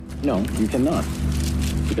No, you cannot.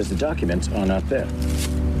 Because the documents are not there.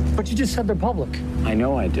 But you just said they're public. I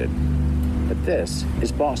know I did. But this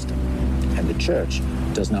is Boston, and the church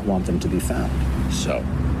does not want them to be found. So,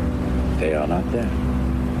 they are not there.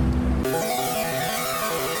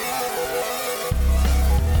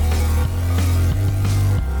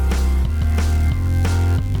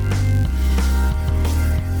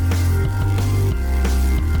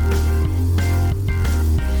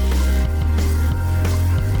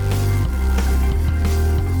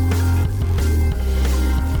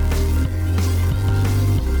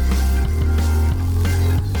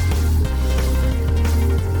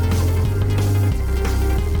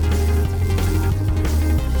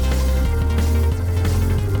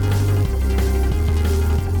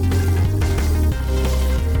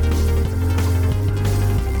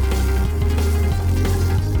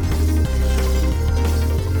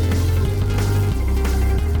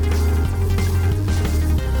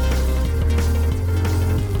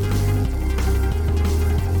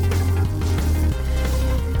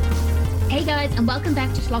 Welcome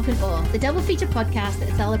back to Schlock and Awe, the double feature podcast that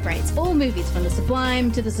celebrates all movies from the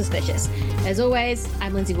sublime to the suspicious. As always,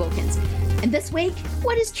 I'm Lindsay Wilkins. And this week,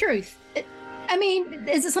 what is truth? I mean,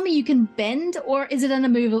 is it something you can bend, or is it an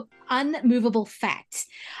unmovable fact?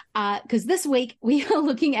 Because this week we are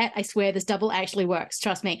looking at, I swear this double actually works,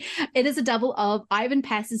 trust me. It is a double of Ivan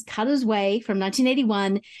Pass's Cutter's Way from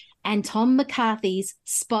 1981 and Tom McCarthy's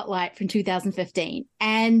Spotlight from 2015.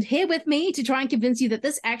 And here with me to try and convince you that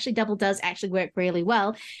this actually double does actually work really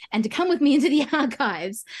well, and to come with me into the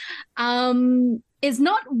archives, is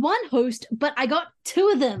not one host, but I got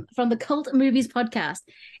two of them from the Cult Movies podcast.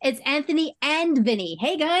 It's Anthony and Vinny.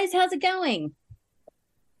 Hey guys, how's it going?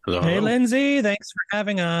 Hello. Hey, Lindsay. Thanks for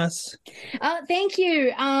having us. Thank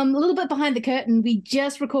you. A little bit behind the curtain. We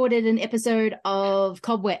just recorded an episode of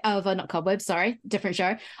different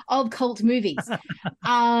show, of Cult Movies. Yeah,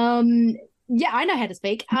 I know how to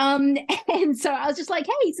speak. And so I was just like,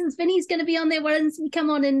 hey, since Vinny's going to be on there, why doesn't he come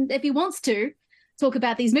on and, if he wants to, talk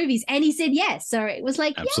about these movies? And he said yes. So it was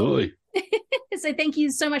like, absolutely. So thank you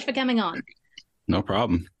so much for coming on. No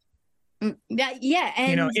problem. Yeah,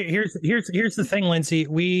 and here's the thing, Lindsay.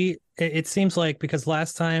 It seems like, because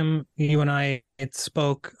last time you and I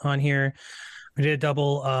spoke on here, we did a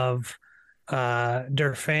double of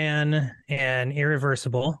Der Fan and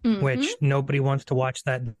Irreversible, which nobody wants to watch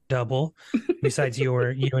that double besides you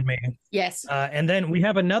and me. Yes. And then we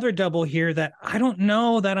have another double here that I don't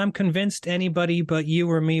know that I'm convinced anybody but you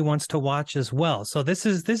or me wants to watch as well. So this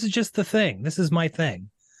is just the thing. This is my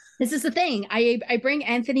thing. This is the thing. I bring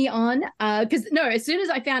Anthony on because as soon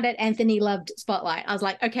as I found out Anthony loved Spotlight, I was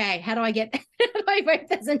like, okay, how do I break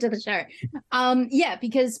this into the show?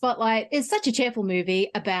 Because Spotlight is such a cheerful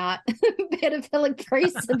movie about pedophilic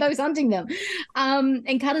priests and those hunting them.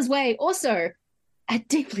 And Cutter's Way, also a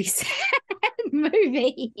deeply sad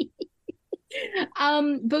movie.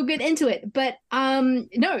 But we'll get into it. But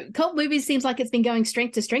no, Cult Movies seems like it's been going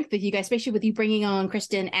strength to strength with you guys, especially with you bringing on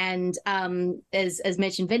Kristen and as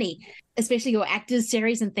mentioned, Vinny, especially your actors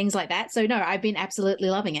series and things like that. So no, I've been absolutely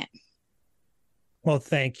loving it. Well,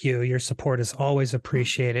 thank you. Your support is always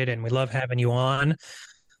appreciated, and we love having you on.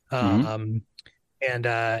 And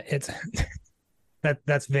it's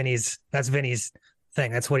that's Vinny's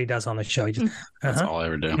thing. That's what he does on the show. He just, That's all I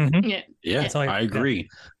ever do. Mm-hmm. Yeah, I agree.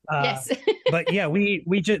 Yes. But yeah, we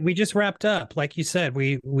just wrapped up. Like you said,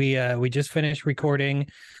 we just finished recording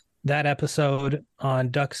that episode on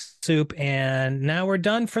Duck Soup, and now we're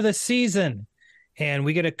done for the season, and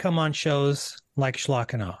we get to come on shows like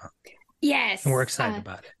Schlock and Awe. Yes. And we're excited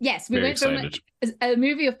about it. Yes, we went from a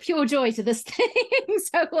movie of pure joy to this thing,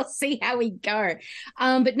 so we'll see how we go.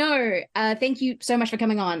 But no, thank you so much for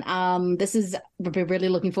coming on. We're really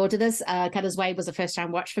looking forward to this. Cutter's Way was a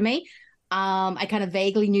first-time watch for me. I kind of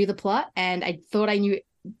vaguely knew the plot, and I thought I knew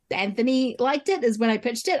Anthony liked it. Is when I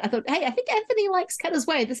pitched it, I thought, hey, I think Anthony likes Cutter's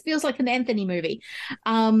Way. This feels like an Anthony movie.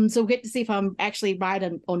 So we'll get to see if I'm actually right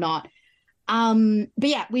or not. But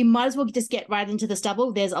yeah, we might as well just get right into this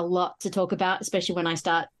double. There's a lot to talk about, especially when I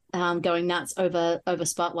start going nuts over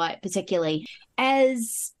Spotlight, particularly.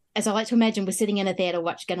 As I like to imagine, we're sitting in a theater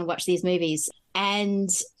going to watch these movies. And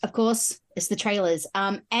of course, it's the trailers.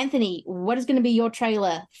 Anthony, what is going to be your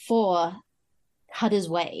trailer for Cutter's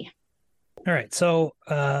Way? All right. So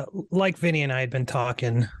like Vinny and I had been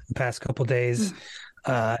talking the past couple of days,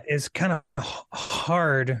 it's kind of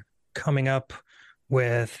hard coming up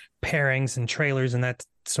with pairings and trailers and that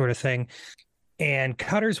sort of thing. And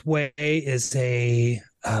Cutter's Way is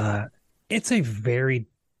it's a very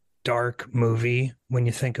dark movie when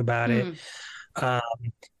you think about it.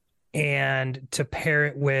 and to pair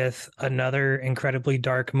it with another incredibly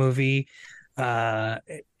dark movie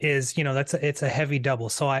is, it's a heavy double.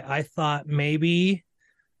 So I thought maybe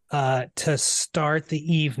to start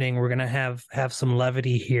the evening, we're gonna have some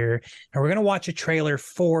levity here, and we're gonna watch a trailer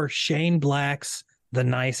for Shane Black's The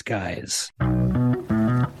Nice Guys.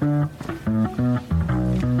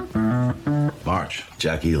 March,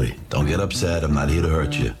 Jack Ely. Don't get upset. I'm not here to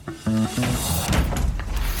hurt you.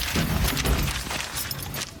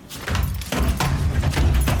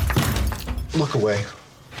 Look away.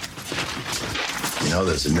 You know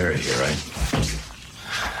there's a mirror here, right?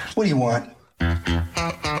 What do you want? There's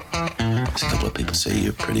a couple of people say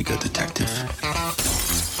you're a pretty good detective.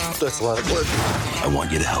 That's a lot of blood. I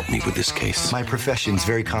want you to help me with this case. My profession's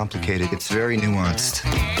very complicated. It's very nuanced.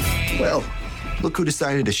 Well, look who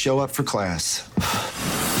decided to show up for class.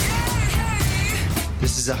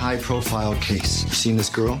 This is a high-profile case. You seen this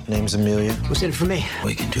girl? Name's Amelia. What's in it for me?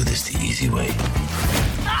 We can do this the easy way.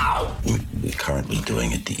 Ow! We're currently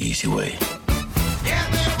doing it the easy way. Dad,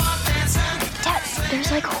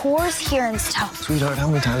 there's like whores here and stuff. Sweetheart, how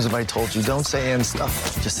many times have I told you, don't say and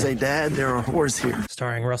stuff. Just say, Dad, there are whores here.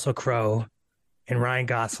 Starring Russell Crowe and Ryan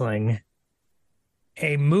Gosling.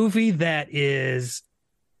 A movie that is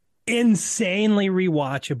insanely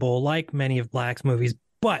rewatchable, like many of Black's movies.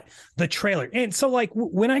 But the trailer, and so like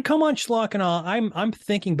when I come on Schlock and all, I'm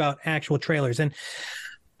thinking about actual trailers, and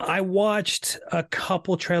I watched a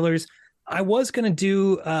couple trailers. I was gonna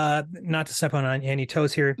do not to step on any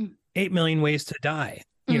toes here, 8 Million Ways to Die,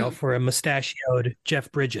 for a mustachioed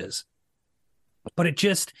Jeff Bridges, but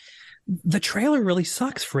the trailer really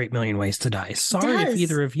sucks for 8 Million Ways to Die. Sorry if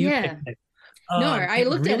either of you picked it. No, I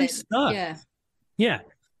looked really at it. Sucked. Yeah.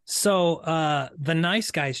 So the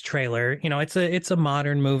Nice Guys trailer, it's a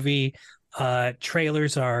modern movie.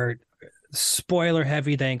 Trailers are spoiler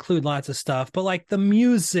heavy. They include lots of stuff, but like the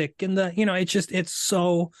music and it's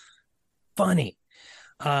so funny.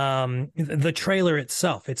 The trailer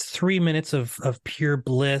itself, it's 3 minutes of pure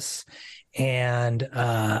bliss and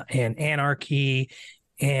anarchy.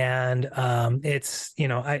 And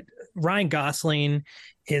Ryan Gosling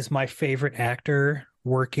is my favorite actor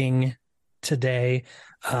working today.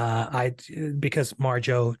 Because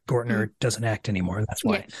Marjo Gortner doesn't act anymore. That's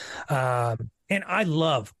why. Yeah. And I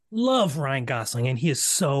love Ryan Gosling, and he is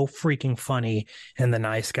so freaking funny in The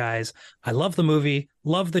Nice Guys. I love the movie,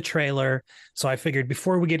 love the trailer. So I figured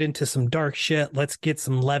before we get into some dark shit, let's get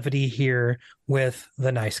some levity here with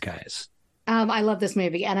The Nice Guys. I love this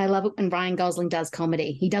movie, and I love it when Ryan Gosling does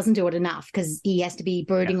comedy. He doesn't do it enough because he has to be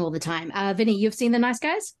brooding all the time. Vinny, you've seen The Nice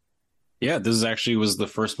Guys? Yeah, this was the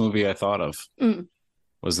first movie I thought of.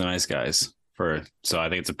 Was The Nice Guys. So I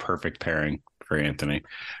think it's a perfect pairing for Anthony.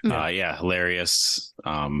 Hilarious.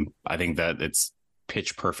 I think that it's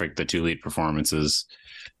pitch perfect, the two lead performances.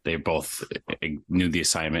 They both knew the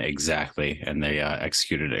assignment exactly, and they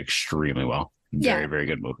executed it extremely well. Very, very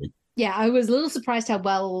good movie. Yeah, I was a little surprised how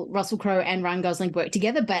well Russell Crowe and Ryan Gosling worked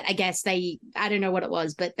together, but I guess I don't know what it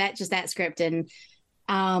was, but that script, and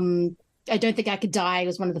I Don't Think I Could Die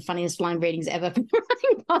was one of the funniest line readings ever from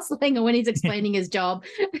Ryan Gosling, or when he's explaining his job.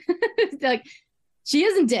 Like, she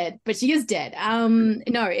isn't dead, but she is dead.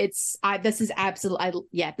 This is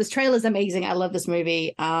absolutely, this trailer is amazing. I love this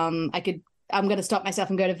movie. I'm going to stop myself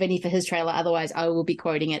and go to Vinny for his trailer. Otherwise, I will be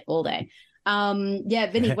quoting it all day.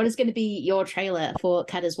 Vinny, what is going to be your trailer for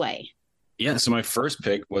Cutter's Way? Yeah, so my first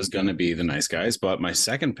pick was going to be The Nice Guys, but my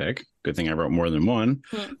second pick, good thing I wrote more than one,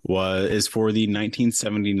 is for the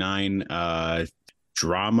 1979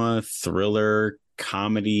 drama, thriller,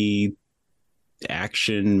 comedy,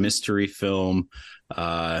 action, mystery film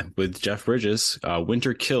with Jeff Bridges,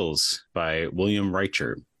 Winter Kills by William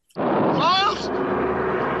Reichert.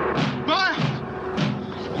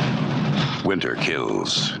 Winter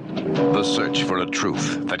Kills. The search for a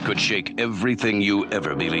truth that could shake everything you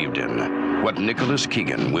ever believed in. What Nicholas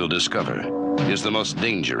Keegan will discover is the most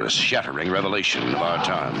dangerous, shattering revelation of our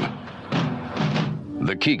time.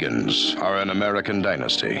 The Keegans are an American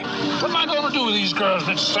dynasty. What am I going to do with these girls,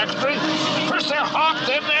 Mr. Secretary? First they're hot,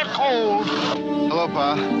 then they're cold. Hello,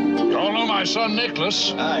 Pa. You all know my son,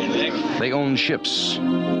 Nicholas. Hi, Nick. They own ships,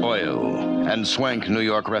 oil, and swank New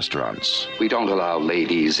York restaurants. We don't allow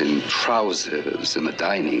ladies in trousers in the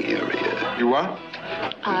dining area. You what?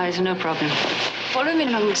 It's no problem. Follow me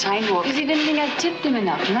along the sidewalk. Because he didn't think I tipped him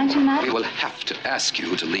enough. Imagine that. We will have to ask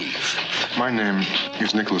you to leave. My name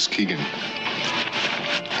is Nicholas Keegan.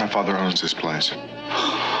 My father owns this place.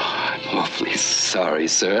 I'm awfully sorry,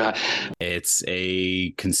 sir. It's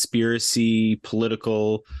a conspiracy,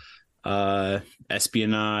 political,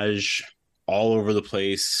 espionage, all over the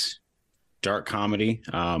place, dark comedy.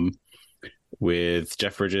 with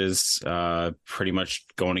Jeff Bridges pretty much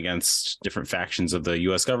going against different factions of the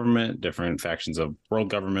U.S. government, different factions of world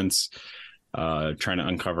governments, trying to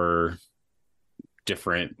uncover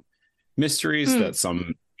different mysteries that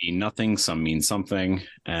some mean nothing, some mean something.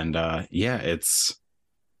 And it's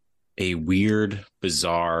a weird,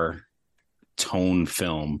 bizarre tone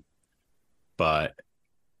film, but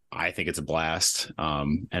I think it's a blast.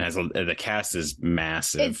 And the cast is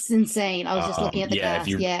massive. It's insane. I was just looking at the cast.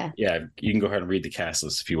 You can go ahead and read the cast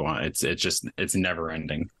list if you want. It's never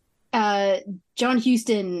ending. John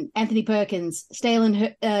Huston, Anthony Perkins,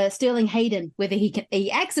 Sterling Hayden, whether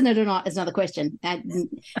he acts in it or not is another question.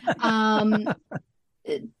 Terosho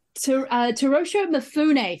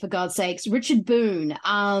Mifune, for God's sakes, Richard Boone.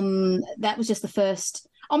 That was just the first.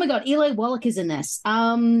 Oh my God, Eli Wallach is in this.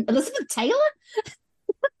 Elizabeth Taylor.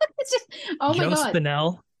 It's just, oh my Joe God.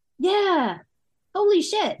 Spinell. Yeah. Holy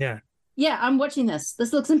shit. Yeah. Yeah, I'm watching this.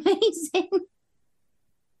 This looks amazing.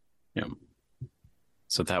 Yeah.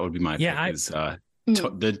 So that would be my Yeah, pick.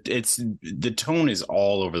 The tone is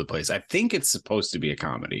all over the place. I think it's supposed to be a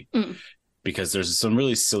comedy because there's some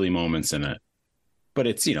really silly moments in it, but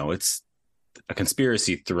it's a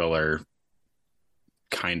conspiracy thriller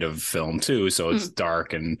kind of film too, so it's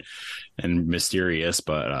dark and mysterious,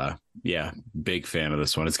 but big fan of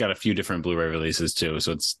this one. It's got a few different Blu-ray releases too,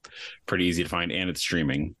 so it's pretty easy to find, and it's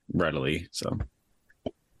streaming readily, so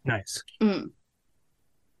nice.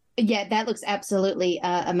 Yeah, that looks absolutely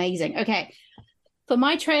amazing. Okay, for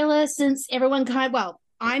my trailer, since everyone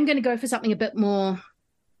I'm going to go for something a bit more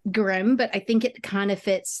grim, but I think it kind of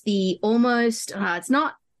fits the almost it's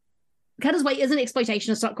not Cutter's Way isn't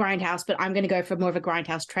exploitation, it's not Grindhouse, but I'm going to go for more of a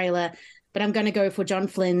Grindhouse trailer. But I'm going to go for John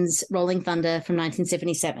Flynn's Rolling Thunder from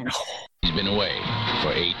 1977. He's been away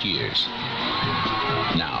for 8 years.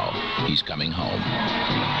 Now he's coming home.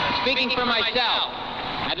 Speaking for myself,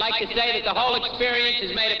 I'd like to say that the whole experience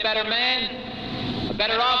has made a better man, a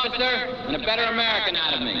better officer, and a better American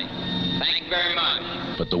out of me. Thank you very much.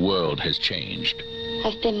 But the world has changed.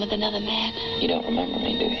 I've been with another man. You don't remember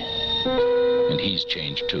me, do you? And he's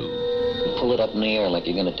changed too. Pull it up in the air like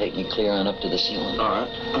you're going to take me clear on up to the ceiling. All right.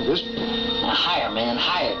 This. Now, higher, man,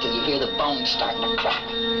 higher, till you hear the bones starting to crack.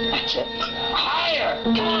 That's it. Higher!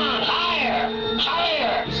 Come on, higher!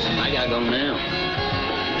 Higher! I gotta go now.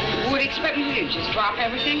 What do you expect me to do? Just drop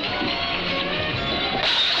everything?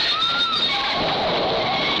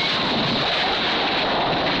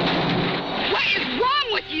 What is wrong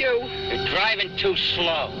with you? You're driving too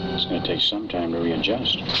slow. It's going to take some time to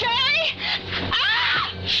readjust. Charlie!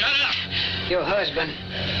 Ah! Shut up! Your husband,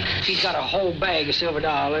 he's got a whole bag of silver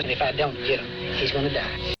dollars, and if I don't get him, he's gonna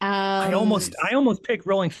die. I almost picked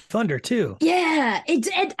Rolling Thunder too. Yeah, it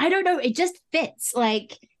I don't know, it just fits.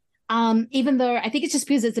 Like, even though I think it's just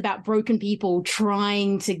because it's about broken people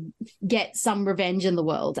trying to get some revenge in the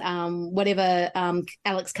world. Whatever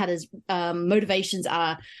Alex Cutter's motivations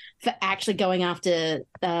are for actually going after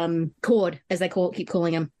Cord, as they keep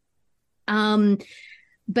calling him.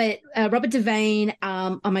 But Robert Devane,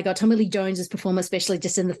 oh my God, Tommy Lee Jones's performance, especially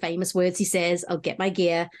just in the famous words he says, "I'll get my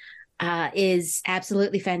gear," is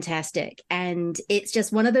absolutely fantastic. And it's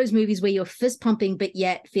just one of those movies where you're fist pumping, but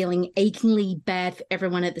yet feeling achingly bad for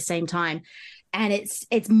everyone at the same time. And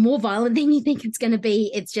it's more violent than you think it's going to be.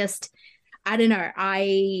 It's just, I don't know.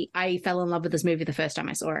 I fell in love with this movie the first time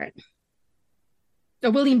I saw it.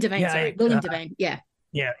 Oh, William Devane, William Devane. Yeah.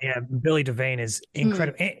 Billy Devane is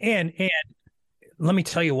incredible. And let me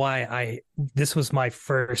tell you why this was my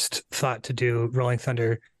first thought to do Rolling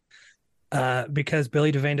Thunder, because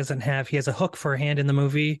Billy Devane he has a hook for a hand in the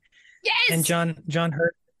movie. Yes. And John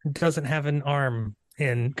Hurt doesn't have an arm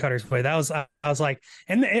in Cutter's Way. I was like,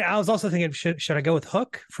 and I was also thinking, should I go with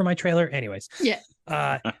Hook for my trailer? Anyways. Yeah.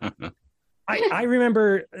 I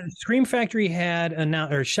remember Scream Factory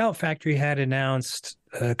Shout Factory had announced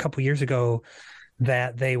a couple years ago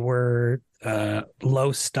that they were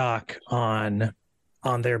low stock on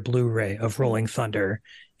their Blu-ray of Rolling Thunder,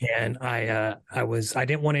 and I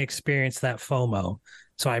didn't want to experience that FOMO,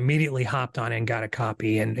 so I immediately hopped on and got a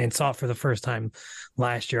copy and saw it for the first time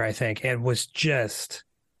last year, I think, and was just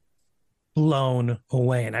blown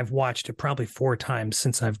away. And I've watched it probably 4 times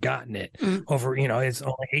since I've gotten it. Over, it's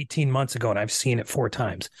only 18 months ago, and I've seen it 4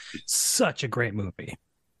 times. Such a great movie.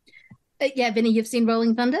 Yeah, Vinny, you've seen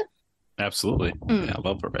Rolling Thunder? Absolutely. Yeah, I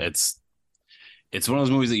love it. It's one of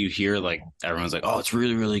those movies that you hear, like, everyone's like, "Oh, it's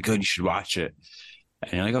really, really good. You should watch it."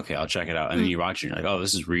 And you're like, okay, I'll check it out. And then you watch it and you're like, oh,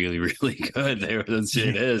 this is really, really good.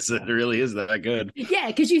 It is. It really is that good. Yeah,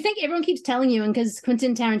 because you think everyone keeps telling you, and because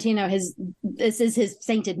Quentin Tarantino this is his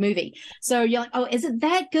sainted movie. So you're like, oh, is it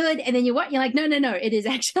that good? And then you're like, no, it is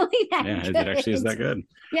actually that good. It actually is that good.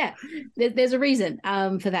 Yeah, there's a reason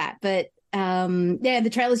for that. But the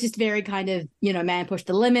trailer's just very kind of, man push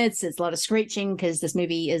the limits. There's a lot of screeching because this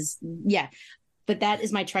movie is, but that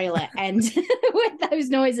is my trailer. And with those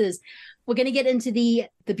noises, we're going to get into the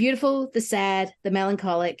beautiful, the sad, the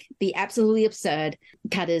melancholic, the absolutely absurd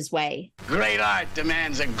Cutter's Way. Great art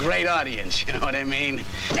demands a great audience, you know what I mean?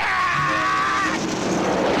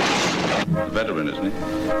 A veteran, isn't he?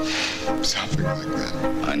 Something like that.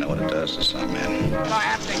 I know what it does to some men. I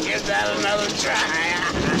have to give that another try.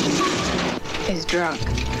 He's drunk.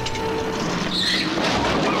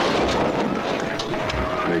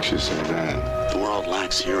 Makes you say that. The world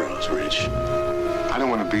lacks heroes, Rich. I don't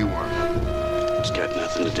want to be one. It's got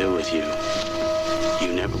nothing to do with you.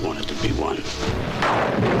 You never wanted to be one.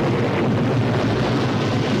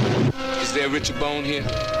 Is there Richard Bone here?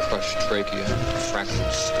 Crushed trachea,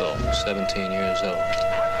 fractured skull, 17 years old.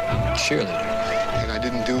 Cheerleader. And I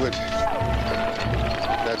didn't do it.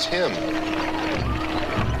 That's him.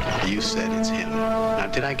 You said it's him. Now,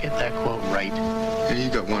 did I get that quote right? Yeah, you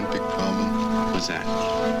got one big problem. What's that?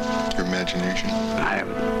 Your imagination. I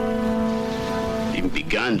haven't even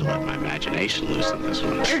begun to let my imagination loose on this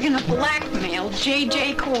one. You're gonna blackmail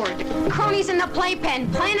J.J. Cord. Cronies in the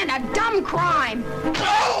playpen planning a dumb crime.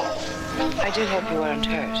 I did hope you weren't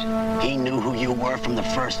hurt. He knew who you were from the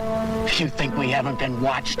first. You think we haven't been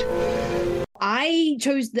watched? I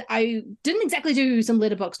didn't exactly do some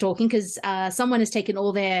Letterboxd talking because someone has taken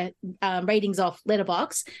all their ratings off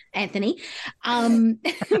Letterboxd, Anthony.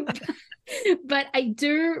 But I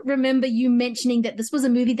do remember you mentioning that this was a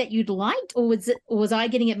movie that you'd liked, or was I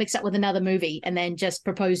getting it mixed up with another movie and then just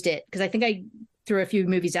proposed it? Because I think I threw a few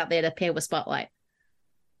movies out there to pair with Spotlight.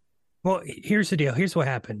 Well, here's the deal. Here's what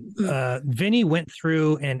happened. Vinny went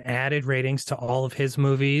through and added ratings to all of his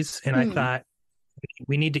movies, and I thought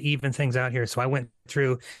we need to even things out here. So I went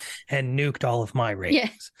through and nuked all of my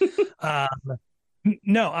ratings. Yeah.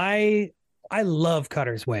 No, I love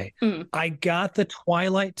Cutter's Way. I got the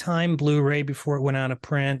Twilight Time Blu-ray before it went out of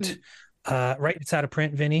print. Right? It's out of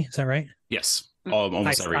print, Vinny. Is that right? Yes.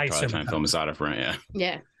 Almost every Twilight Time film is out of print. Yeah.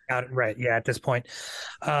 Yeah. Right. Yeah. At this point.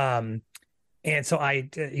 And so I,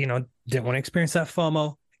 didn't want to experience that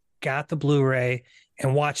FOMO, got the Blu-ray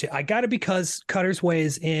and watch it. I got it because Cutter's Way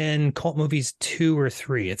is in Cult Movies 2 or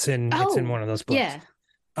 3. It's in one of those books.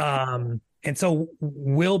 Yeah. And so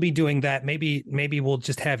we'll be doing that. Maybe we'll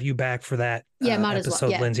just have you back for that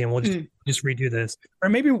episode, well. Lindsay, and we'll just redo this. Or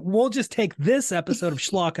maybe we'll just take this episode of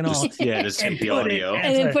Schlock and all. Just take the audio.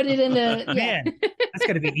 And then put it in the... Man, that's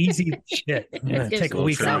going to be easy shit. Take a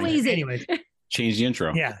week. So easy. Anyways. Change the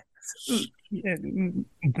intro. Yeah.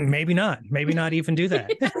 Maybe not even do that.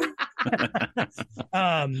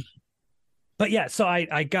 But yeah, so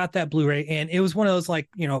I got that Blu-ray, and it was one of those, like,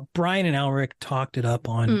 Brian and Alric talked it up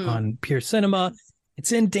on Pure Cinema.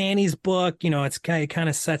 It's in Danny's book, it kind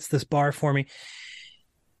of sets this bar for me.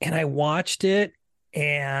 And I watched it,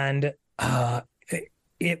 and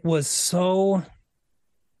it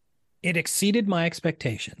exceeded my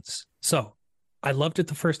expectations. So I loved it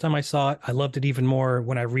the first time I saw it. I loved it even more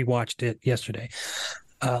when I rewatched it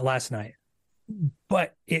last night.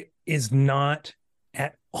 But it is not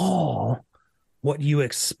at all what you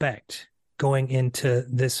expect going into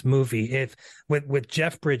this movie. If with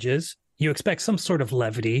Jeff Bridges, you expect some sort of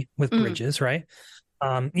levity with Bridges, right?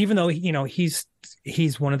 Even though he's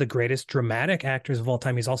one of the greatest dramatic actors of all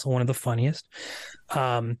time, he's also one of the funniest.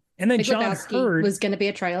 And then Big John Lebowski Hurd was going to be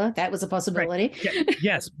a trailer. That was a possibility. Right. Yeah.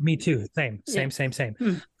 Yes, me too. Same.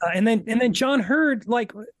 And then John Hurd,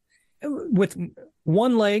 like, with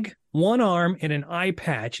one leg, one arm, and an eye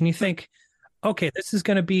patch, and you think, okay, this is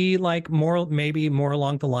going to be like maybe more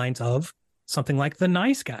along the lines of something like The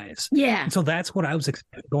Nice Guys. Yeah. And so that's what I was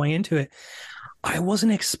expecting going into it. I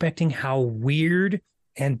wasn't expecting how weird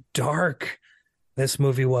and dark this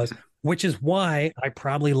movie was, which is why I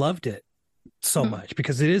probably loved it so much,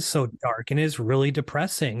 because it is so dark and it is really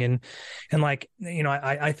depressing. And like,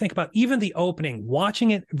 I think about even the opening,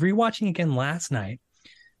 rewatching again last night,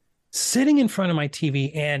 sitting in front of my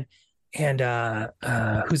TV and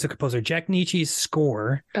who's the composer? Jack Nitzsche's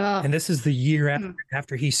score. And this is the year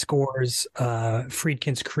after he scores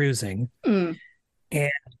Friedkin's Cruising. And,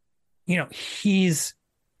 he's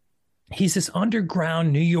this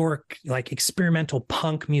underground New York, like, experimental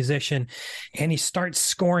punk musician. And he starts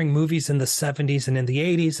scoring movies in the 70s and in the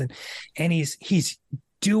 80s. And he's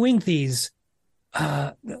doing these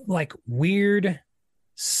like weird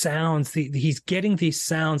sounds. He's getting these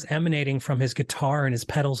sounds emanating from his guitar and his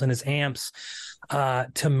pedals and his amps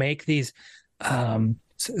to make these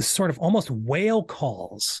sort of almost whale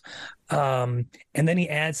calls. And then he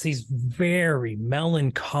adds these very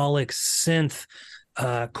melancholic synth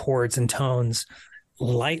chords and tones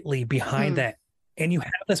lightly behind that. And you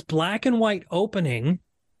have this black and white opening,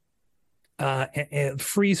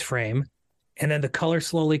 freeze frame, and then the color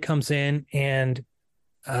slowly comes in, and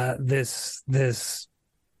this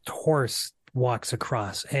horse walks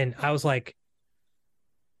across. And I was like,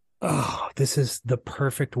 oh, this is the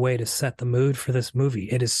perfect way to set the mood for this movie.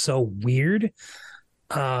 It is so weird.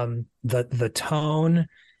 The tone,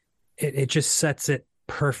 it just sets it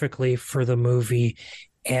perfectly for the movie.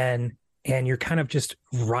 And you're kind of just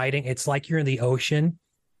riding. It's like you're in the ocean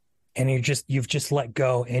and you've just let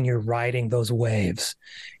go and you're riding those waves.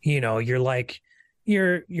 You know,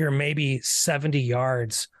 you're maybe 70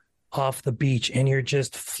 yards off the beach and you're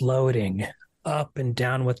just floating up and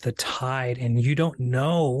down with the tide, and you don't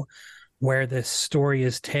know where this story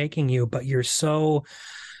is taking you, but you're so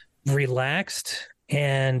relaxed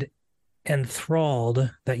and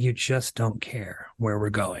enthralled that you just don't care where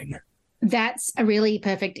we're going. That's a really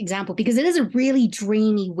perfect example, because it is a really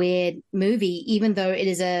dreamy, weird movie, even though it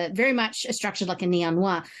is very much structured like a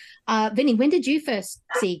neo-noir. Vinny, when did you first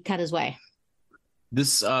see Cutter's Way?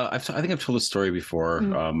 This, I think I've told this story before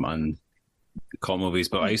on cult movies,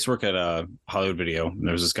 but I used to work at a Hollywood Video, and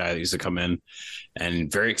there was this guy that used to come in,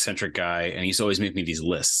 and very eccentric guy, and he used to always make me these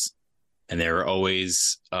lists. And there were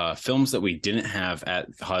always films that we didn't have at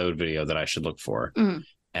Hollywood Video that I should look for.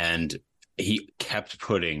 And he kept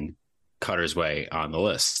putting Cutter's Way on the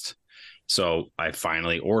list. So I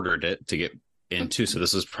finally ordered it to get into. So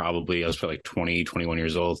this was probably, I was probably like 20, 21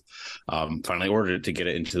 years old. Finally ordered it to get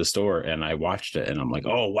it into the store, and I watched it, and I'm like,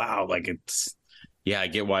 oh, wow. Like, it's, yeah, I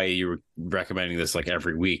get why you were recommending this like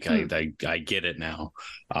every week. I get it now.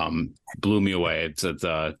 Blew me away. It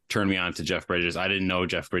turned me on to Jeff Bridges. I didn't know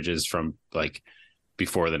Jeff Bridges from like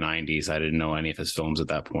before the 90s. I didn't know any of his films at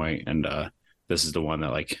that point. And this is the one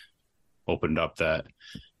that like opened up that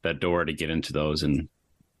door to get into those, and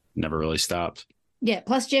never really stopped. Yeah.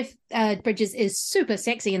 Plus Jeff Bridges is super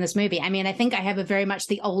sexy in this movie. I mean, I think I have a very much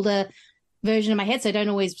the older version in my head, so I don't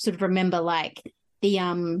always sort of remember like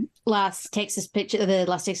the last Texas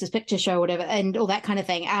Picture Show, or whatever, and all that kind of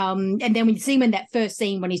thing. And then when you see him in that first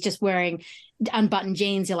scene when he's just wearing unbuttoned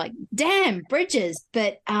jeans, you're like, damn, Bridges.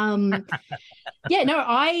 But yeah,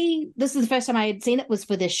 no, this is the first time I had seen it, was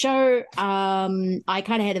for this show. I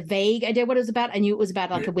kind of had a vague idea what it was about. I knew it was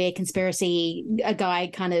about like a weird conspiracy. A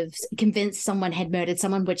guy kind of convinced someone had murdered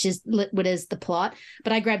someone, which is what is the plot.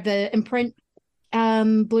 But I grabbed the imprint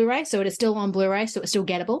Blu-ray, so it is still on Blu-ray, so it's still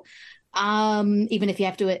gettable. Even if you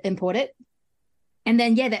have to import it. And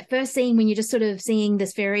then, yeah, that first scene when you're just sort of seeing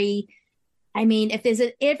this very, I mean, if there's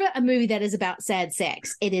ever a movie that is about sad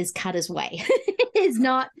sex, it is Cutter's Way. It is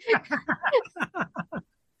not.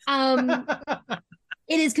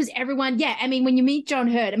 It is, because everyone, yeah, I mean, when you meet John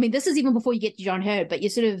Hurt, I mean, this is even before you get to John Hurt, but you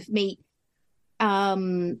sort of meet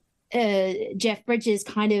Jeff Bridges,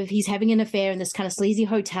 kind of, he's having an affair in this kind of sleazy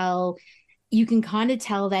hotel. You can kind of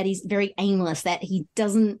tell that he's very aimless, that he's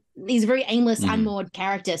a very aimless, unmoored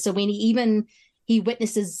character. So when he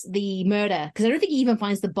witnesses the murder, because I don't think he even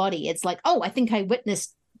finds the body. It's like, oh, I think I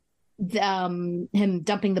witnessed him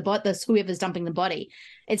dumping the body, whoever's dumping the body.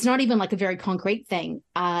 It's not even like a very concrete thing.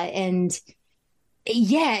 And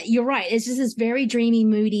yeah, you're right. It's just this very dreamy,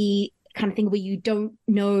 moody kind of thing where you don't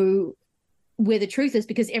know where the truth is,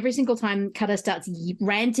 because every single time Cutter starts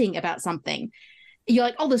ranting about something, you're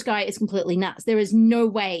like, oh, this guy is completely nuts. There is no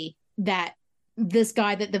way that this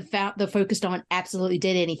guy that they're focused on absolutely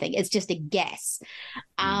did anything. It's just a guess.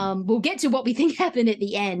 We'll get to what we think happened at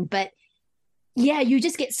the end, but yeah, you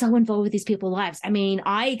just get so involved with these people's lives. I mean,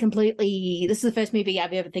 this is the first movie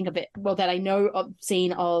I've ever that I know of,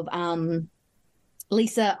 seen of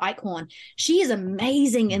Lisa Eichhorn. She is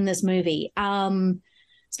amazing in this movie.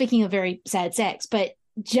 Speaking of very sad sex, but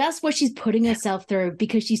just what she's putting herself through,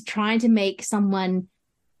 because she's trying to make someone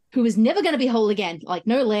who is never going to be whole again, like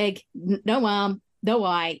no leg, no arm, no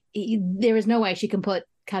eye. There is no way she can put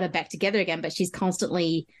Cutter back together again, but she's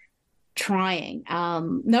constantly trying.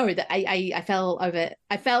 I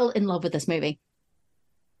fell in love with this movie.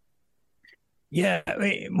 Yeah.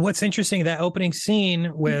 What's interesting, that opening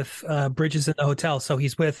scene with Bridges in the hotel. So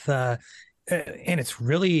he's with, and it's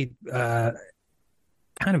really kind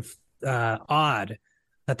of odd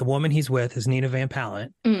that the woman he's with is Nina Van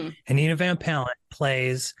Pallant, and Nina Van Pallant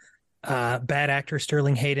plays bad actor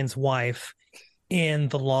Sterling Hayden's wife in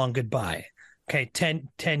The Long Goodbye. Okay,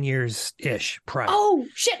 10 years-ish prior. Oh,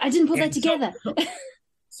 shit, I didn't put that together.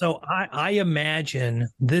 So I imagine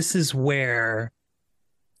this is where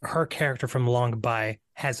her character from Long Goodbye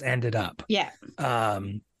has ended up. Yeah.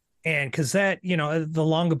 And because that, The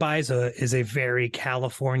Long Goodbye is a very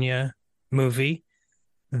California movie.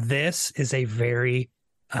 This is a very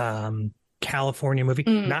California movie.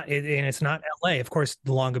 And it's not LA. Of course,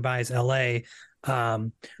 The Long Goodbye is LA.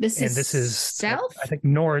 This is south? I think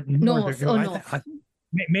north.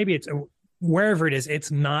 Maybe it's wherever it is. It's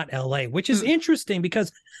not LA, which is interesting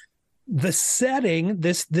because the setting,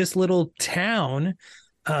 this little town,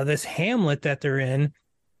 this hamlet that they're in,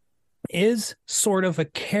 is sort of a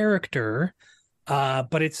character,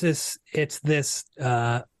 but it's this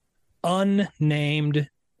unnamed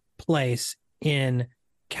place in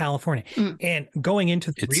California. And going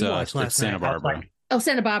into the rewatch last night, Santa Barbara.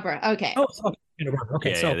 Santa Barbara. Okay. Santa Barbara.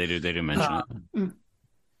 Okay. Yeah, they do mention it.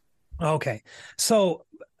 Okay. So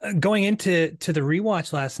going into the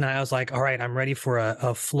rewatch last night, I was like, all right, I'm ready for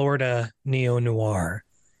a Florida neo-noir.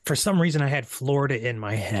 For some reason, I had Florida in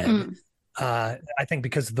my head. I think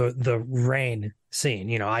because of the rain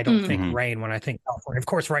scene. I don't think rain when I think California. Of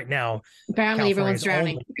course, right now, apparently everyone's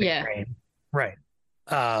drowning. Yeah. Rain. Right.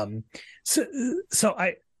 So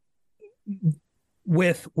I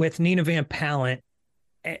with Nina Van Pallant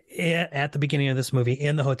at the beginning of this movie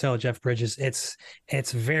in the hotel, Jeff Bridges, it's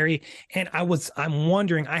very, and I'm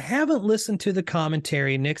wondering, I haven't listened to the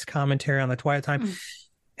commentary, Nick's commentary on the Twilight Time.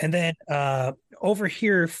 And then over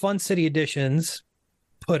here, Fun City Editions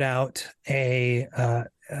put out a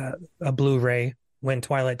Blu-ray when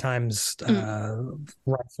Twilight Time's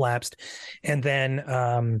rights lapsed. And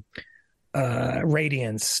then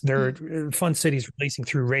Radiance, Fun City's releasing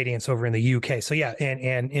through Radiance over in the UK. So yeah,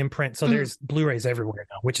 and imprint. So there's Blu-rays everywhere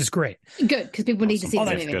now, which is great. Good, because people need to see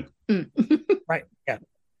this movie. Good. Right. Yeah.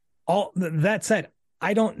 All that said,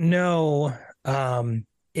 I don't know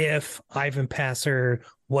if Ivan Passer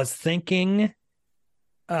was thinking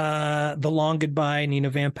The Long Goodbye, Nina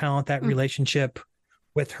Van Pallant, that relationship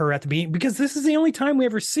with her at the beginning, because this is the only time we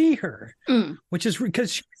ever see her, which is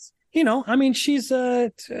because she's, she's not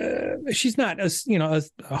a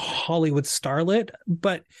Hollywood starlet,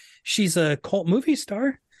 but she's a cult movie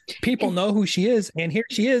star. People know who she is, and here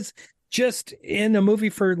she is just in a movie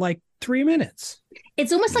for like 3 minutes.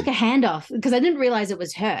 It's almost like a handoff, because I didn't realize it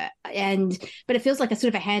was her, but it feels like a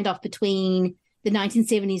sort of a handoff between the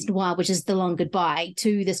 1970s noir, which is The Long Goodbye,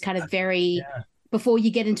 to this kind of very before you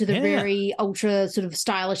get into the very ultra sort of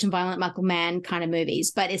stylish and violent Michael Mann kind of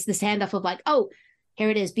movies. But it's this handoff of like, oh, here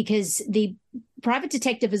it is, because the private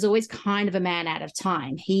detective is always kind of a man out of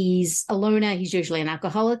time. He's a loner. He's usually an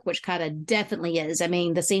alcoholic, which Cutter definitely is. I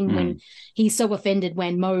mean, the scene when he's so offended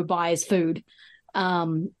when Mo buys food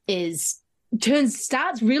starts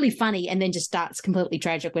really funny and then just starts completely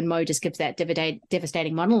tragic when Mo just gives that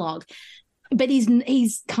devastating monologue. But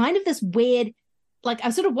he's kind of this weird, like,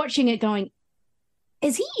 I'm sort of watching it going,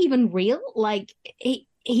 is he even real? Like,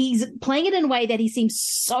 he's playing it in a way that he seems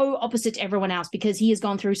so opposite to everyone else because he has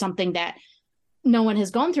gone through something that no one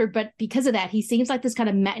has gone through. But because of that, he seems like this kind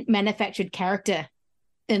of manufactured character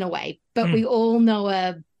in a way. But we all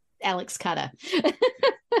know Alex Cutter.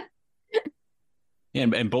 Yeah,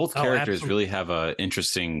 and both characters really have an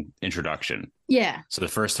interesting introduction. Yeah. So the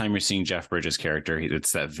first time you're seeing Jeff Bridges' character,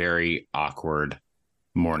 it's that very awkward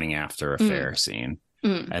morning after affair scene.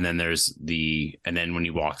 And then and then when he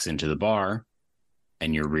walks into the bar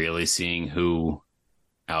and you're really seeing who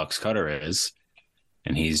Alex Cutter is,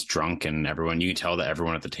 and he's drunk, and you can tell that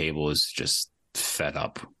everyone at the table is just fed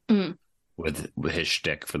up with his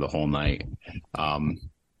shtick for the whole night. I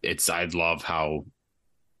love how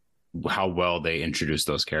well they introduce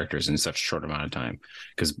those characters in such a short amount of time,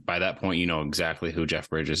 because by that point you know exactly who Jeff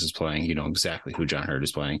Bridges is playing, you know exactly who John Hurt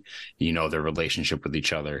is playing, you know their relationship with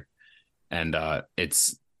each other, and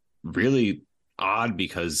it's really odd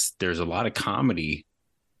because there's a lot of comedy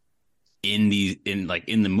in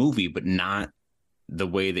the movie, but not the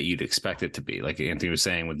way that you'd expect it to be. Like Anthony was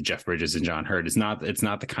saying with Jeff Bridges and John Hurt, it's not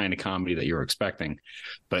the kind of comedy that you're expecting,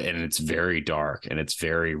 and it's very dark and it's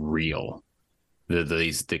very real.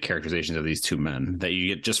 The characterizations of these two men that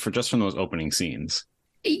you get just from those opening scenes.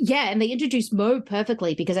 Yeah, and they introduced Mo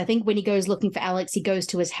perfectly, because I think when he goes looking for Alex, he goes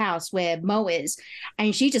to his house where Mo is,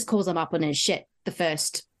 and she just calls him up on his shit. The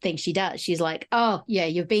first thing she does, she's like, oh, yeah,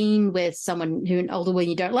 you've been with someone who an older woman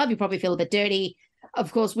you don't love. You probably feel a bit dirty.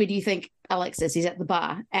 Of course, where do you think Alex is? He's at the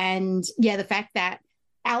bar. And yeah, the fact that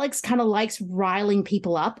Alex kind of likes riling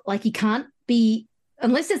people up. Like, he can't be,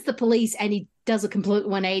 unless it's the police and he does a complete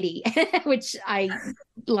 180, which I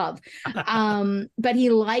love. But he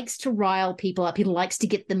likes to rile people up. He likes to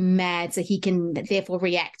get them mad so he can therefore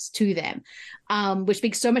react to them, which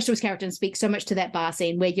speaks so much to his character and speaks so much to that bar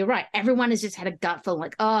scene where you're right. Everyone has just had a gut feel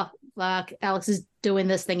like, oh, fuck, Alex is doing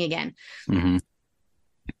this thing again. Mm-hmm.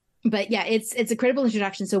 But yeah, it's a credible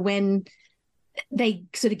introduction. So when they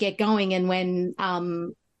sort of get going and when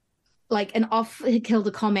like an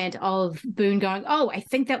off-kilter comment of Boone going, oh, I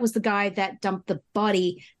think that was the guy that dumped the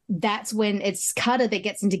body. That's when it's Cutter that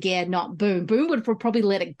gets into gear, not Boone. Boone would probably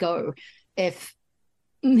let it go if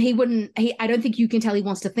he wouldn't. I don't think you can tell he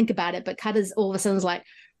wants to think about it, but Cutter's all of a sudden is like,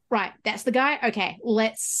 right, that's the guy. Okay,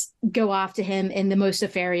 let's go after him in the most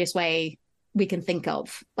nefarious way we can think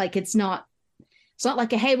of. Like it's not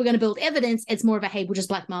like a, hey, we're going to build evidence. It's more of a, hey, we'll just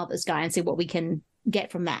blackmail this guy and see what we can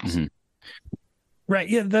get from that. Mm-hmm. Right.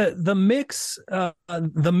 Yeah. The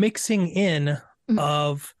mixing in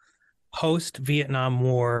of post Vietnam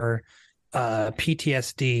War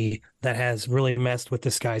PTSD that has really messed with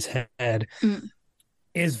this guy's head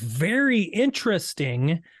is very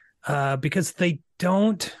interesting because they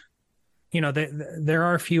don't, there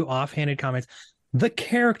are a few offhanded comments. The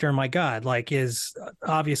character, my God, like is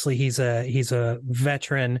obviously he's a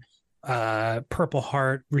veteran Purple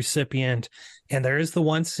Heart recipient, and there is the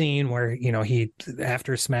one scene where he,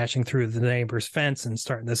 after smashing through the neighbor's fence and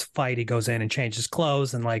starting this fight, he goes in and changes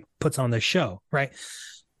clothes and like puts on this show, right?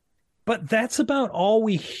 But that's about all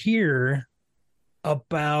we hear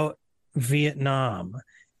about Vietnam.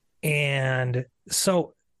 And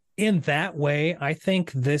so in that way, I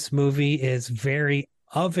think this movie is very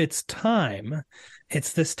of its time.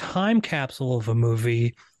 It's this time capsule of a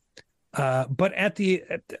movie. But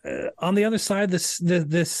on the other side of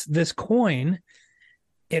this coin,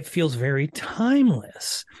 it feels very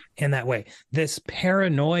timeless in that way. This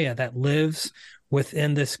paranoia that lives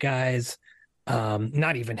within this guy's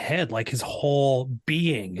not even head, like his whole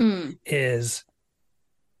being is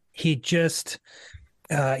he's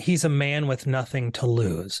a man with nothing to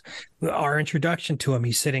lose. Our introduction to him,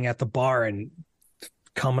 he's sitting at the bar and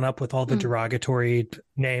coming up with all the derogatory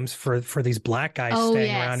names for these black guys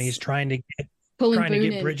staying around. He's trying to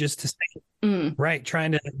get Bridges to say right,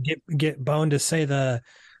 trying to get Bone to say the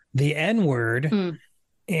N-word.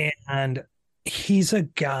 And he's a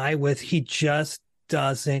guy he just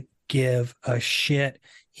doesn't give a shit.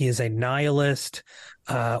 He is a nihilist,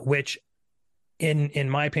 which in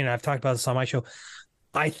my opinion, I've talked about this on my show.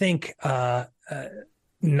 I think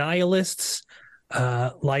nihilists,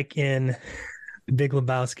 like in Big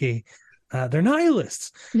Lebowski, they're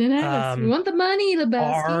nihilists. We want the money,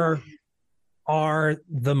 Lebowski. Are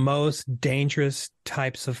the most dangerous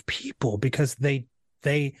types of people because they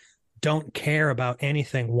don't care about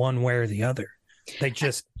anything one way or the other. They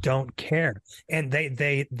just don't care, and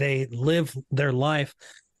they live their life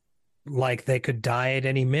like they could die at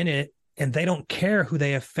any minute. And they don't care who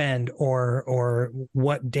they offend or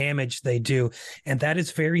what damage they do. And that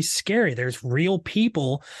is very scary. There's real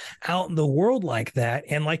people out in the world like that.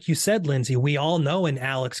 And like you said, Lindsay, we all know an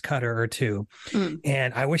Alex Cutter or two.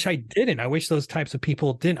 And I wish I didn't. I wish those types of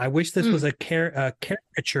people didn't. I wish this was a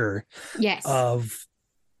caricature of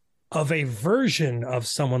a version of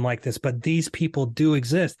someone like this. But these people do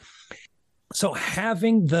exist. So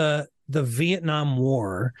having the Vietnam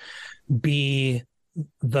War be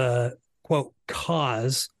the quote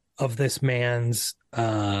cause of this man's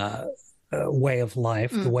way of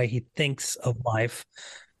life, the way he thinks of life,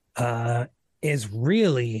 is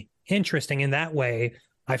really interesting. In that way,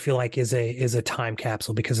 I feel like is a time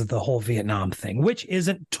capsule because of the whole Vietnam thing, which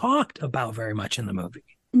isn't talked about very much in the movie.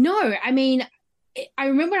 No, I mean, I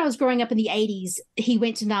remember when I was growing up in the 80s, he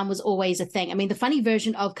went to Nam was always a thing. I mean, the funny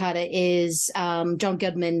version of Cutter is John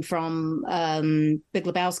Goodman from Big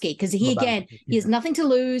Lebowski, because he has nothing to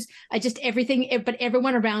lose. Just everything, but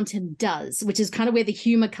everyone around him does, which is kind of where the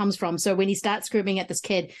humor comes from. So when he starts screaming at this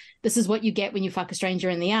kid, this is what you get when you fuck a stranger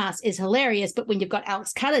in the ass, is hilarious. But when you've got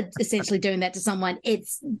Alex Cutter essentially doing that to someone,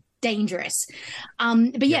 it's dangerous.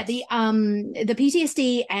 But yeah, the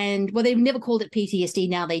PTSD, and well, they've never called it PTSD,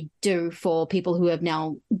 now they do, for people who have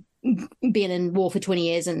now been in war for 20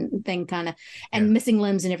 years and thing kind of, and missing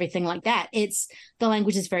limbs and everything like that. It's, the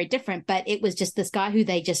language is very different, but it was just this guy who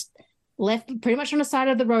they just left pretty much on the side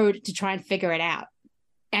of the road to try and figure it out.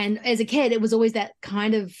 And as a kid, it was always that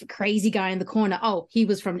kind of crazy guy in the corner. Oh, he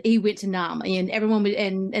went to Nam, and everyone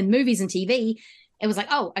in movies and TV, it was like,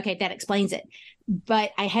 oh, okay, that explains it.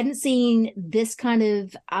 But I hadn't seen this kind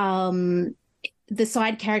of the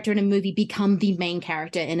side character in a movie become the main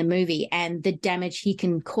character in a movie, and the damage he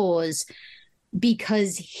can cause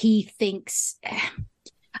because he thinks,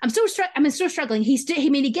 I'm still struggling.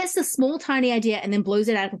 He gets the small, tiny idea and then blows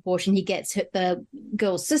it out of proportion. He gets the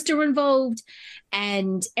girl's sister involved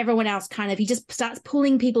and everyone else he just starts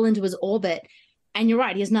pulling people into his orbit. And you're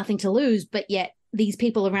right, he has nothing to lose, but yet these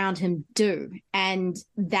people around him do. And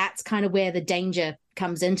that's kind of where the danger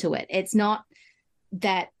comes into it. It's not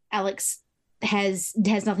that Alex has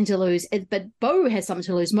nothing to lose, but Bo has something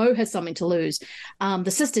to lose. Mo has something to lose.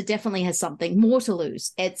 The sister definitely has something more to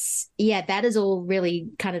lose. That is all really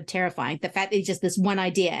kind of terrifying. The fact that he's just this one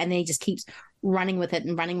idea and then he just keeps running with it,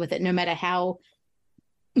 no matter how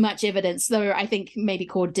much evidence, though I think maybe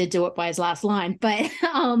Cord did do it by his last line. But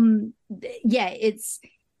that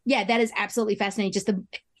is absolutely fascinating. Just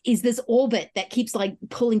is this orbit that keeps like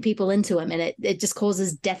pulling people into him, and it just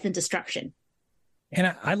causes death and destruction.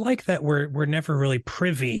 And I like that we're never really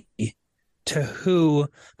privy to who,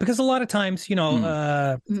 because a lot of times,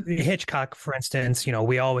 Hitchcock, for instance,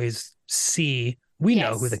 we always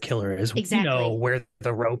know who the killer is. Exactly. We know where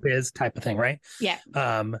the rope is, type of thing, right? Yeah.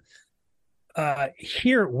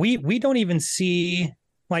 Here we don't even see,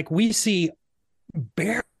 we see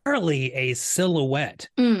barely a silhouette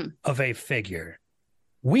of a figure.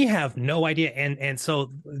 We have no idea, and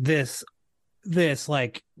so this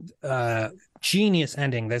genius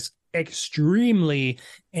ending, this extremely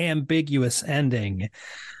ambiguous ending,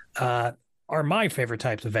 are my favorite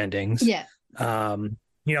types of endings. Yeah.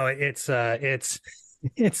 It's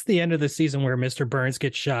the end of the season where Mr. Burns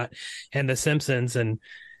gets shot, and The Simpsons, and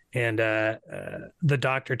the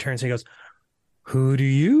doctor turns and he goes, "Who do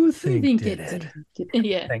you think did it?"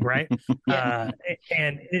 Yeah. Thing, right? Yeah.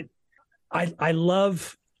 I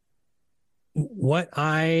love what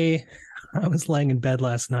I was laying in bed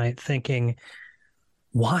last night thinking,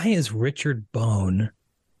 why is Richard Bone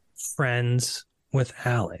friends with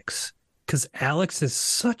Alex? Because Alex is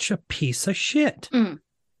such a piece of shit.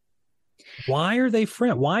 Why are they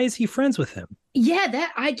friends? Why is he friends with him? Yeah,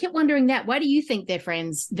 that I kept wondering that. Why do you think they're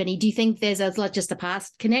friends, Vinny? Do you think there's just a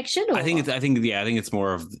past connection? Or? I think it's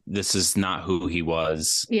more of, this is not who he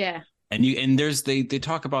was. Yeah. And they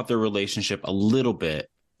talk about their relationship a little bit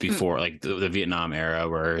before, like the Vietnam era,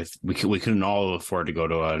 where we couldn't all afford to go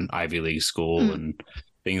to an Ivy League school and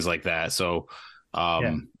things like that. So,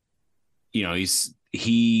 I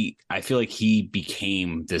feel like he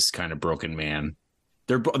became this kind of broken man.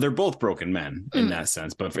 They're both broken men in that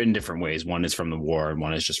sense, but in different ways. One is from the war and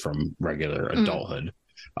one is just from regular adulthood.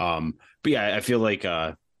 But yeah, I feel like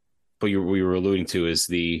what we were alluding to is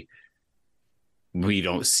we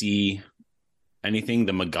don't see anything,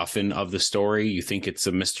 the MacGuffin of the story. You think it's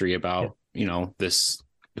a mystery about, this,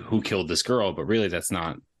 who killed this girl, but really that's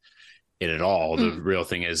not it at all. The real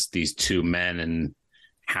thing is these two men and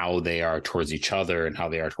how they are towards each other and how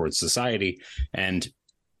they are towards society. And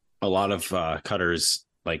a lot of Cutter's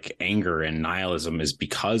like anger and nihilism is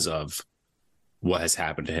because of what has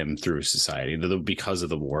happened to him through society, because of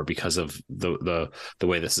the war, because of the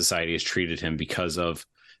way that society has treated him, because of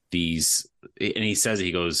these. And he says,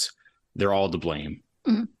 he goes, they're all to blame.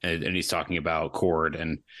 And he's talking about Cord,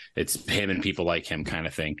 and it's him and people like him kind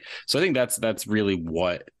of thing. So I think that's really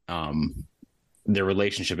what their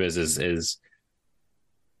relationship is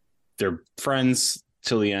they're friends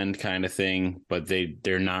till the end kind of thing, but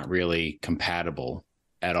they're not really compatible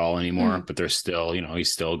at all anymore. But they're still,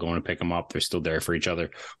 he's still going to pick them up. They're still there for each other,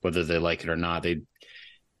 whether they like it or not. They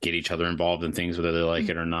get each other involved in things, whether they like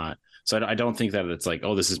it or not. So I don't think that it's like,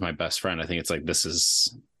 oh, this is my best friend. I think it's like, this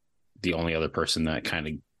is the only other person that kind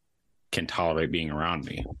of can tolerate being around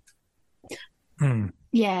me.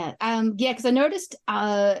 Yeah. Because I noticed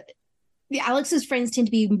Alex's friends tend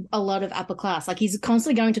to be a lot of upper class. Like, he's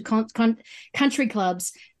constantly going to country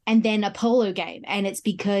clubs and then a polo game. And it's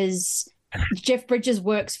because Jeff Bridges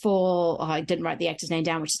works for, I didn't write the actor's name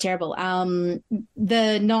down, which is terrible.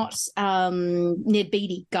 The not Ned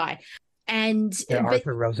Beatty guy. And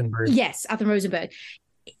Arthur Rosenberg. Yes, Arthur Rosenberg.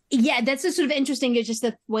 Yeah, that's just sort of interesting. It's just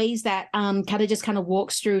the ways that Cutter just kind of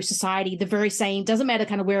walks through society, the very same, doesn't matter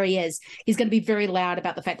kind of where he is. He's going to be very loud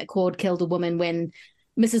about the fact that Cord killed a woman when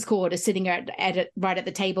Mrs. Cord is sitting right at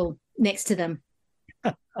the table next to them.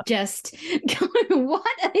 Just going, what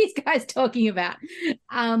are these guys talking about?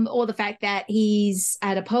 Or the fact that he's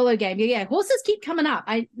at a polo game. Yeah, horses keep coming up.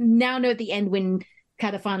 I now know at the end when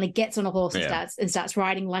Cutter finally gets on a horse and starts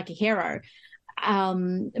riding like a hero.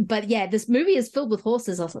 But yeah, this movie is filled with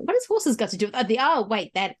horses. I was like, what has horses got to do with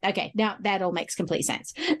now that all makes complete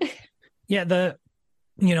sense. Yeah,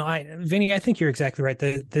 Vinny, I think you're exactly right.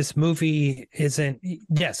 This movie isn't,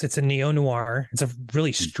 yes, it's a neo-noir. It's a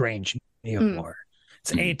really strange neo-noir.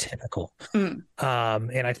 It's atypical. And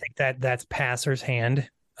I think that's Passer's hand.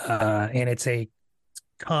 And it's a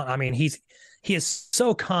he is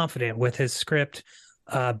so confident with his script,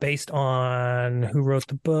 based on who wrote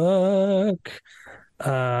the book,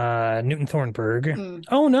 Newton Thornburg.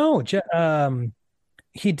 Oh no,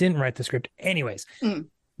 he didn't write the script. Anyways,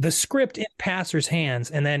 the script in Passer's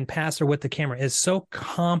hands, and then Passer with the camera is so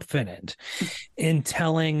confident in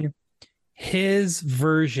telling his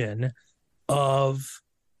version of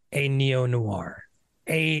a neo-noir,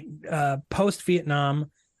 a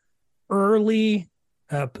post-Vietnam, early,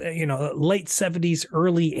 late 70s,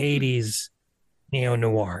 early 80s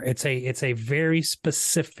neo-noir. It's a very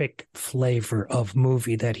specific flavor of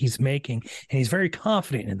movie that he's making, and he's very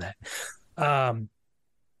confident in that.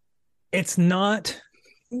 It's not,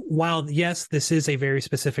 while yes, this is a very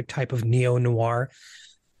specific type of neo-noir,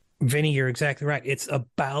 Vinny, you're exactly right. It's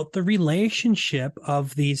about the relationship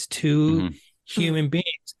of these two human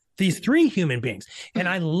beings, these three human beings. And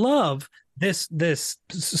I love this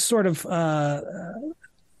sort of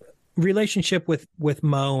relationship with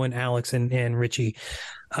Mo and Alex and Richie,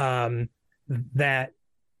 that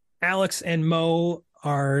Alex and Mo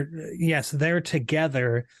are, yes, they're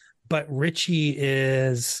together, but Richie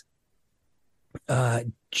is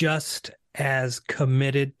just as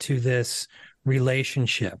committed to this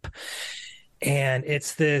relationship. And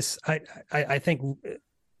it's this, I think,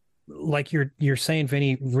 like you're saying,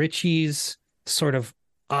 Vinny, Richie's sort of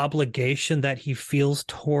obligation that he feels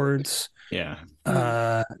towards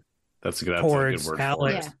that's a good towards word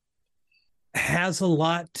Alex for it. has a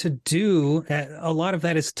lot to do. A lot of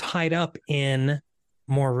that is tied up in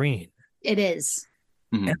Maureen. It is.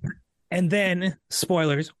 And then,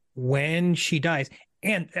 spoilers, when she dies,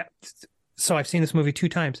 and so I've seen this movie 2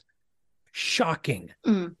 times. Shocking.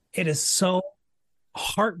 It is so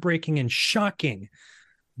heartbreaking and shocking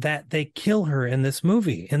that they kill her in this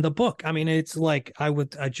movie. In the book, I mean, it's like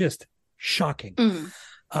just shocking.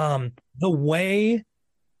 The way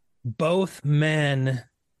both men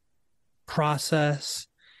process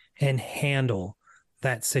and handle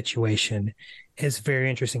that situation is very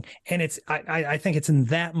interesting. And it's I think it's in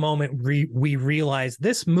that moment we realize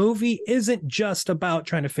this movie isn't just about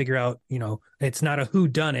trying to figure out, it's not a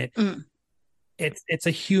whodunit. It's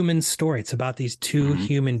a human story. It's about these two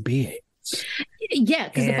human beings. Yeah,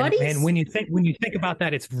 because the bodies. And when you think about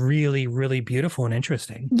that, it's really, really beautiful and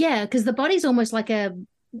interesting. Yeah, because the body's almost like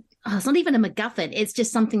it's not even a MacGuffin. It's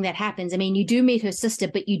just something that happens. I mean, you do meet her sister,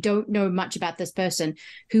 but you don't know much about this person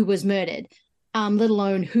who was murdered, let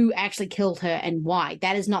alone who actually killed her and why.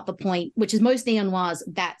 That is not the point, which is most neo-noirs.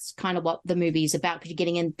 That's kind of what the movie is about, because you're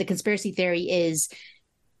getting in. The conspiracy theory is,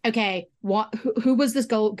 okay, who was this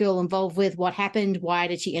girl involved with? What happened? Why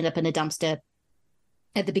did she end up in a dumpster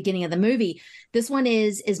at the beginning of the movie? This one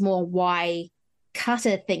is more why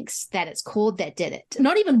Cutter thinks that it's Cord that did it.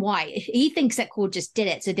 Not even why. He thinks that Cord just did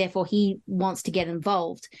it, so therefore he wants to get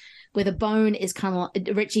involved. Where the Bone is kind of like,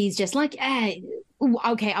 Richie's just like, hey,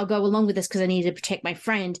 okay, I'll go along with this because I need to protect my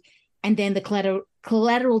friend. And then the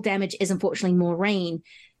collateral damage is unfortunately Maureen.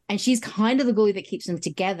 And she's kind of the glue that keeps them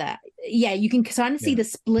together. Yeah, you can kind of see the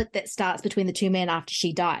split that starts between the two men after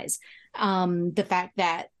she dies. The fact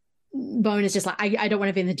that Bone is just like, I don't want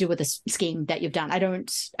anything to do with this scheme that you've done. I don't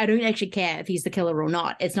actually care if he's the killer or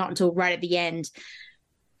not. It's not until right at the end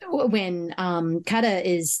when Cutter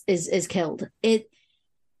is killed.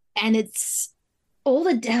 It's all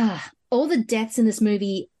the deaths in this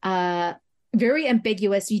movie are very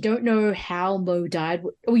ambiguous. You don't know how Mo died.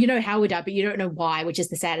 Well, you know how he died, but you don't know why, which is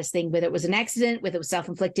the saddest thing, whether it was an accident, whether it was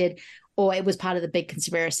self-inflicted, or it was part of the big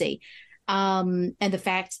conspiracy. And the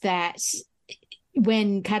fact that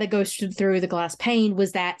when Cutter goes through the glass pane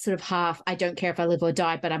was that sort of half, I don't care if I live or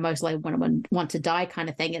die, but I mostly want to die kind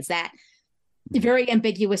of thing. It's that very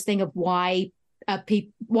ambiguous thing of why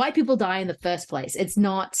people die in the first place. It's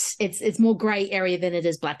not, it's more gray area than it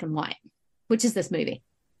is black and white, which is this movie.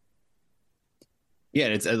 Yeah,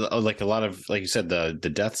 it's like a lot of, like you said, the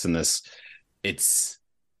deaths in this,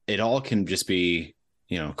 it all can just be,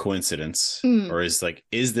 coincidence, or is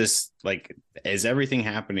everything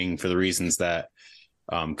happening for the reasons that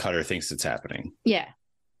Cutter thinks it's happening? Yeah.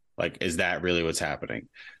 Like, is that really what's happening?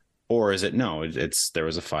 Or is it, no, it's there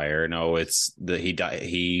was a fire. No, it's that he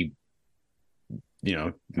died.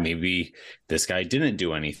 Maybe this guy didn't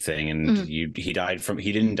do anything, and he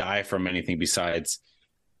didn't die from anything besides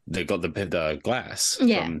the glass from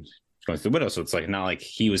going through the window. So it's like not like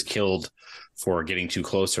he was killed for getting too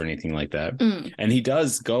close or anything like that. And he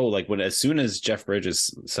does go, like, as soon as Jeff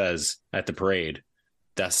Bridges says at the parade,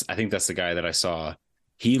 I think that's the guy that I saw.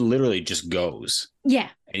 He literally just goes. Yeah.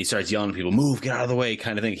 And he starts yelling at people, move, get out of the way,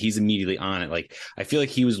 kind of thing. He's immediately on it. Like, I feel like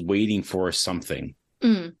he was waiting for something.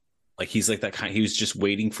 Like, he's like that kind. He was just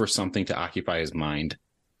waiting for something to occupy his mind.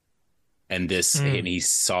 and he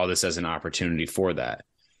saw this as an opportunity for that.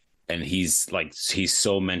 And he's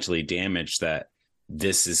so mentally damaged that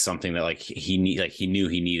this is something that he knew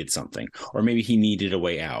he needed something, or maybe he needed a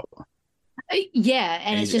way out. Yeah,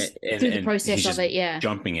 and it's just through the process of it,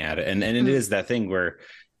 jumping at it, and it is that thing where,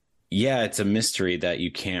 it's a mystery that you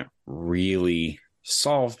can't really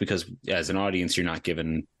solve because as an audience you're not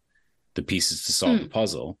given the pieces to solve the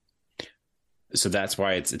puzzle. So that's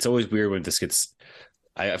why it's always weird when this gets.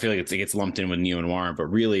 I feel like it gets lumped in with neo-noir, but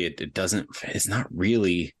really it doesn't. It's not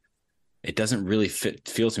really. It doesn't really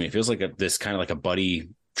feel to me. It feels like this kind of like a buddy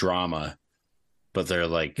drama, but they're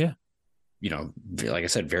like, like I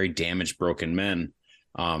said, very damaged, broken men.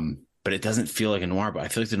 But it doesn't feel like a noir. But I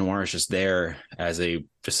feel like the noir is just there as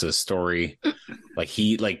just a story.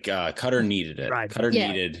 Cutter needed it. Right. Cutter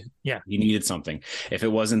he needed something. If it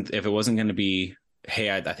wasn't going to be,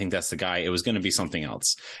 hey, I think that's the guy, it was going to be something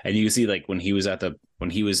else. And you can see when he was at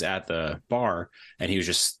the bar and he was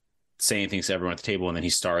just saying things to everyone at the table, and then he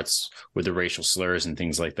starts with the racial slurs and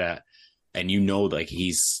things like that, and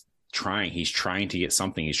he's trying to get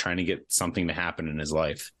something, to happen in his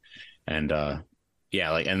life. And the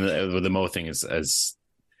Mo thing is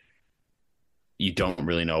you don't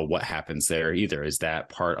really know what happens there either. Is that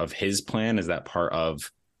part of his plan? Is that part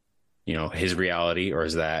of his reality, or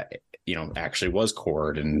is that actually was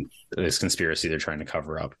Cord and this conspiracy they're trying to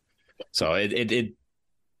cover up? So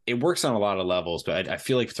it works on a lot of levels, but I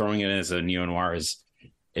feel like throwing it in as a neo-noir is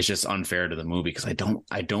just unfair to the movie, because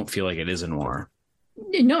I don't feel like it is a noir.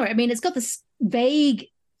 No, I mean, it's got this vague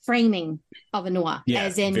framing of a noir,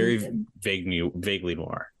 as in very vaguely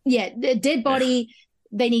noir. Yeah, the dead body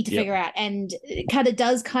they need to figure out, and Cutter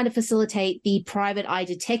does kind of facilitate the private eye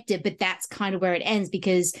detective, but that's kind of where it ends,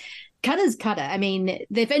 because Cutter's Cutter. I mean,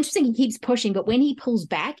 the interesting, he keeps pushing, but when he pulls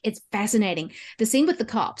back, it's fascinating. The scene with the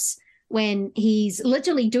cops, when he's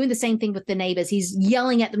literally doing the same thing with the neighbors. He's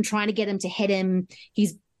yelling at them, trying to get them to hit him.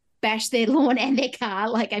 He's bashed their lawn and their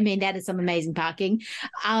car. That is some amazing parking.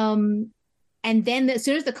 And then as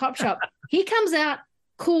soon as the cop shop, he comes out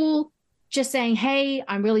cool, just saying, hey,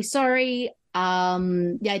 I'm really sorry.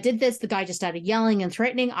 I did this. The guy just started yelling and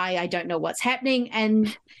threatening. I don't know what's happening.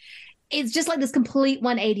 And it's just like this complete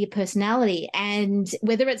 180 of personality. And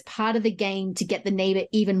whether it's part of the game to get the neighbor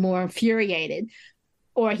even more infuriated,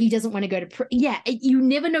 or he doesn't want to go to you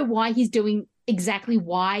never know why he's doing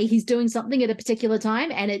something at a particular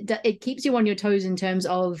time, and it keeps you on your toes in terms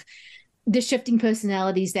of the shifting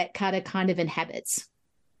personalities that Cutter kind of inhabits.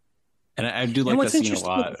 And I do like that scene a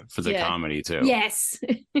lot for the comedy too. Yes.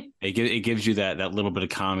 it gives you that little bit of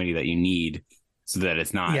comedy that you need, so that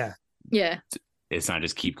it's not it's not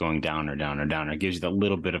just keep going down or down or down. It gives you that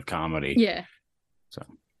little bit of comedy. Yeah. So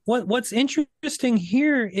what's interesting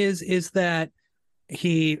here is that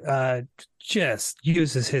he just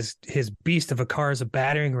uses his beast of a car as a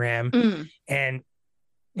battering ram, and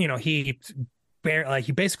he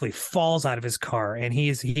basically falls out of his car, and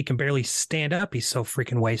he can barely stand up. He's so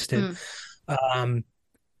freaking wasted.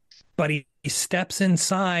 But he steps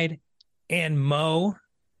inside, and Mo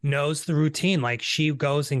knows the routine. She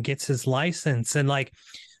goes and gets his license, and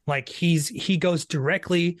he goes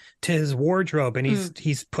directly to his wardrobe, and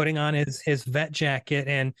he's putting on his vet jacket,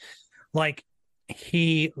 and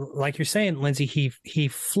he, like you're saying, Lindsay, he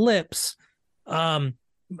flips. And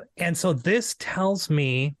so this tells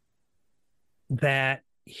me that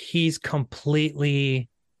he's completely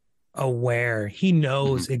aware. He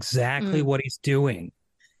knows exactly what he's doing.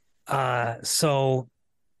 I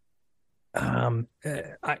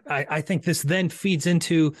think this then feeds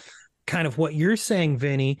into kind of what you're saying,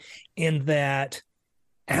 Vinny, in that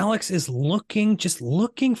Alex is looking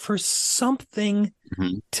for something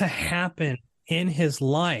to happen in his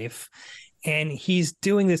life, and he's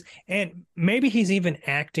doing this, and maybe he's even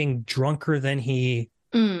acting drunker than he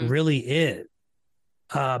really is,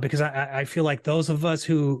 because I feel like those of us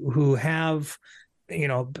who have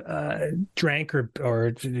drank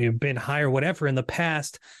or been high or whatever in the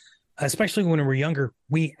past, especially when we're younger,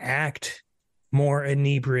 we act more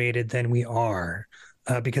inebriated than we are,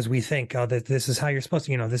 because we think, that this is how you're supposed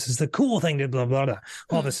to, this is the cool thing to blah, blah, blah,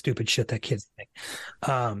 all the stupid shit that kids think.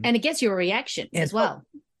 And it gets you a reaction as well.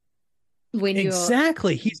 When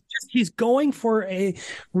exactly. He's going for a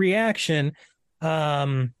reaction.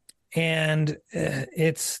 And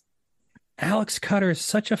it's Alex Cutter is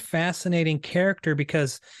such a fascinating character,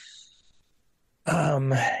 because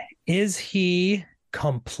is he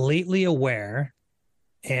completely aware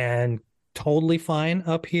and totally fine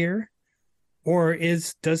up here? Or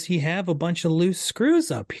does he have a bunch of loose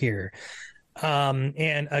screws up here?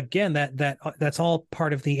 And again, that's all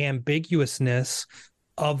part of the ambiguousness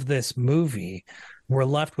of this movie, we're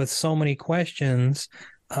left with so many questions.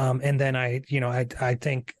 And then I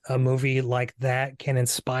think a movie like that can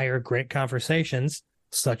inspire great conversations,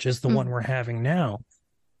 such as the one we're having now.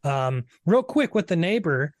 Real quick with The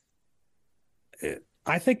Neighbor,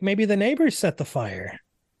 I think maybe the neighbors set the fire.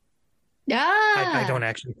 I don't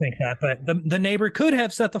actually think that, but the neighbor could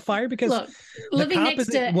have set the fire because Look, the living cop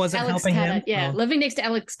next to wasn't Alex helping Catter, him. yeah, so- living next to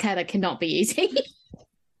Alex Catter cannot be easy.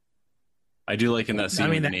 I do like in that scene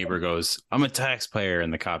when the neighbor goes, "I'm a taxpayer,"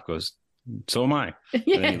 and the cop goes, "So am I." And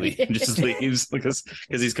then he just leaves because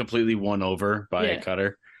he's completely won over by a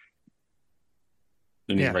cutter.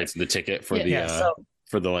 And he writes the ticket for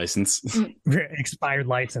for the license. Expired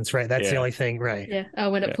license, right? That's the only thing, right? Yeah. Oh,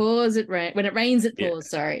 when it pours, it rains. When it rains, it pours.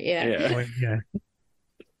 Sorry. Yeah.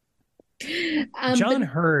 John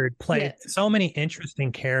Hurd played so many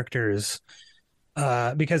interesting characters.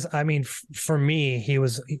 Because I mean, for me, he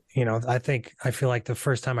was, I feel like the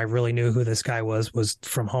first time I really knew who this guy was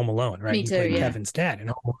from Home Alone, right? Me too, he played Kevin's dad in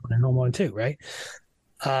Home Alone 2, right?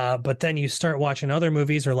 But then you start watching other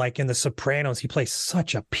movies, or like in The Sopranos, he plays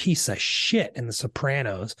such a piece of shit in The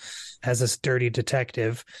Sopranos as this dirty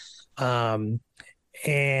detective. But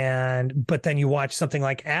then you watch something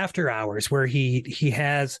like After Hours, where he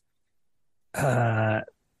has,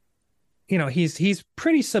 he's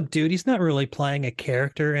pretty subdued. He's not really playing a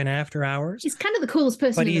character in After Hours. He's kind of the coolest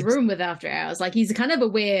person in the room with After Hours. Like, he's kind of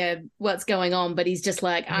aware what's going on, but he's just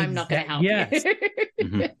like, I'm not going to help you.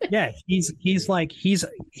 Yeah, he's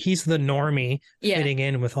the normie fitting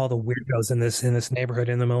in with all the weirdos in this neighborhood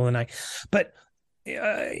in the middle of the night. But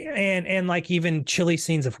and like even chilly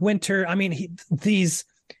scenes of winter. I mean, these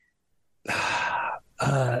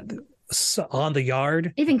On the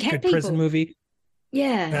Yard, even Cat People prison movie.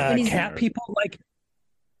 Yeah, Cat People, like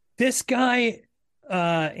this guy,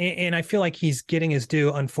 and I feel like he's getting his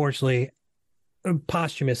due, unfortunately,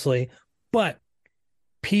 posthumously. But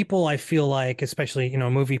people, I feel like, especially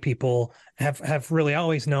movie people, have really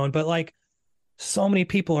always known. But like, so many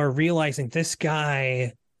people are realizing this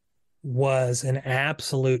guy was an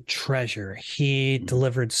absolute treasure. He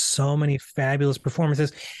delivered so many fabulous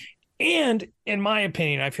performances, and in my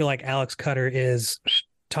opinion, I feel like Alex Cutter is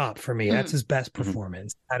top for me. That's his best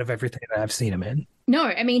performance out of everything that I've seen him in. No,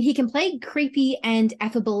 I mean, he can play creepy and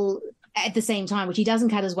affable at the same time, which he doesn't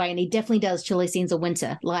cut his way, and he definitely does Chilly Scenes of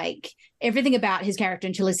Winter. Like, everything about his character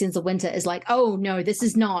in Chilly Scenes of Winter is like, oh no, this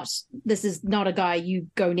is not a guy you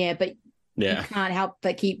go near, but you can't help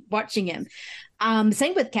but keep watching him.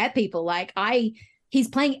 Same with Cat People. Like, he's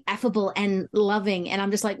playing affable and loving, and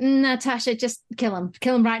I'm just like, Natasha, just kill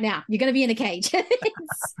him right now. You're gonna be in a cage.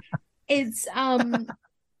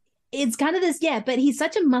 It's kind of this, but he's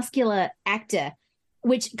such a muscular actor,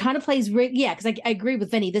 which kind of plays, because I agree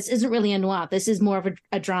with Vinny. This isn't really a noir. This is more of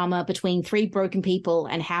a drama between three broken people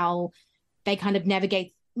and how they kind of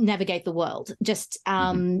navigate the world. Just,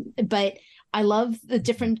 but I love the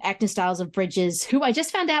different acting styles of Bridges, who I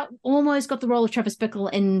just found out almost got the role of Travis Bickle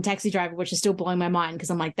in Taxi Driver, which is still blowing my mind because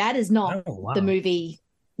I'm like, that is not the movie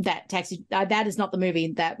that is not the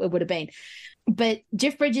movie that it would have been. But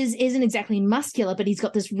Jeff Bridges isn't exactly muscular, but he's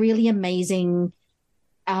got this really amazing,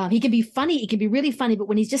 he can be funny, he can be really funny, but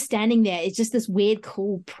when he's just standing there, it's just this weird,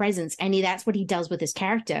 cool presence. And that's what he does with his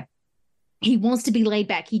character. He wants to be laid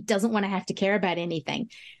back. He doesn't want to have to care about anything.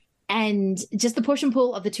 And just the push and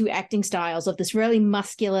pull of the two acting styles of this really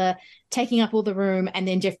muscular taking up all the room, and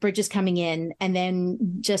then Jeff Bridges coming in, and then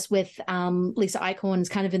just with Lisa Eichhorn's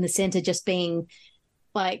kind of in the center, just being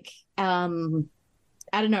like,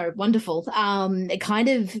 I don't know, wonderful. It kind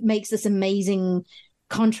of makes this amazing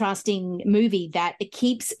contrasting movie that it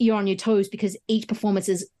keeps you on your toes because each performance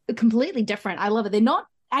is completely different. I love it. They're not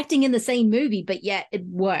acting in the same movie, but yet it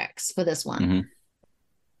works for this one.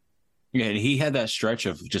 Yeah, and he had that stretch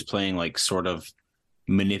of just playing like sort of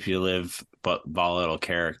manipulative but volatile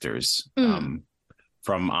characters,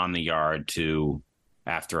 from On the Yard to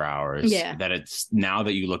After Hours. Yeah. That it's, now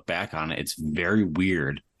that you look back on it, it's very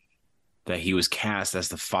weird that he was cast as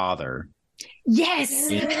the father. Yes.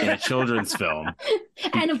 In a children's film.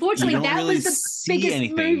 And unfortunately, that really was the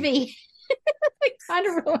biggest movie. It kind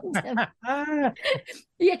of ruined him.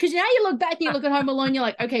 Yeah, because now you look back and you look at Home Alone, you're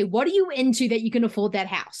like, okay, what are you into that you can afford that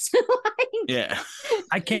house? Yeah.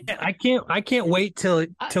 I can't wait till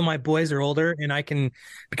my boys are older and I can,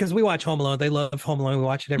 because we watch Home Alone. They love Home Alone. We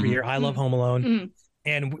watch it every year. I love Home Alone.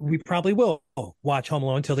 And we probably will watch Home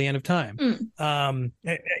Alone till the end of time.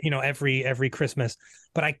 Every Christmas.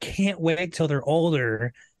 But I can't wait till they're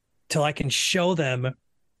older, till I can show them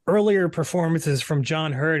earlier performances from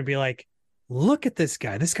John Hurd and be like, look at this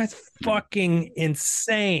guy. This guy's fucking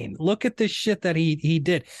insane. Look at this shit that he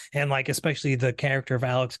did. And like, especially the character of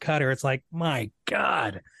Alex Cutter, it's like, my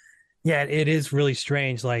God. Yeah, it is really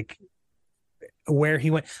strange, like where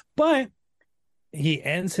he went. But he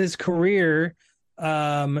ends his career, or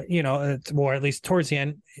at least towards the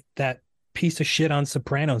end, that piece of shit on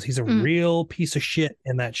Sopranos. He's a real piece of shit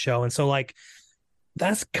in that show. And so like,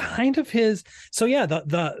 that's kind of his. So yeah,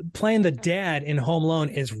 the playing the dad in Home Alone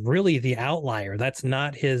is really the outlier. That's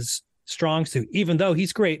not his strong suit, even though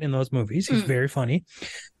he's great in those movies. He's very funny.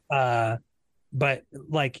 But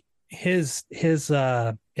like his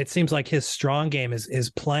it seems like his strong game is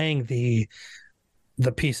playing the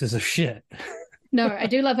pieces of shit. No, I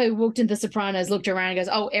do love how he walked into The Sopranos, looked around and goes,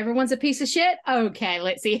 oh, everyone's a piece of shit? Okay,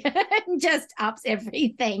 let's see. Just ups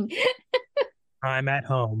everything. I'm at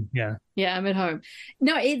home. Yeah. Yeah, I'm at home.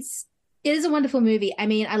 No, it is a wonderful movie. I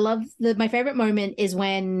mean, I love my favorite moment is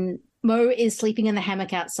when Mo is sleeping in the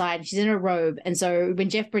hammock outside. She's in a robe. And so when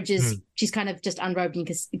Jeff Bridges, she's kind of just unrobed and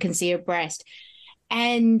you can see her breast.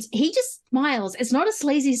 And he just smiles. It's not a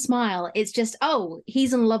sleazy smile. It's just, oh,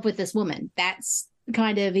 he's in love with this woman. That's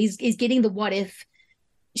kind of, he's getting the what if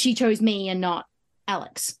she chose me and not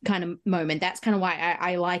Alex kind of moment. That's kind of why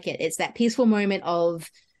I like it. It's that peaceful moment of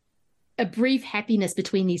a brief happiness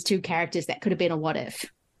between these two characters that could have been a what if.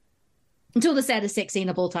 Until the saddest sex scene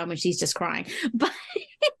of all time when she's just crying. But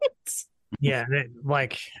yeah,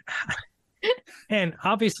 like, and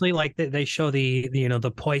obviously like they show the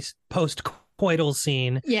post-coital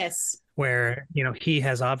scene. Yes. Where, he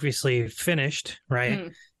has obviously finished,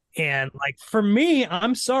 right? And like, for me,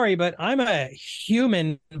 I'm sorry, but I'm a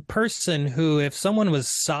human person who, if someone was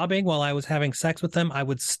sobbing while I was having sex with them, I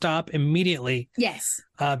would stop immediately. Yes.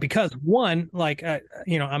 Because one, like,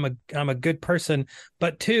 I'm a good person,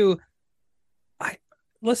 but two,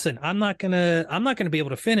 I'm not gonna be able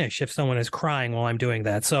to finish if someone is crying while I'm doing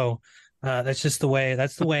that. So that's the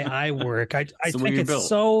way I work. I think it's built.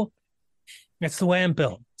 So it's the way I'm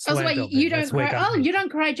built. You don't cry. Oh, you don't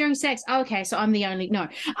cry during sex. Oh, okay, so I'm the only no.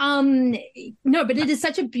 No, but it is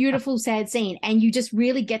such a beautiful, sad scene, and you just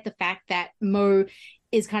really get the fact that Mo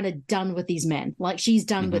is kind of done with these men. Like she's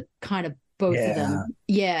done with kind of both of them.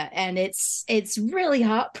 Yeah, and it's really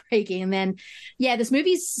heartbreaking. And then, yeah, this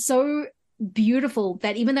movie's so beautiful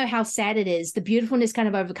that even though how sad it is, the beautifulness kind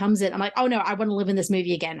of overcomes it. I'm like, oh no, I want to live in this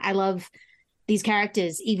movie again. I love these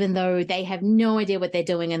characters, even though they have no idea what they're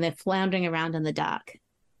doing and they're floundering around in the dark.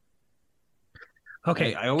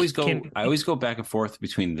 Okay, I always go back and forth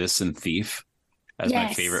between this and Thief as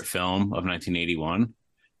my favorite film of 1981.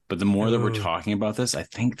 But the more that we're talking about this, I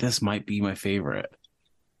think this might be my favorite.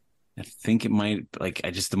 I think it might,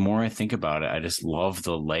 the more I think about it, I just love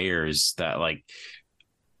the layers that like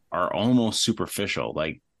are almost superficial.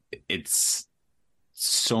 Like it's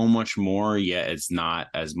so much more, yet it's not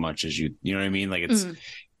as much as you know what I mean? Like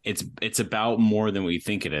it's about more than we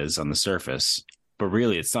think it is on the surface, but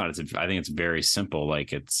really it's not. I think it's very simple.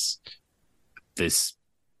 Like it's these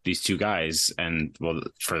two guys, and well,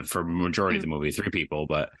 for majority of the movie, three people,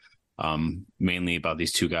 but mainly about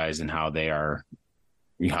these two guys and how they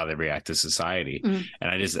react to society.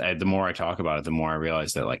 And the more I talk about it, the more I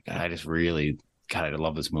realize that like I just really I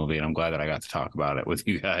love this movie, and I'm glad that I got to talk about it with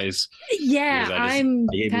you guys. Yeah,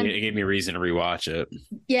 it gave me a reason to rewatch it.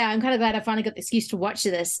 Yeah, I'm kind of glad I finally got the excuse to watch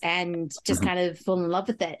this and just kind of fall in love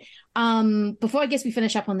with it. Before I guess we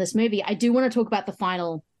finish up on this movie, I do want to talk about the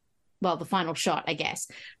final shot, I guess,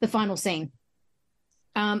 the final scene.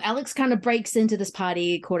 Alex kind of breaks into this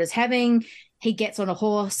party Corder's having. He gets on a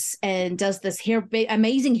horse and does this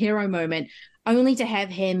amazing hero moment, only to have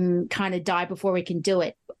him kind of die before he can do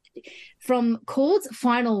it. From Cord's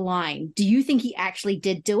final line, do you think he actually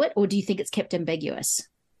did do it, or do you think it's kept ambiguous?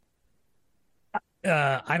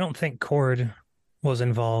 I don't think Cord was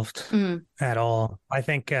involved at all. I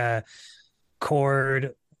think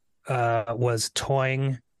Cord was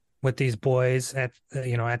toying with these boys at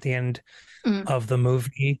the end of the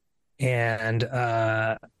movie, and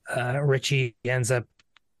Richie ends up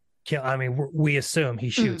we assume he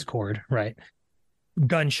shoots Cord, right?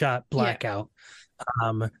 Gunshot, blackout.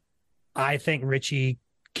 Yeah. I think Richie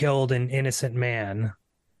killed an innocent man.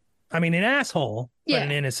 I mean, an asshole, but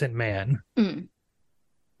an innocent man.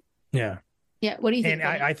 Yeah. Yeah. What do you think?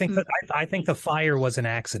 And I think I think the fire was an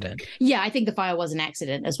accident. Yeah, I think the fire was an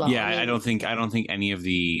accident as well. Yeah, I don't think any of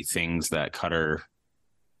the things that Cutter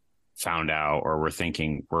found out or were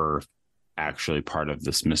thinking were actually part of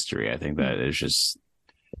this mystery. I think that is just,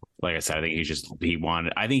 like I said, I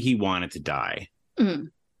think he wanted to die,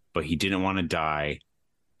 but he didn't want to die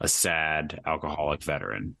a sad alcoholic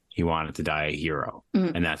veteran. he wanted to die a hero,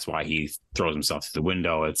 and that's why he throws himself through the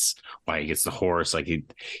window. It's why he gets the horse. Like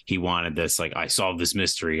he wanted this, like, I solved this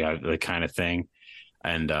mystery, the kind of thing.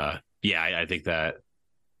 And I think that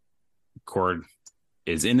Cord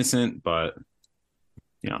is innocent, but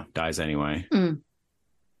dies anyway.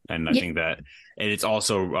 And I think that, and it's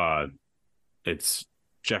also it's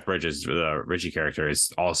Jeff Bridges, the Richie character,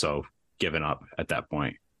 is also given up at that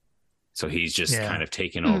point. So he's just kind of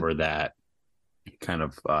taken over that kind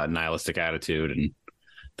of nihilistic attitude, and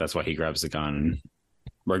that's why he grabs the gun,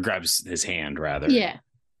 or grabs his hand rather. Yeah,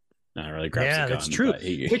 not really grabs the gun. That's true.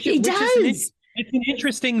 He does. It's an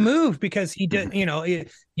interesting move because he did.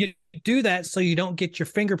 You do that so you don't get your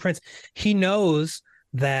fingerprints. He knows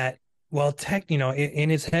that. Well, in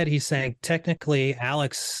his head, he's saying technically,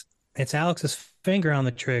 it's Alex's finger on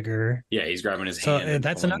the trigger. Yeah, he's grabbing his hand. So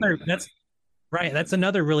that's another. That's right. That's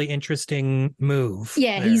another really interesting move.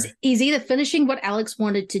 Yeah, there. He's either finishing what Alex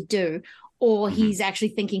wanted to do, or he's actually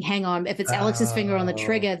thinking, "Hang on, if it's Alex's finger on the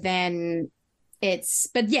trigger, then it's."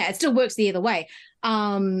 But yeah, it still works the other way.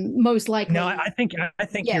 Most likely. No, I think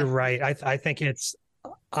you're right. I think it's.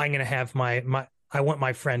 I'm going to have my. I want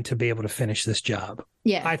my friend to be able to finish this job.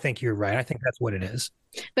 Yeah. I think you're right. I think that's what it is.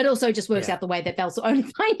 But also just works out the way that they'll only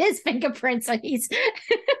find his fingerprints. So he's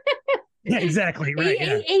yeah, exactly.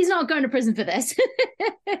 Right. He's not going to prison for this.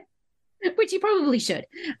 Which he probably should.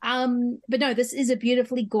 But no, this is a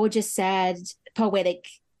beautifully gorgeous, sad, poetic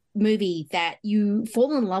movie that you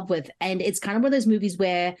fall in love with. And it's kind of one of those movies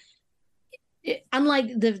where, unlike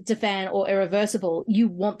the Defan or Irreversible, you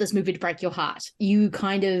want this movie to break your heart.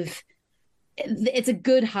 It's a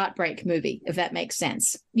good heartbreak movie, if that makes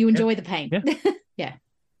sense. You enjoy the pain. Yeah.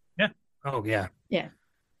 Yeah. Oh, yeah. Yeah.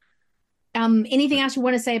 Anything else you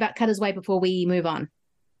want to say about Cutter's Way before we move on?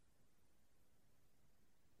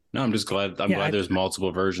 No, I'm just glad. I'm glad there's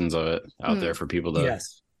multiple versions of it out there for people to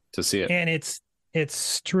see it. And it's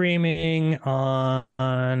streaming on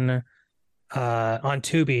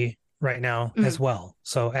Tubi right now as well.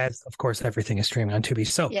 So of course everything is streaming on Tubi.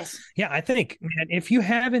 So I think, man, if you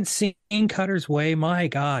haven't seen Cutter's Way, my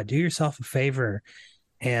God, do yourself a favor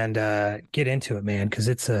and get into it, man, because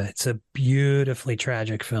it's a beautifully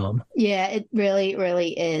tragic film. Yeah, it really,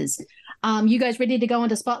 really is. You guys ready to go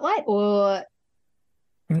into Spotlight or?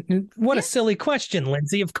 What a silly question,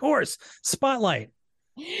 Lindsay. Of course, Spotlight.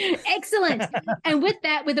 Excellent. And with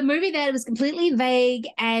a movie that was completely vague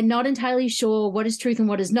and not entirely sure what is truth and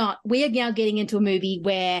what is not, we are now getting into a movie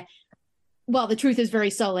where, well, the truth is very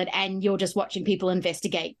solid and you're just watching people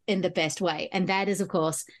investigate in the best way. And that is, of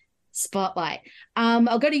course, Spotlight.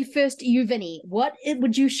 I'll go to you first, Vinny. What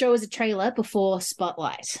would you show as a trailer before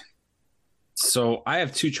Spotlight? So I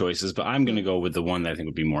have two choices, but I'm going to go with the one that I think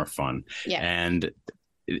would be more fun. Yeah. And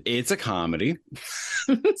it's a comedy.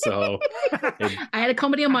 So I had a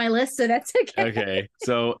comedy on my list, so that's okay. Okay.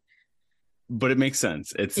 So, but it makes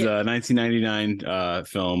sense. It's a 1999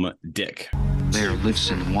 film, Dick. There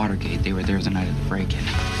lives in Watergate. They were there the night of the break-in.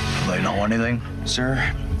 They know anything?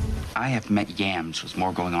 Sir, I have met yams with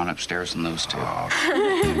more going on upstairs than those two. I'll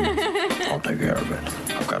take care of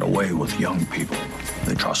it. I've got a way with young people.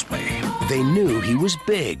 They trust me. They knew he was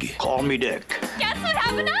big. Call me Dick. Guess what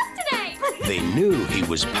happened to us today? They knew he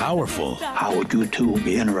was powerful. How would you two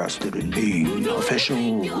be interested in being official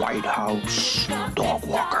White House dog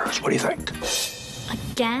walkers? What do you think?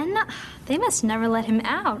 Again? They must never let him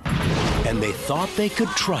out. And they thought they could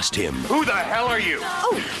trust him. Who the hell are you?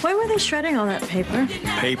 Oh, why were they shredding all that paper?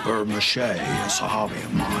 Paper mache is a hobby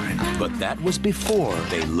of mine. But that was before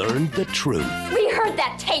they learned the truth. We heard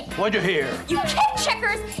that tape. What'd you hear? You kid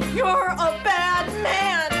checkers. You're a bad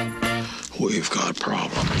man. We've got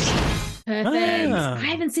problems. Perfect. I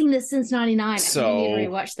haven't seen this since 99. So, I need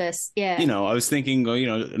to rewatch this. Yeah. I was thinking,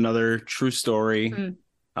 another true story,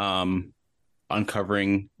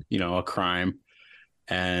 uncovering, a crime.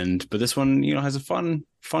 But this one, has a fun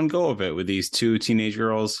go of it with these two teenage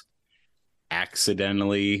girls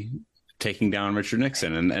accidentally taking down Richard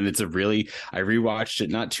Nixon. And it's I rewatched it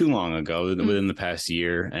not too long ago, within the past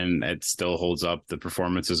year, and it still holds up. The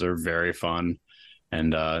performances are very fun,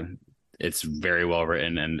 and it's very well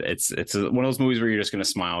written, and it's one of those movies where you're just going to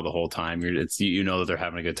smile the whole time. That they're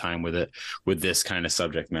having a good time with it, with this kind of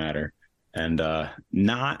subject matter, and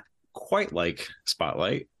not quite like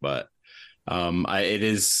Spotlight, but it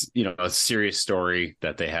is a serious story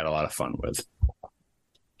that they had a lot of fun with.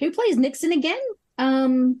 Who plays Nixon again?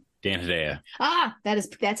 Dan Hedaya.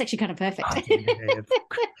 That's actually kind of perfect.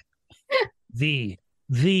 The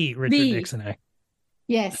Richard Nixon.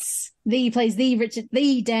 Yes, Dan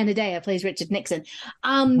Hedaya plays Richard Nixon.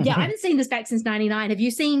 I haven't seen this back since 99. Have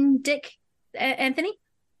you seen Dick, Anthony?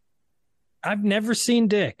 I've never seen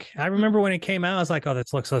Dick. I remember when it came out, I was like, oh,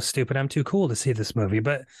 this looks so stupid. I'm too cool to see this movie.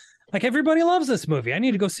 But like everybody loves this movie. I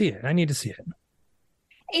need to go see it. I need to see it.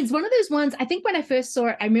 It's one of those ones, I think when I first saw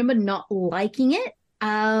it, I remember not liking it.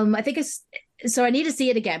 I think so I need to see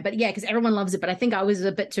it again. But yeah, because everyone loves it. But I think I was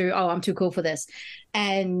a bit I'm too cool for this.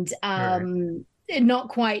 And not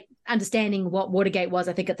quite understanding what Watergate was,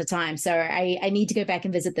 I think, at the time. So I need to go back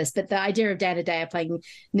and visit this. But the idea of Dana Day playing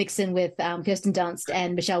Nixon with Kirsten Dunst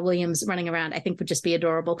and Michelle Williams running around, I think would just be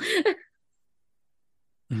adorable.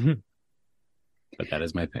 Mm-hmm. But that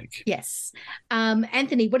is my pick. Yes.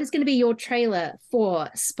 Anthony, what is going to be your trailer for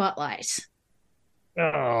Spotlight?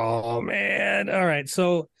 Oh, man. All right.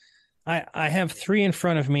 So I have 3 in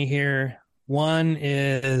front of me here. One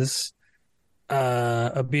is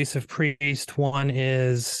Abusive Priest, one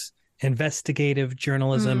is Investigative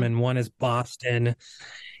Journalism, and one is Boston.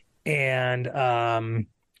 And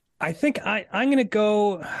I think I'm going to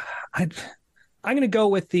go. I'm going to go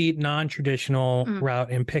with the non-traditional route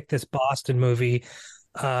and pick this Boston movie.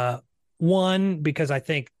 One, because I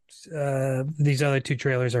think these other 2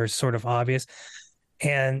 trailers are sort of obvious,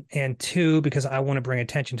 and 2, because I want to bring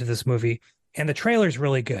attention to this movie, and the trailer's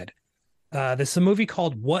really good. This is a movie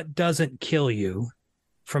called What Doesn't Kill You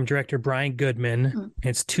from director Brian Goodman.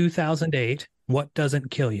 It's 2008. What Doesn't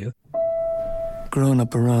Kill You. Growing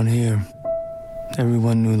up around here,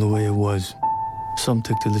 everyone knew the way it was. Some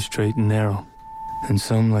took to the straight and narrow, and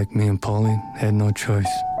some, like me and Paulie, had no choice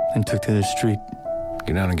and took to the street.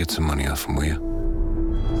 Get down and get some money off him, will you?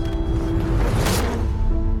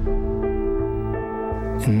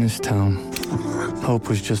 In this town, hope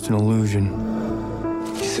was just an illusion.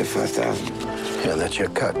 You said 5,000. Yeah, that's your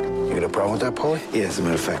cut. You got a problem with that, Paulie? Yeah, as a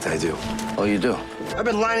matter of fact, I do. Oh, you do? I've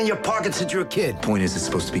been lining your pockets since you were a kid. Point is, it's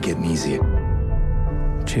supposed to be getting easier.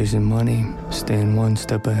 Chasing money, staying one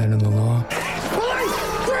step ahead of the law.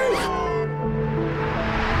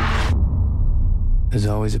 There's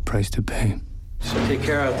always a price to pay. So take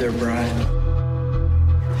care out there, Brian.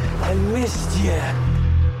 I missed you.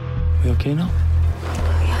 We okay now?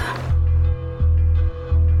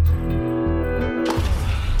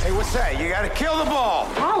 Hey, what's that? You gotta kill the ball.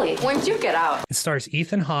 Holly, when'd you get out? It stars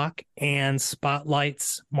Ethan Hawke and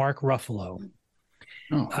spotlights Mark Ruffalo.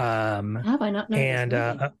 Have I not noticed?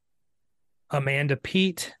 And Amanda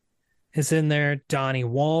Peet is in there. Donnie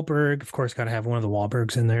Wahlberg, of course, got to have one of the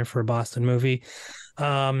Wahlbergs in there for a Boston movie.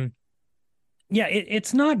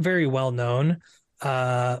 It's not very well known,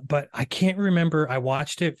 but I can't remember. I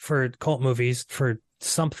watched it for cult movies for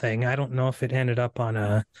something. I don't know if it ended up on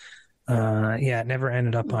it never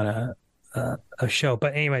ended up on a show.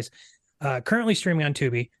 But anyways, currently streaming on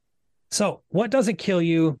Tubi. So What Doesn't Kill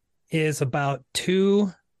You is about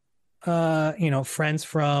 2, friends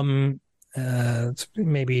from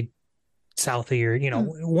maybe Southie or,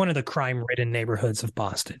 one of the crime-ridden neighborhoods of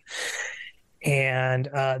Boston. And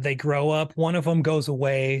they grow up. One of them goes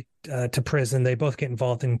away to prison. They both get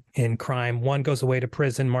involved in crime. One goes away to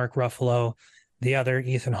prison, Mark Ruffalo. The other,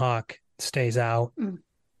 Ethan Hawke, stays out.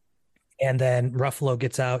 And then Ruffalo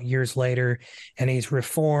gets out years later, and he's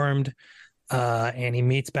reformed. And he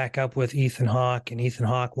meets back up with Ethan Hawke, and Ethan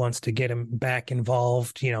Hawke wants to get him back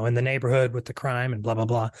involved, in the neighborhood with the crime and blah, blah,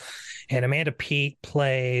 blah. And Amanda Peet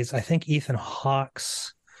plays, I think, Ethan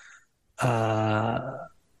Hawke's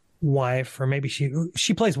wife, or maybe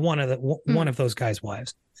she plays one of those guys'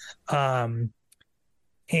 wives. And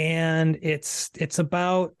it's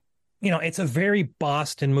about, it's a very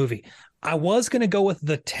Boston movie. I was going to go with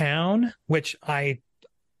The Town, which I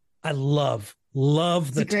love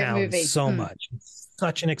The Town so much. It's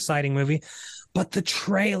such an exciting movie, but the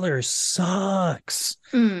trailer sucks.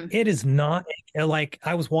 It is not like,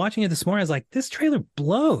 I was watching it this morning. I was like, this trailer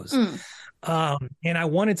blows. And I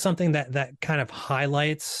wanted something that kind of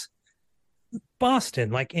highlights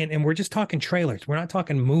Boston. And we're just talking trailers. We're not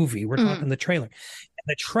talking movie. We're talking the trailer. And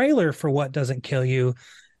the trailer for What Doesn't Kill You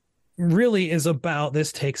really is about,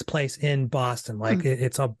 this takes place in Boston.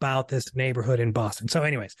 It's about this neighborhood in Boston. So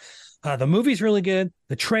anyways, the movie's really good.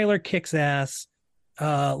 The trailer kicks ass.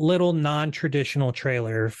 Little non-traditional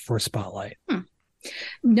trailer for Spotlight.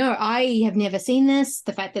 No, I have never seen this.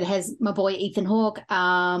 The fact that it has my boy Ethan Hawke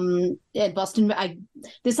at Boston.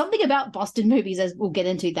 There's something about Boston movies, as we'll get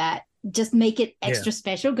into, that just make it extra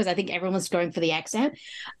special, because I think everyone's going for the accent.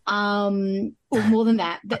 Or more than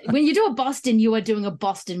that. But when you do a Boston, you are doing a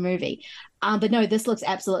Boston movie. But no, this looks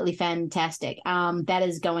absolutely fantastic. That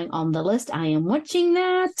is going on the list. I am watching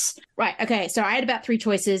that. Right. Okay. So I had about 3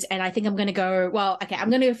 choices, and I think I'm going to go, I'm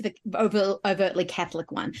going to go for the overtly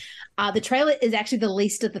Catholic one. The trailer is actually the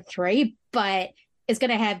least of the 3, but it's going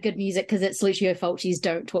to have good music because it's Lucio Fulci's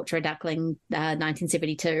 "Don't Torture a Duckling,"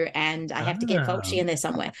 1972, and I have to get Fulci in there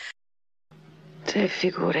somewhere. Tre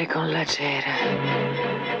figure con la cera.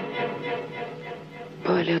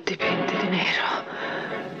 Poi le ho dipinte di nero.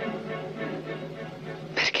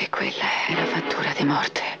 Perché quella è la fattura di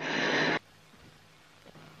morte.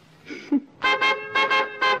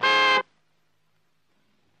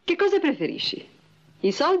 Che cosa preferisci?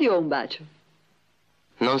 I soldi o un bacio?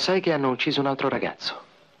 Non sai che hanno ucciso un altro ragazzo?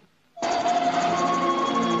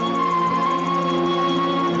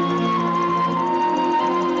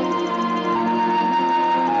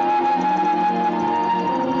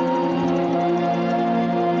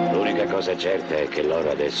 L'unica cosa certa è che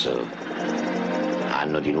loro adesso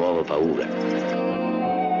hanno di nuovo paura.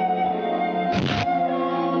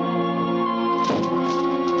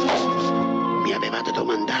 Mi avevate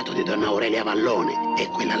domandato di Donna Aurelia Vallone e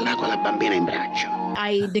quella là con la bambina in braccio.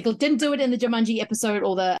 I didn't do it in the Jumanji episode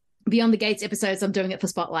or the Beyond the Gates episodes. I'm doing it for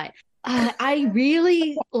Spotlight. I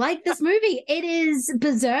really like this movie. It is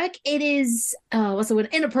berserk. It is, what's the word?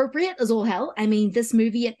 Inappropriate as all hell. I mean, this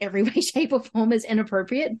movie in every way, shape, or form is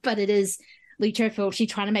inappropriate, but it is Lucio Fulci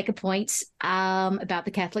trying to make a point about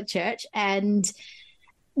the Catholic Church and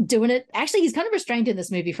doing it. Actually, he's kind of restrained in this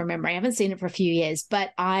movie from memory. I haven't seen it for a few years,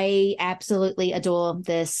 but I absolutely adore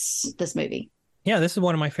this movie. Yeah, this is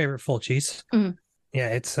one of my favorite Fulcis. Yeah,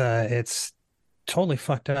 it's totally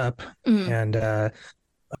fucked up, and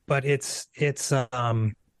but it's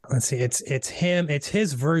let's see, it's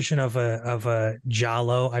his version of a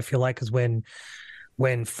giallo. I feel like, because when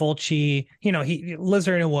Fulci, he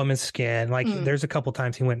lizard in a woman's skin, like there's a couple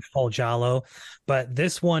times he went full giallo, but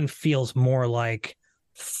this one feels more like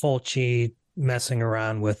Fulci messing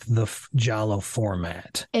around with the giallo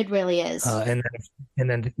format. It really is. And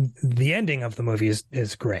then the ending of the movie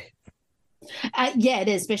is great. Yeah, it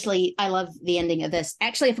is. Especially, I love the ending of this.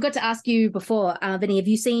 Actually, I forgot to ask you before, Vinny, have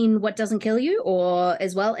you seen What Doesn't Kill You, or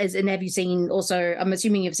as well as, and have you seen also? I'm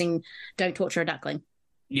assuming you've seen Don't Torture a Duckling.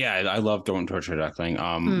 Yeah, I love Don't Torture a Duckling.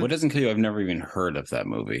 What Doesn't Kill You? I've never even heard of that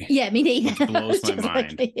movie. Yeah, me neither. Which blows my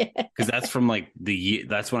mind, because that's from like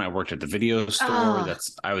that's when I worked at the video store.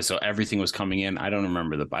 So everything was coming in. I don't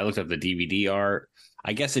remember I looked up the DVD art.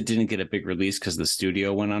 I guess it didn't get a big release because the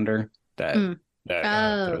studio went under.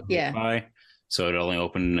 So it only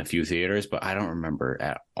opened in a few theaters, but I don't remember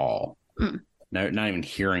at all. Not even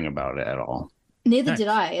hearing about it at all. Neither did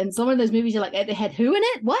I. And some of those movies are like, it had who in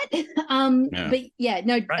it? What? But yeah,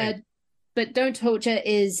 no. Right. But Don't Torture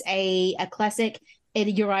is a classic.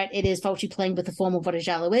 You're right. It is Fulci playing with the form of what a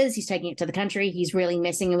giallo is. He's taking it to the country. He's really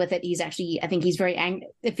messing with it. He's actually, I think he's very angry.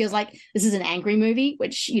 It feels like this is an angry movie,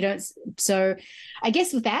 which you don't. So I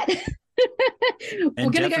guess with that.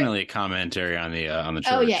 And definitely a commentary on the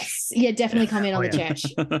church. Oh yes, yeah, definitely comment on the church.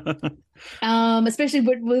 Especially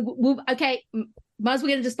okay, might as well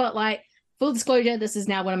get into Spotlight. Full disclosure, this is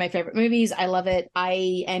now one of my favorite movies. I love it.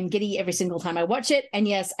 I am giddy every single time I watch it. And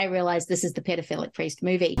yes, I realize this is the pedophilic priest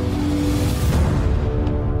movie.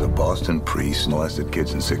 The Boston priest molested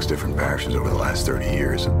kids in 6 different parishes over the last 30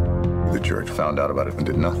 years. The church found out about it and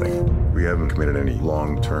did nothing. We haven't committed any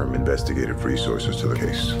long-term investigative resources to the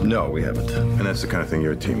case. No, we haven't. And that's the kind of thing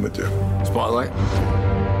your team would do. Spotlight?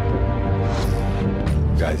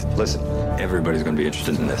 Guys, listen. Everybody's going to be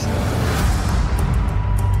interested in this.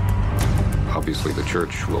 Obviously, the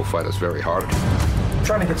church will fight us very hard. I'm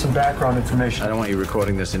trying to get some background information. I don't want you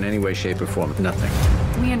recording this in any way, shape, or form. Nothing.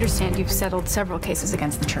 We understand you've settled several cases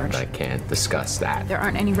against the church. I can't discuss that. There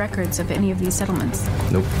aren't any records of any of these settlements.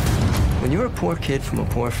 Nope. When you're a poor kid from a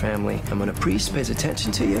poor family, and when a priest pays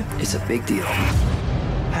attention to you, it's a big deal.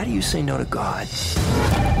 How do you say no to God?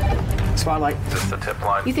 Spotlight. Is this the tip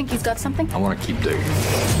line? You think he's got something? I want to keep digging.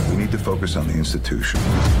 We need to focus on the institution.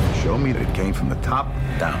 Show me that it came from the top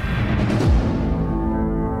down.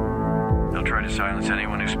 They'll try to silence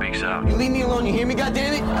anyone who speaks out. You leave me alone, you hear me,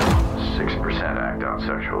 goddammit? 6% act out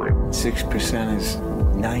sexually. 6% is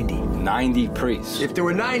 90. 90 priests. If there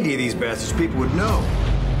were 90 of these bastards, people would know.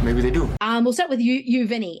 Maybe they do. We'll start with you,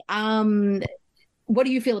 Vinny. What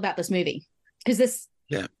do you feel about this movie? Because this...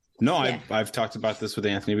 Yeah. No, yeah. I've talked about this with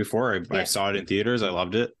Anthony before. I saw it in theaters. I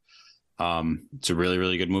loved it. It's a really,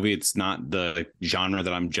 really good movie. It's not the genre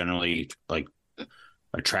that I'm generally like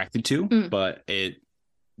attracted to, but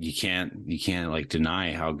you can't like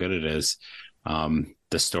deny how good it is.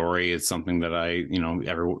 The story is something that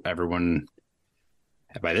everyone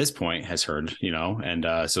by this point has heard,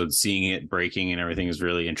 and so seeing it breaking and everything is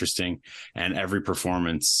really interesting. And every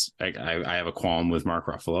performance, I have a qualm with Mark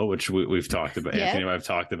Ruffalo, which we've talked about. Yeah. Anthony and I've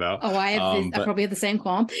talked about. Oh, I probably have the same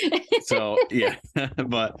qualm. So yeah,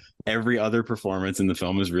 but every other performance in the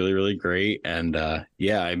film is really, really great. And I'm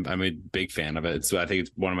a big fan of it. So I think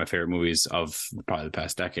it's one of my favorite movies of probably the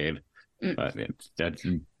past decade. But that's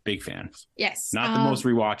big fan. Yes. Not the most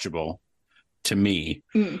rewatchable to me.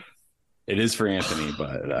 It is for Anthony,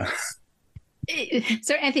 but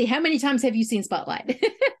So Anthony, how many times have you seen Spotlight?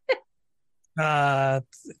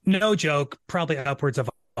 No joke, probably upwards of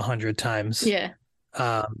 100 times. Yeah.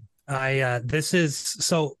 This is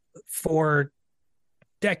so for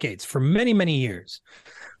decades, for many, many years,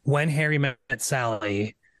 When Harry Met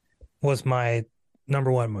Sally was my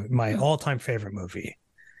number one, my all-time favorite movie.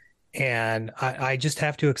 And I just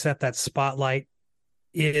have to accept that Spotlight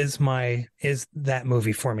is that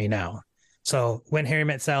movie for me now. So When Harry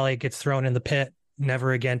Met Sally gets thrown in the pit,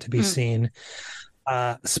 never again to be seen.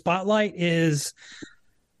 Spotlight is,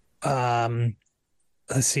 let's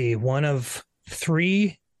see, one of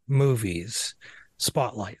 3 movies.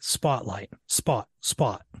 Spot.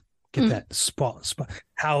 Get that spot.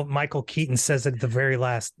 How Michael Keaton says it at the very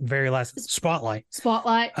last Spotlight.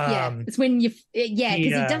 Yeah, it's when because he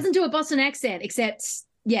doesn't do a Boston accent, except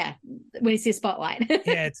when he says Spotlight.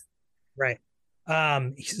 Yeah, it's right.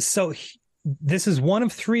 So this is one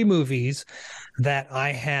of 3 movies that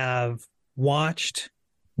I have watched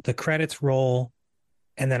the credits roll,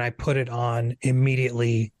 and then I put it on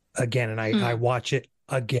immediately again, and I watch it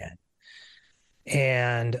again.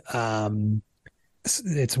 And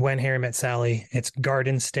it's When Harry Met Sally. It's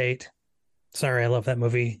Garden State. Sorry, I love that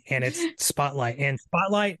movie. And it's Spotlight. And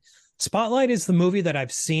Spotlight is the movie that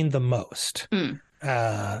I've seen the most. And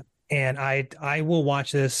I will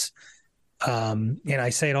watch this, and I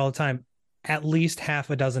say it all the time, at least half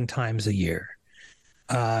a dozen times a year.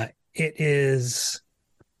 It is,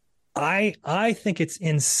 I think it's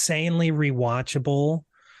insanely rewatchable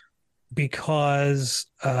because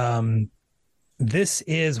this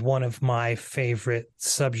is one of my favorite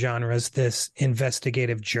subgenres, this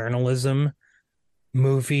investigative journalism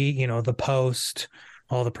movie, The Post,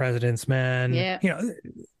 All the President's Men. Yeah.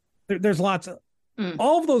 There's lots of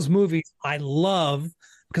all of those movies I love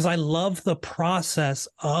because I love the process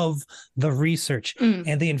of the research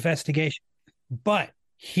and the investigation. But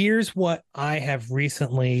here's what I have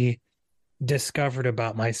recently discovered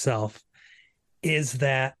about myself is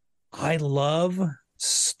that I love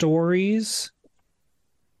stories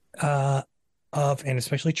and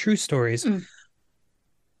especially true stories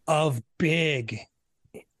of big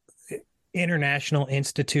international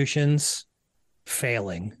institutions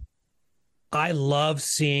failing. I love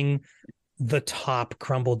seeing the top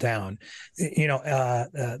crumble down.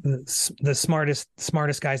 The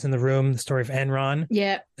smartest guys in the room, the story of Enron.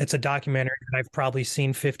 Yeah. It's a documentary that I've probably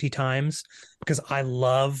seen 50 times because I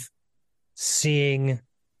love seeing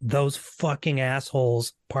those fucking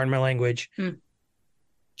assholes, pardon my language,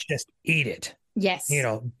 just eat it. Yes.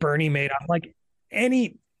 Bernie Madoff, like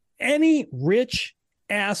any rich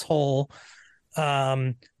asshole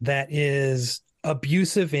that is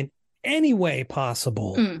abusive in any way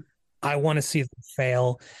possible. I want to see them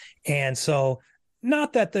fail. And so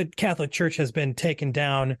not that the Catholic Church has been taken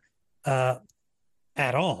down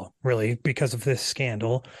at all, really, because of this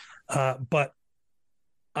scandal. But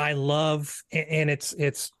I love, and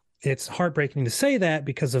it's heartbreaking to say that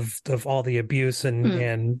because of all the abuse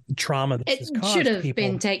and trauma that has caused should have people.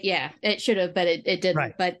 it should have, but it didn't.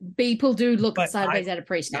 Right. But people do look sideways at a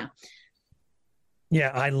priest now. Yeah,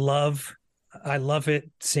 I love it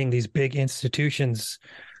seeing these big institutions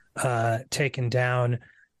taken down.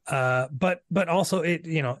 But also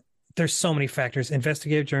there's so many factors: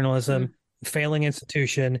 investigative journalism, failing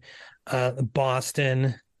institution,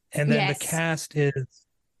 Boston, and then the cast is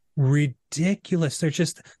ridiculous. There's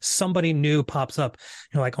just somebody new pops up.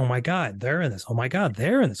 You're like, oh my God, they're in this. Oh my God,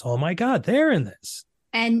 they're in this. Oh my God, they're in this.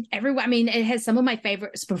 And it has some of my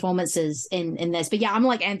favorite performances in this. But yeah, I'm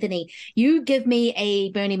like Anthony. You give me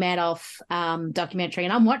a Bernie Madoff documentary,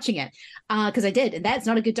 and I'm watching it because I did. And that's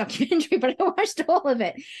not a good documentary, but I watched all of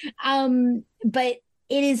it. But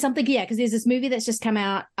it is something, because there's this movie that's just come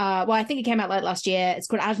out. I think it came out late last year. It's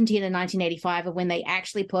called Argentina 1985, of when they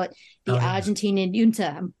actually put the Argentinian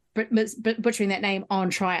junta, I'm butchering that name, on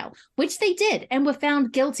trial, which they did and were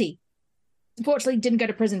found guilty. Unfortunately, didn't go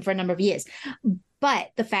to prison for a number of years.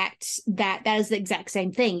 But the fact that is the exact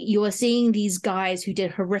same thing. You are seeing these guys who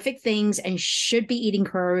did horrific things and should be eating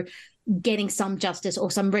crow getting some justice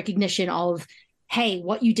or some recognition of, hey,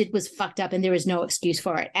 what you did was fucked up and there is no excuse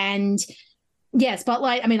for it. And yeah,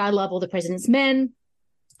 Spotlight, I love All the President's Men.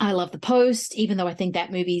 I love The Post, even though I think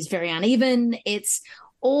that movie is very uneven. It's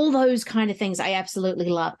all those kind of things I absolutely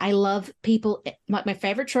love. I love people. My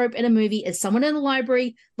favorite trope in a movie is someone in the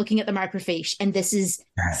library looking at the microfiche, and this is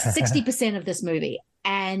 60% of this movie.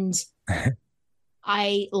 And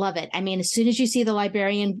I love it. I mean, as soon as you see the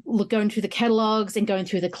librarian going through the catalogs and going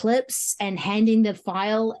through the clips and handing the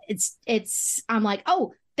file, I'm like,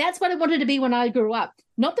 oh, that's what I wanted to be when I grew up.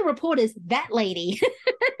 Not the reporters, that lady,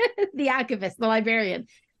 the archivist, the librarian.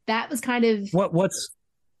 That was kind of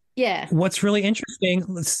What's really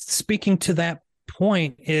interesting, speaking to that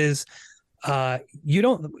point, is you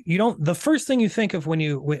don't the first thing you think of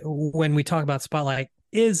when we talk about Spotlight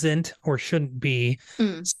isn't or shouldn't be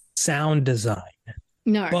sound design.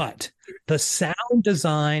 No. But the sound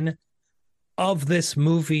design of this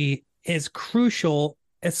movie is crucial,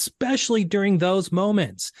 especially during those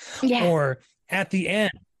moments. Yeah. Or at the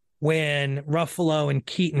end, when Ruffalo and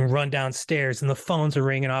Keaton run downstairs and the phones are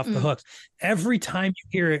ringing off the hooks. Every time you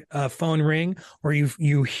hear a phone ring or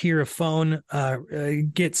you hear a phone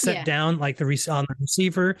get set down, like on the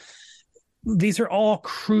receiver, these are all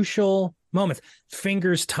crucial moments.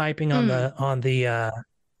 Fingers typing on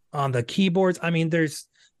the keyboards. I mean, there's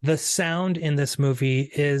the sound in this movie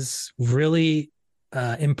is really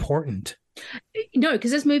important. No,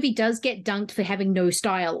 because this movie does get dunked for having no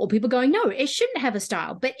style, or people going, no, it shouldn't have a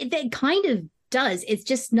style, but it kind of does. It's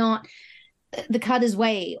just not the Cutter's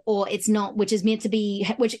way, or it's not, which is meant to be,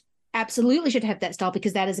 which absolutely should have that style,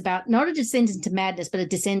 because that is about not a descent into madness, but a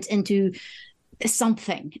descent into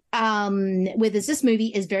something. Whereas this movie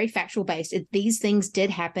is very factual based. These things did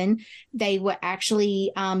happen. They were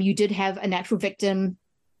actually, you did have an actual victim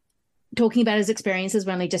talking about his experiences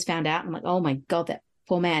when he just found out. I'm like, oh my God, that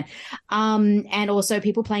poor man. And also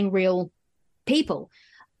people playing real people.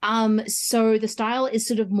 So the style is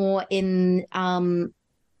sort of more in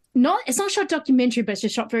it's not shot documentary, but it's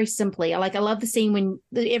just shot very simply. I love the scene when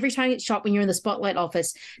every time it's shot when you're in the spotlight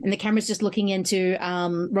office and the camera's just looking into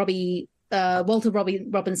Walter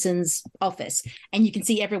Robinson's office, and you can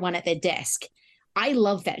see everyone at their desk. I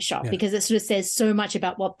love that shot because it sort of says so much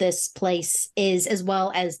about what this place is, as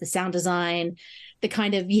well as the sound design, the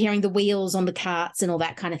kind of you hearing the wheels on the carts and all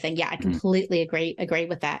that kind of thing. Yeah, I completely agree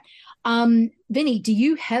with that. Vinny, do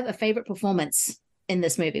you have a favorite performance in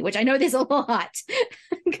this movie? Which I know there's a lot,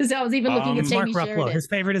 because I was even looking at Mark Jamie Ruffalo. Sheridan. His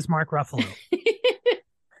favorite is Mark Ruffalo.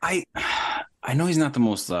 I know he's not the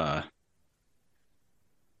most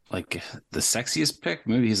like the sexiest pick.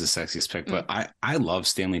 Maybe he's the sexiest pick, but I love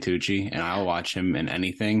Stanley Tucci, and I'll watch him in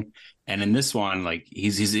anything. And in this one, like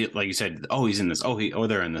he's like you said, oh, he's in this. Oh,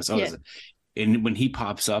 they're in this. Oh, and when he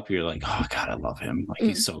pops up, you're like, oh God, I love him. Like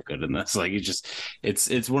he's so good in this. Like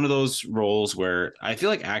it's one of those roles where I feel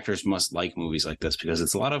like actors must like movies like this, because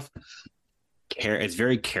it's a lot of it's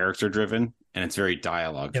very character driven and it's very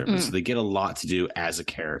dialogue driven. So they get a lot to do as a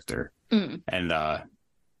character. And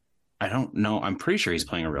I don't know. I'm pretty sure he's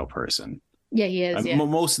playing a real person. Yeah, he is.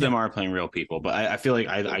 Most of them are playing real people, but I feel like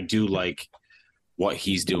I do like what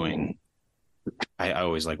he's doing. I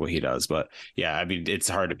always like what he does, but yeah, I mean, it's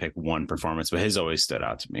hard to pick one performance, but his always stood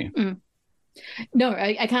out to me. No,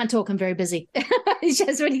 I can't talk. I'm very busy. It's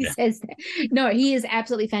just what he says there. No, he is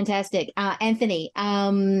absolutely fantastic. Anthony,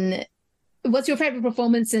 what's your favorite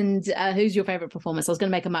performance, and who's your favorite performance? I was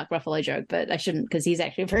going to make a Mark Ruffalo joke, but I shouldn't, because he's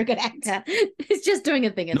actually a very good actor. He's just doing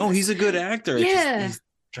a thing. He's a good actor. Yeah. He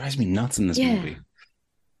drives me nuts in this movie.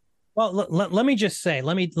 Well, let me just say,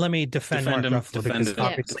 let me defend Mark Ruffalo, because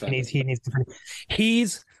obviously he needs to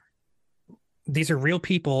defend. These are real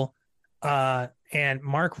people, and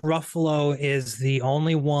Mark Ruffalo is the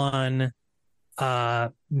only one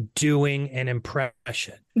doing an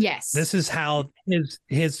impression. Yes, this is how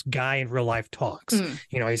his guy in real life talks.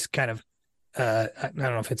 He's kind of I don't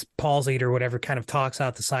know if it's palsied or whatever, kind of talks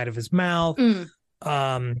out the side of his mouth.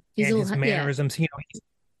 And his mannerisms.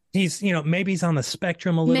 He's maybe he's on the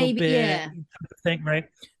spectrum a little bit, thing, right?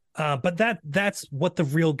 But that's what the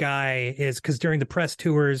real guy is, because during the press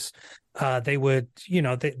tours, they would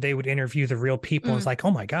they would interview the real people. And it's like,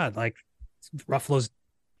 oh my God, like Ruffalo's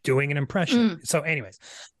doing an impression. So anyways,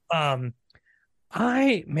 I'll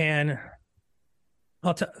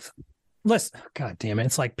tell. Listen, God damn it,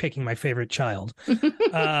 it's like picking my favorite child.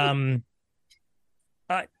 John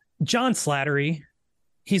Slattery.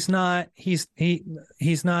 He's not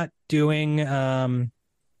doing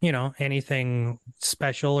anything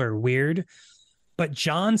special or weird, but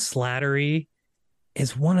John Slattery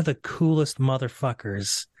is one of the coolest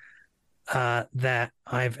motherfuckers that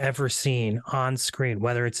I've ever seen on screen,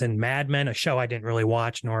 whether it's in Mad Men, a show I didn't really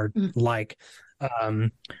watch nor like.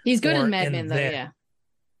 He's good in Mad Men, though. Yeah,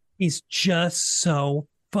 he's just so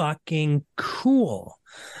fucking cool.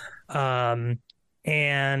 And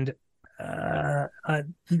I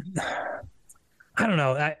don't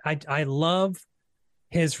know. I love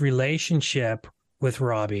his relationship with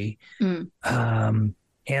Robbie.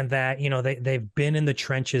 And that, they've been in the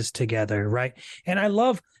trenches together, right? And I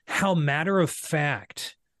love how matter of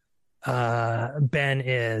fact Ben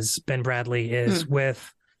Bradley is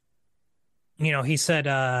with, he said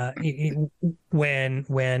when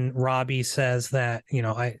Robbie says that,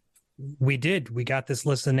 we got this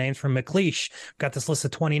list of names from McLeish, got this list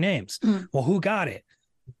of 20 names. Well, who got it?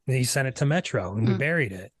 He sent it to Metro and we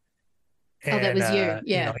buried it. And, that was you.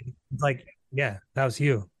 Yeah. Yeah, that was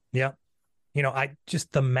you. Yep. I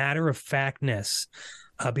just the matter of factness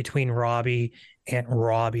between Robbie and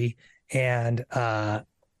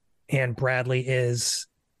Bradley is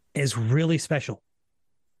really special.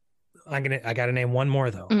 I got to name one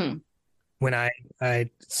more though. When I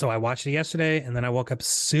watched it yesterday, and then I woke up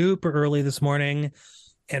super early this morning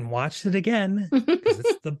and watched it again because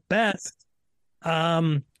it's the best.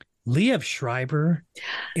 Liev Schreiber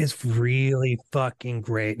is really fucking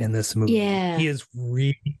great in this movie. Yeah. He is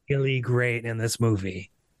really great in this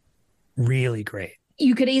movie. Really great.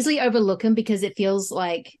 You could easily overlook him because it feels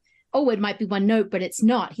like, it might be one note, but it's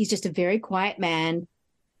not. He's just a very quiet man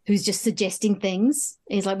who's just suggesting things.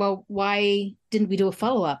 And he's like, well, why didn't we do a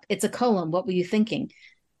follow-up? It's a column. What were you thinking?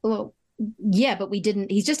 Well, yeah, but we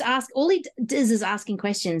didn't. He's just all he does is asking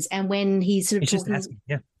questions. And when he's sort of just asking,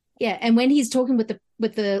 yeah, and when he's talking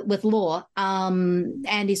with Law,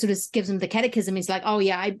 and he sort of gives him the catechism, he's like, "Oh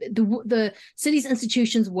yeah, the city's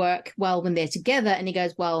institutions work well when they're together." And he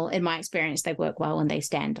goes, "Well, in my experience, they work well when they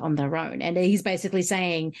stand on their own." And he's basically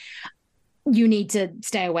saying, "You need to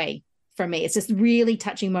stay away from me." It's just a really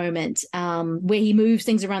touching moment where he moves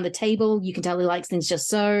things around the table. You can tell he likes things just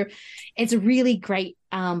so. It's a really great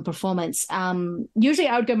performance. Usually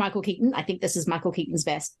I would go Michael Keaton. I think this is Michael Keaton's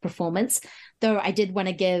best performance, though I did want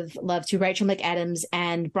to give love to Rachel McAdams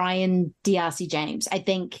and Brian D'Arcy James. I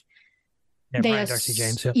think Brian D'Arcy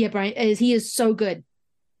James. Yeah, Brian, he is so good.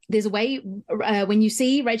 There's a way when you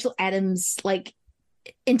see Rachel Adams like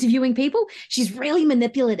interviewing people, she's really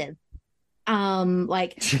manipulative.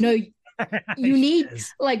 No, you need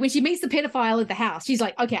like when she meets the pedophile at the house, she's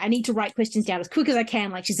like, okay, I need to write questions down as quick as I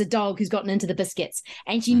can. Like she's a dog who's gotten into the biscuits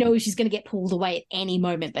and she knows she's going to get pulled away at any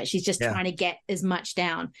moment, but she's just trying to get as much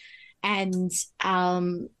down. And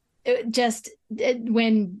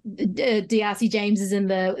when D'Arcy James is in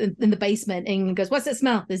the basement and goes, "What's that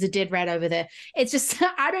smell?" There's a dead rat over there. It's just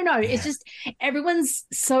I don't know. It's just everyone's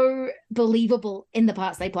so believable in the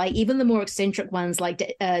parts they play, even the more eccentric ones like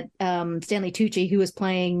Stanley Tucci, who is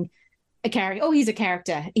playing a character. Oh, he's a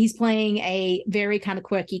character. He's playing a very kind of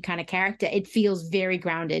quirky kind of character. It feels very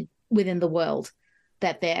grounded within the world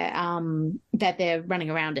that they're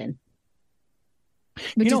running around in.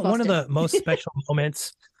 One of the most special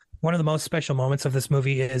moments. One of the most special moments of this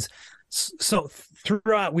movie is so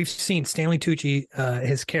throughout we've seen Stanley Tucci,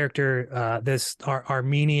 his character, this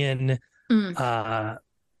Armenian,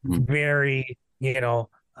 very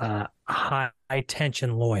high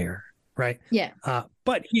tension lawyer, right? Yeah.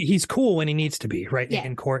 But he's cool when he needs to be, right? Yeah.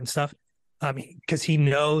 In court and stuff, because he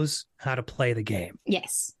knows how to play the game.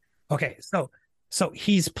 Yes. Okay, so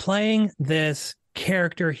he's playing this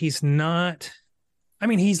character. He's not. I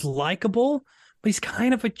mean, he's likable. But he's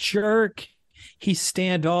kind of a jerk. He's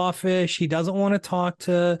standoffish. He doesn't want to talk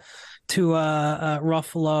to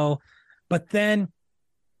Ruffalo. But then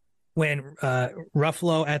when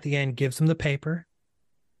Ruffalo at the end gives him the paper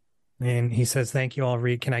and he says, "Thank you, I'll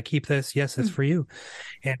read. Can I keep this?" "Yes, it's for you."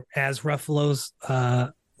 And as Ruffalo's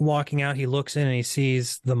walking out, he looks in and he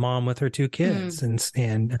sees the mom with her two kids. And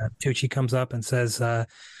Tucci comes up and says,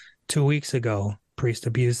 2 weeks ago, priest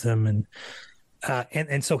abused them.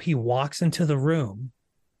 And so he walks into the room,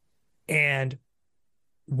 and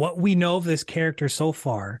what we know of this character so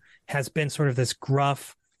far has been sort of this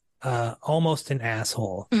gruff, almost an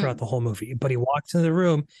asshole throughout the whole movie. But he walks into the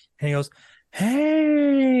room and he goes,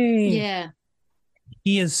 "Hey." Yeah.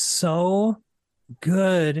 He is so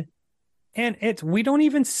good. And we don't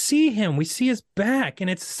even see him. We see his back, and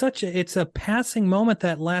it's a passing moment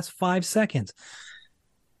that lasts 5 seconds.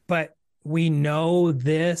 But we know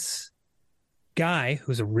this guy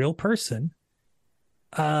who's a real person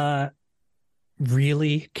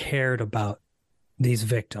really cared about these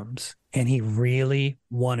victims, and he really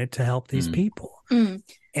wanted to help these people.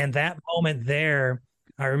 And that moment there,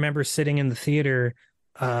 I remember sitting in the theater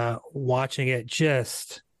watching it,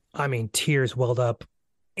 tears welled up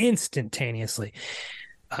instantaneously.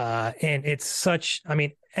 And it's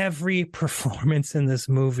every performance in this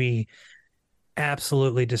movie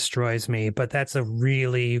absolutely destroys me, but that's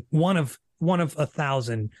one of one of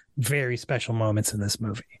 1,000 very special moments in this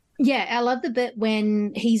movie. Yeah, I love the bit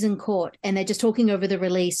when he's in court and they're just talking over the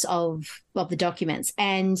release of the documents,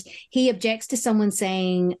 and he objects to someone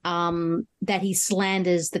saying that he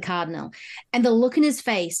slanders the cardinal, and the look in his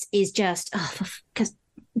face is just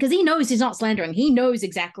because he knows he's not slandering. He knows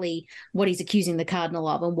exactly what he's accusing the cardinal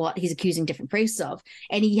of and what he's accusing different priests of,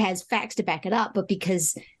 and he has facts to back it up. But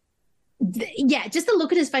because, just the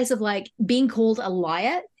look at his face of like being called a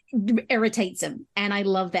liar irritates him, and I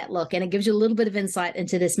love that look, and it gives you a little bit of insight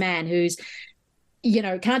into this man who's,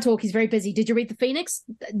 can't talk. He's very busy. Did you read the Phoenix?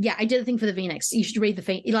 Yeah, I did a thing for the Phoenix. You should read the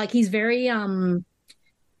Phoenix. Like, he's very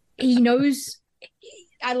he knows.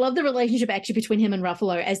 I love the relationship actually between him and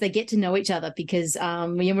Ruffalo as they get to know each other, because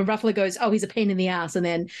when Ruffalo goes, oh, he's a pain in the ass, and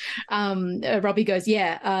then Robbie goes,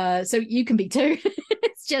 yeah, so you can be too.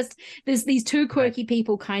 It's just there's these two quirky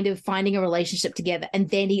people kind of finding a relationship together, and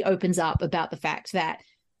then he opens up about the fact that,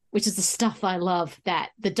 which is the stuff I love, that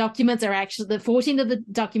the documents are actually, the 14 of the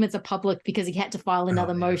documents are public because he had to file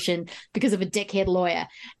another motion because of a dickhead lawyer.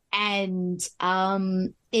 And I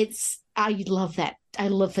love that. I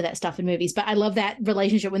love for that stuff in movies, but I love that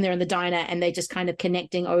relationship when they're in the diner and they're just kind of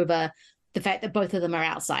connecting over the fact that both of them are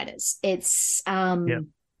outsiders. It's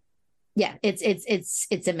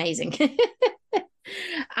it's amazing.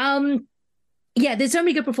 There's so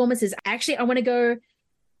many good performances. Actually, I want to go.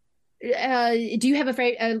 Do you have a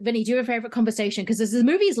favorite, Vinny? Do you have a favorite conversation? Because this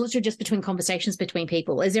movie is literally just between conversations between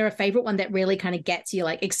people. Is there a favorite one that really kind of gets you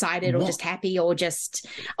like excited or just happy or just,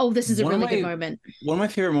 oh, this is a really good moment? One of my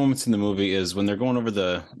favorite moments in the movie is when they're going over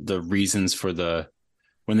the reasons for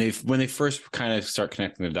when they first kind of start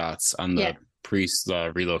connecting the dots on the priests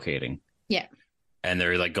relocating. Yeah. And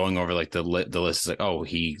they're like going over like the list is like, oh,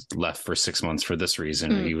 he left for 6 months for this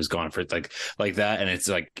reason. Or he was gone for like that. And it's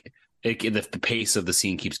like, the pace of the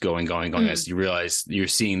scene keeps going as you realize you're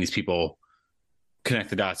seeing these people connect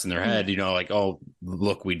the dots in their head, like, oh,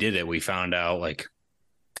 look, we did it. We found out, like,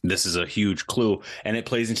 this is a huge clue. And it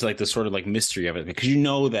plays into like the sort of like mystery of it, because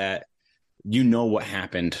what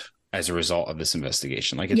happened as a result of this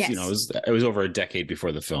investigation. Like, it's, it was over a decade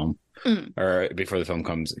before the film or before the film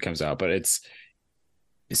comes out, but it's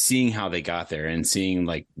seeing how they got there and seeing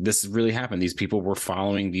like this really happened. These people were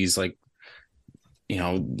following these like,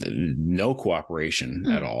 no cooperation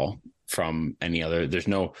at all from any other. There's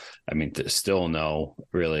still no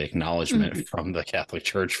really acknowledgement from the Catholic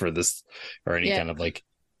Church for this or any kind of like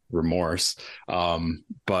remorse.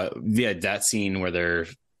 But yeah, that scene where they're,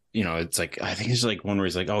 it's like, I think it's like one where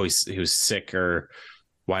he's like, oh, he was sick, or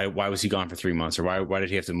why was he gone for 3 months, or why did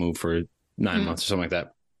he have to move for 9 months or something like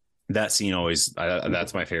that. That scene always,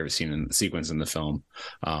 that's my favorite scene in the sequence in the film,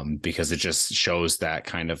 because it just shows that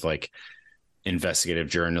kind of like investigative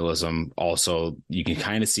journalism. Also, you can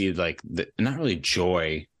kind of see like not really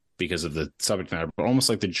joy because of the subject matter, but almost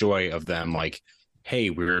like the joy of them, like,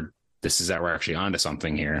 hey, we're actually onto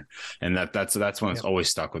something here. And that's when it's always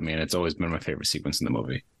stuck with me, and it's always been my favorite sequence in the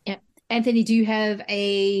movie. Yeah. Anthony, do you have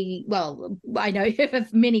I know you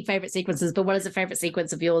have many favorite sequences, but what is a favorite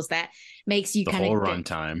sequence of yours that makes you kind of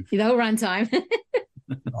runtime? The whole runtime.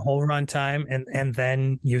 The whole runtime, and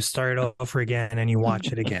then you start over again and you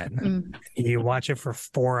watch it again. You watch it for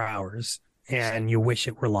 4 hours and you wish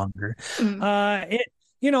it were longer. A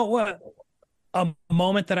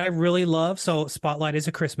moment that I really love. So Spotlight is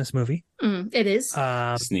a Christmas movie. It is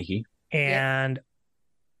sneaky and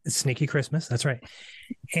sneaky Christmas. That's right.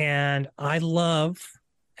 And I love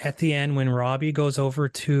at the end when Robbie goes over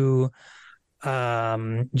to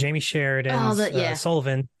Jamie Sheridan's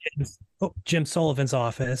Jim Sullivan's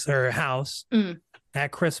office or house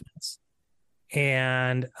at Christmas,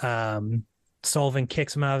 and Sullivan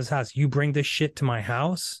kicks him out of his house. You bring this shit to my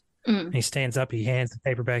house. And he stands up, he hands the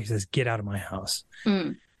paper back, he says, get out of my house.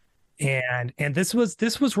 And this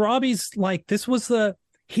was Robbie's, like,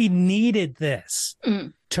 he needed this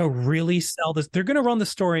to really sell this. They're going to run the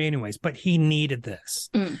story anyways, but he needed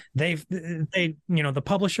this. The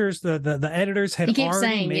publishers, the editors had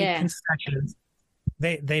already made concessions.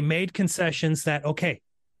 They made concessions that, okay,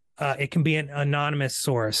 it can be an anonymous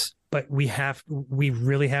source, but we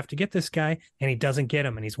really have to get this guy, and he doesn't get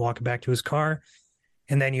him, and he's walking back to his car,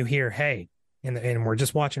 and then you hear, hey, and we're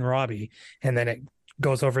just watching Robbie, and then it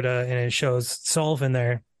goes over and it shows Sullivan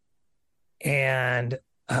there, and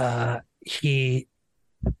he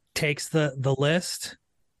takes the list,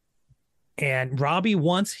 and Robbie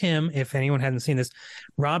wants him, if anyone hasn't seen this,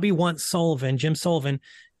 Robbie wants Jim Sullivan,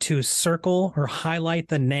 to circle or highlight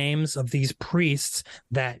the names of these priests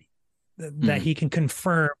that he can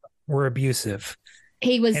confirm were abusive.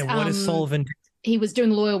 He was, and what does Sullivan do? He was doing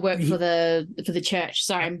lawyer work for the church.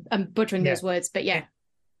 Sorry, I'm butchering those words, but yeah.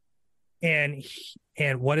 And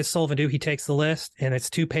what does Sullivan do? He takes the list, and it's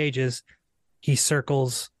 2 pages. He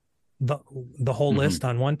circles the whole list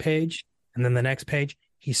on one page, and then the next page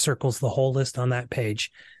he circles the whole list on that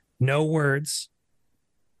page. No words.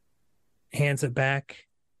 Hands it back.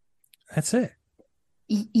 That's it.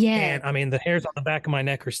 Yeah. And I mean, the hairs on the back of my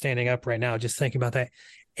neck are standing up right now just thinking about that.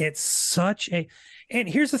 It's such a, and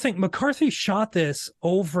here's the thing, McCarthy shot this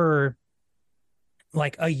over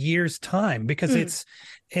like a year's time because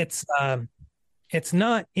it's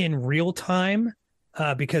not in real time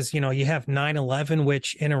because, you know, you have 9/11,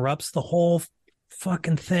 which interrupts the whole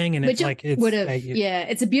fucking thing. And it's like,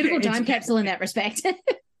 it's a beautiful time capsule in that respect.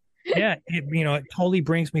 Yeah. It totally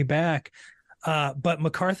brings me back. But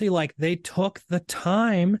McCarthy, like, they took the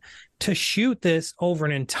time to shoot this over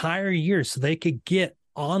an entire year so they could get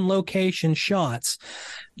on location shots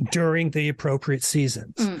during the appropriate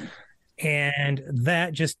seasons. And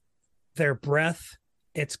that just, their breath,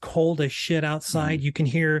 it's cold as shit outside. You can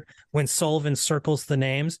hear when Sullivan circles the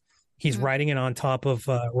names, he's writing it on top of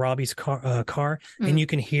Robbie's car, and you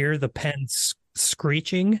can hear the pen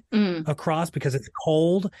screeching across because it's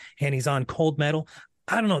cold and he's on cold metal.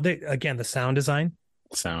 I don't know. Again, the sound design.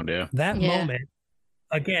 That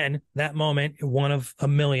moment, one of a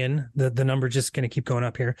million, the number just going to keep going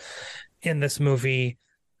up here in this movie,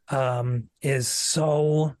 is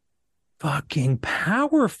so fucking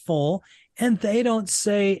powerful, and they don't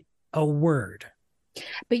say a word.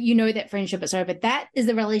 But you know that friendship is over. That is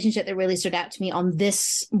the relationship that really stood out to me on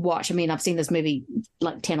this watch. I mean, I've seen this movie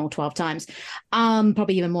like 10 or 12 times,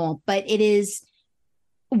 probably even more. But it is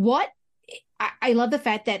what I love the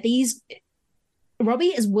fact that Robbie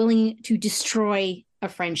is willing to destroy a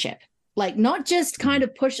friendship, like not just kind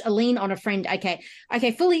of push a lean on a friend.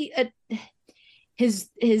 Okay, fully. His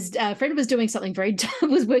friend was doing something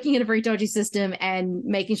was working in a very dodgy system and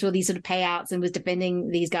making sure these sort of payouts and was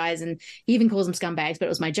defending these guys. And he even calls them scumbags, but it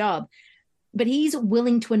was my job. But he's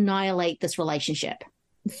willing to annihilate this relationship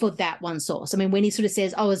for that one source. I mean, when he sort of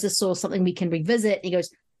says, oh, is this source something we can revisit? He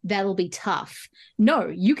goes, that'll be tough. No,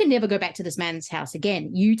 you can never go back to this man's house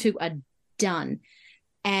again. You two are done.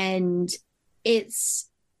 And it's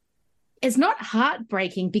not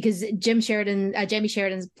heartbreaking because Jamie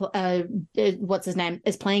Sheridan's what's his name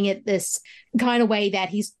is playing it this kind of way that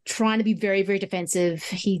he's trying to be very, very defensive.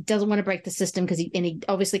 He doesn't want to break the system because he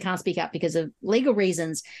obviously can't speak up because of legal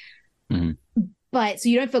reasons. But so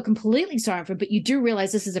you don't feel completely sorry for him, but you do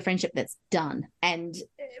realize this is a friendship that's done. And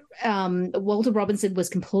Walter Robinson was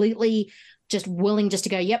completely just willing just to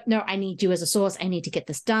go, yep, no, I need you as a source. I need to get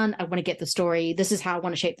this done. I want to get the story. This is how I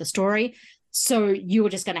want to shape the story. So you were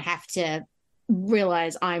just going to have to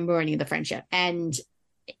realize I'm ruining the friendship. And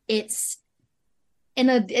it's in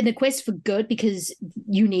a quest for good because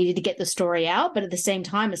you needed to get the story out. But at the same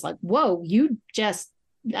time, it's like, whoa, you just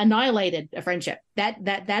annihilated a friendship.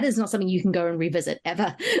 That is not something you can go and revisit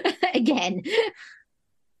ever again.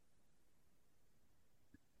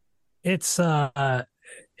 It's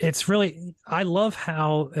really, I love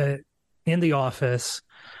how in The Office,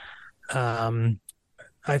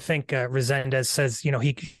 I think Resendez says,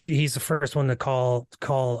 he's the first one to call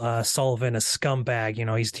Sullivan a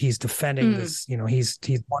scumbag. He's defending this.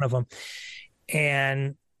 He's one of them.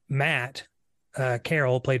 And Matt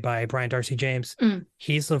Carroll, played by Brian Darcy James,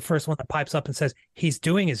 he's the first one that pipes up and says he's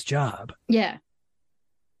doing his job. Yeah.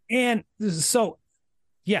 And so,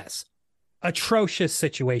 yes, atrocious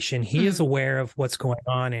situation. He is aware of what's going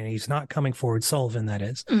on, and he's not coming forward. Sullivan, that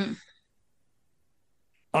is.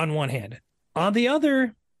 On one hand. On the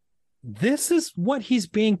other, this is what he's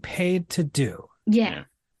being paid to do. Yeah.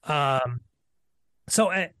 So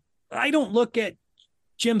I don't look at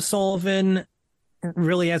Jim Sullivan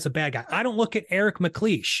really as a bad guy. I don't look at Eric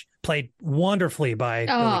McLeish, played wonderfully by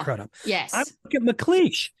Billy Crudup. Yes. I look at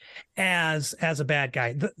McLeish as a bad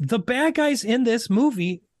guy. The bad guys in this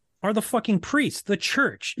movie are the fucking priests, the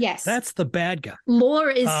church. Yes. That's the bad guy. Law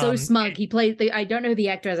is so smug. He played I don't know who the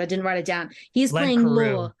actor is. I didn't write it down. He's Len playing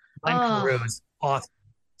Carew. Law. Len Carew is awesome.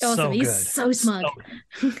 Awesome. He's good. so smug.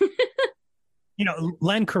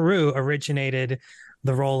 Len Carew originated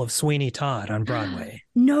the role of Sweeney Todd on Broadway.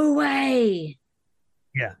 No way.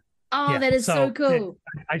 Yeah. Oh, yeah. That is so cool.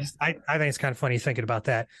 I think it's kind of funny thinking about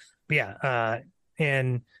that. But yeah.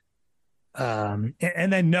 And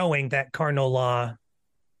then knowing that Cardinal Law,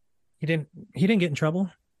 he didn't get in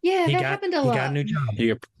trouble. Yeah, that happened a lot. He got a new job.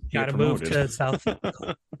 He got to move to South.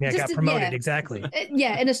 Yeah, got promoted. Exactly.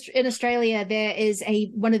 Yeah, in Australia, there is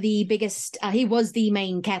one of the biggest. He was the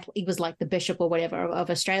main Catholic. He was like the bishop or whatever of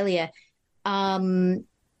Australia. Because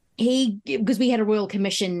we had a royal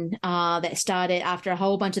commission that started after a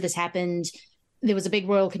whole bunch of this happened. there was a big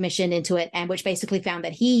royal commission into it, and which basically found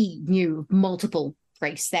that he knew multiple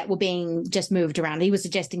priests that were being just moved around. He was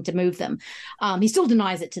suggesting to move them. He still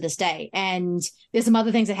denies it to this day. And there's some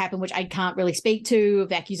other things that happen which I can't really speak to,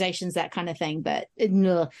 of accusations, that kind of thing. But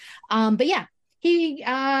yeah, he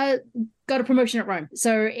got a promotion at Rome.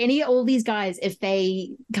 So all these guys, if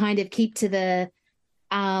they kind of keep to the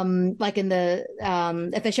like in the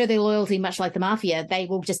if they show their loyalty much like the mafia, they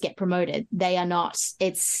will just get promoted. They are not.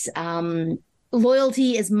 It's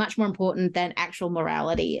loyalty is much more important than actual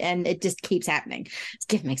morality, and it just keeps happening.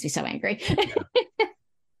 It makes me so angry.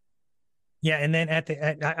 Yeah, and then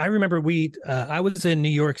I remember I was in New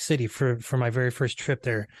York City for my very first trip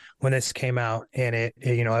there when this came out, and it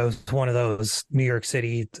was one of those New York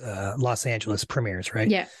City, Los Angeles premieres, right?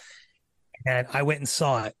 Yeah. And I went and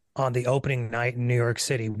saw it on the opening night in New York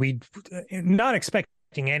City. We not expecting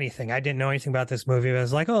anything. I didn't know anything about this movie. I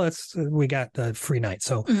was like, oh, we got the free night.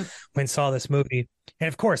 So went and saw this movie. And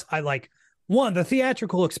of course, I like the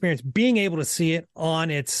theatrical experience, being able to see it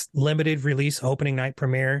on its limited release opening night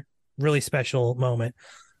premiere, really special moment.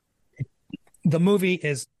 The movie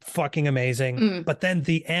is fucking amazing. But then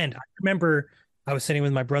the end, I remember I was sitting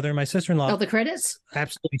with my brother and my sister-in-law. Oh, the credits?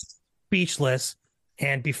 Absolutely speechless.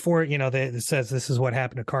 And before, it says this is what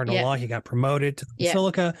happened to Cardinal Law. He got promoted to the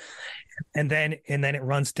Basilica. And then it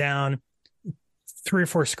runs down 3 or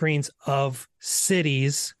 4 screens of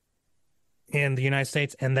cities in the United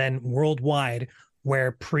States and then worldwide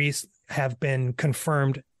where priests have been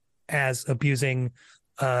confirmed as abusing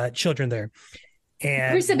children there.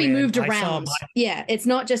 And priests have been moved around. It's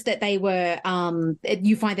not just that they were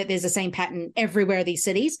you find that there's the same pattern everywhere, these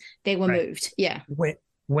cities. They were moved. Yeah.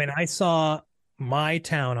 When I saw my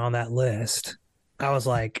town on that list, I was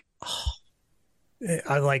like,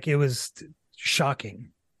 it was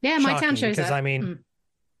shocking. Yeah, my town shows up. Because I mean,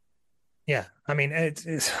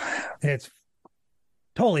 it's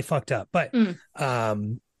totally fucked up. But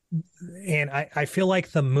and I feel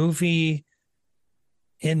like the movie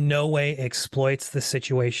in no way exploits the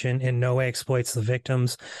situation, in no way exploits the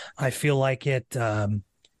victims. I feel like it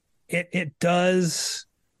does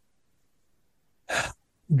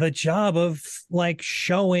the job of like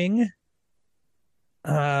showing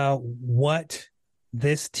what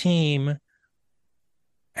this team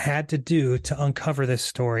had to do to uncover this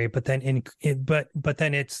story, but then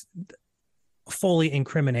then it's fully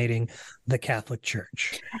incriminating the Catholic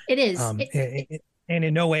Church. It is. And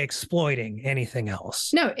in no way exploiting anything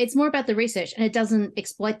else. No, it's more about the research, and it doesn't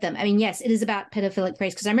exploit them. I mean, yes, it is about pedophilic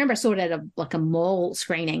priests, because I remember I saw it at a mall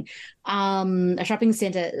screening, a shopping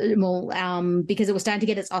center mall, because it was starting to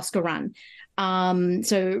get its Oscar run.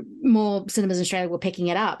 So more cinemas in Australia were picking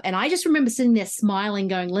it up. And I just remember sitting there smiling,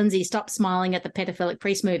 going, Lindsay, stop smiling at the pedophilic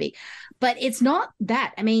priest movie. But it's not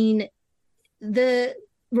that. I mean, the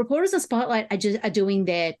reporters of Spotlight are doing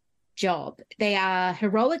their job. They are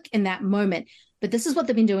heroic in that moment. But this is what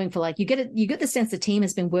they've been doing for you get the sense the team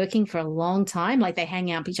has been working for a long time. Like, they hang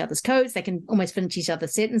out each other's coats. They can almost finish each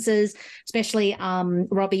other's sentences, especially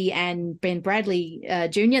Robbie and Ben Bradley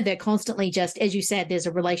Jr. They're constantly just, as you said, there's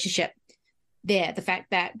a relationship there. The fact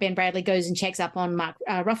that Ben Bradley goes and checks up on Mark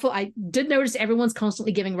Ruffalo. I did notice everyone's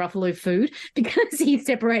constantly giving Ruffalo food because he's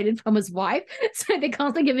separated from his wife. So they're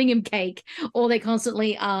constantly giving him cake, or they're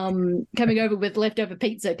constantly coming over with leftover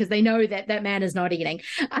pizza because they know that man is not eating.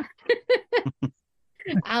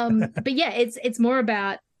 But yeah, it's more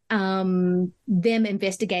about them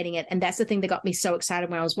investigating it. And that's the thing that got me so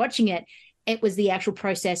excited when I was watching it. It was the actual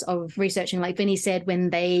process of researching, like Vinny said,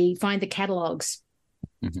 when they find the catalogs.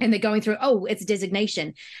 And they're going through, it's a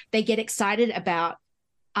designation. They get excited about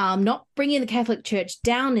not bringing the Catholic Church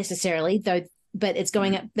down necessarily, though, but it's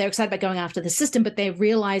going up. They're excited about going after the system, but they're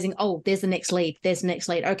realizing, there's the next lead. There's the next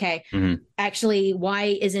lead. Okay. Actually,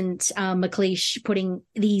 why isn't McLeish putting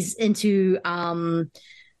these into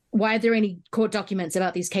why are there any court documents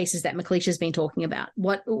about these cases that McLeish has been talking about?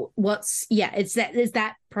 It's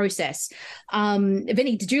that process.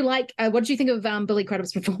 Vinny, did you what did you think of Billy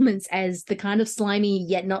Crudup's performance as the kind of slimy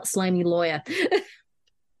yet not slimy lawyer?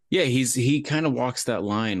 Yeah, he kind of walks that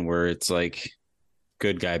line where it's like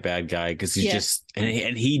good guy, bad guy, because he's just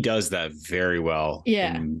and he does that very well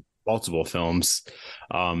in multiple films.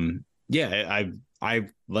 I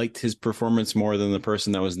liked his performance more than the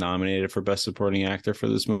person that was nominated for Best Supporting Actor for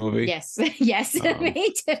this movie. Yes,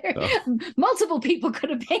 me too. Multiple people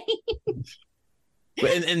could have been.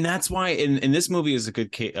 and that's why in this movie is a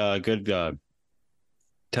good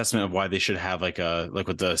testament of why they should have like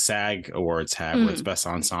what the SAG Awards have, where it's Best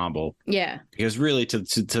Ensemble. Yeah, because really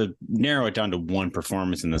to narrow it down to one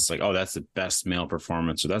performance in this, that's the best male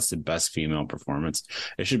performance or that's the best female performance.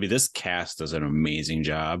 It should be this cast does an amazing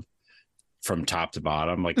job. from top to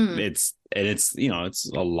bottom. Like it's it's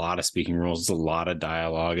a lot of speaking roles. It's a lot of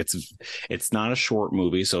dialogue. It's not a short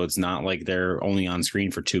movie, so it's not like they're only on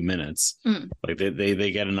screen for 2 minutes. Like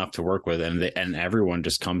they get enough to work with, and everyone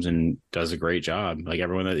just comes and does a great job. Like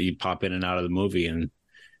everyone that you pop in and out of the movie, and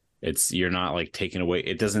you're not like taken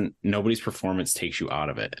away. Nobody's performance takes you out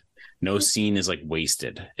of it. No scene is like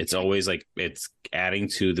wasted. It's always like it's adding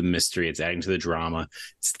to the mystery. It's adding to the drama.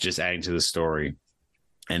 It's just adding to the story.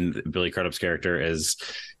 And Billy Crudup's character is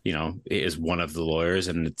one of the lawyers,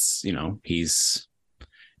 and it's, he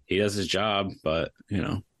does his job, but,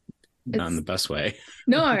 not in the best way.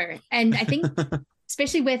 No. And I think,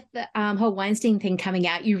 especially with the whole Weinstein thing coming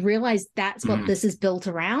out, you realize that's what this is built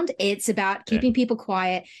around. It's about keeping people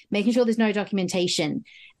quiet, making sure there's no documentation,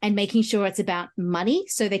 and making sure it's about money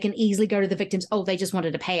so they can easily go to the victims. Oh, they just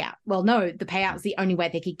wanted a payout. Well, no, the payout is the only way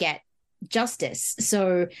they could get justice.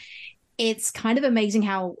 So it's kind of amazing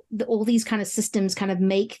how all these kind of systems kind of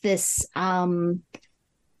make this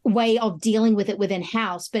way of dealing with it within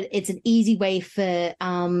house, but it's an easy way for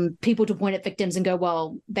people to point at victims and go,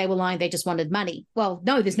 well, they were lying, they just wanted money. Well,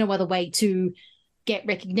 no, there's no other way to get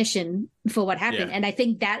recognition for what happened. And I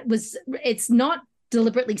think it's not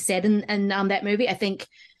deliberately said in that movie. I think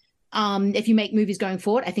if you make movies going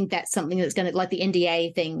forward, I think that's something that's going to, like the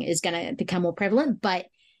NDA thing, is going to become more prevalent. But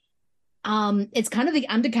it's kind of the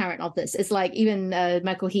undercurrent of this. It's like even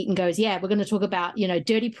Michael Heaton goes, we're going to talk about,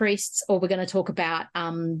 dirty priests, or we're going to talk about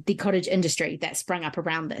the cottage industry that sprung up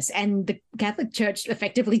around this. And the Catholic Church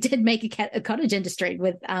effectively did make a cottage industry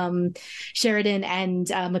with Sheridan and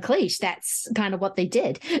McLeish. That's kind of what they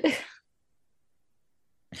did.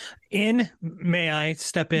 May I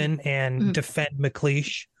step in and defend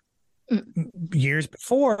McLeish? Years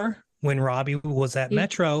before, when Robbie was at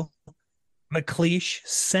Metro, McLeish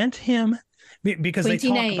sent him, because they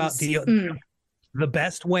talk about the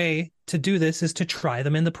best way to do this is to try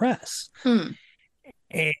them in the press. And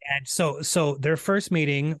so their first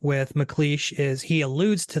meeting with McLeish is, he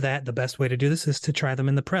alludes to that the best way to do this is to try them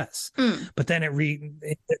in the press. But then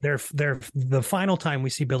the final time we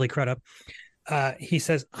see Billy Crudup, he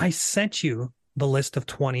says, I sent you the list of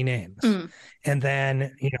 20 names. And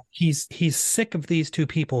then he's sick of these two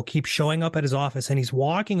people keep showing up at his office, and he's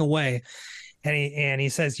walking away, and he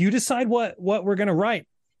says, you decide what we're gonna write.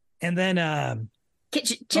 And then check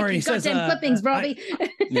your goddamn clippings, Robbie.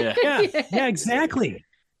 Yeah, exactly.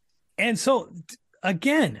 And so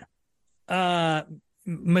again,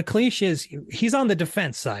 McLeish he's on the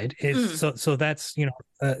defense side. So that's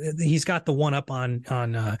he's got the one up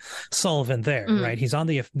on Sullivan there, right? He's on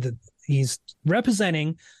he's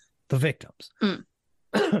representing the victims.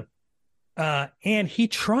 And he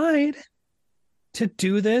tried to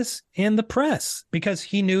do this in the press because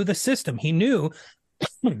he knew the system. He knew,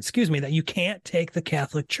 that you can't take the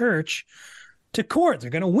Catholic Church to court. They're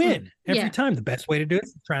going to win every time. The best way to do it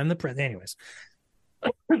is to try in the press. Anyways,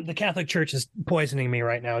 the Catholic Church is poisoning me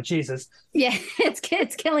right now. Jesus. Yeah,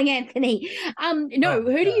 it's killing Anthony.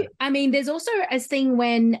 There's also a thing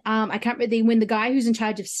when I can't remember when the guy who's in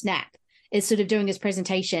charge of Snap is sort of doing his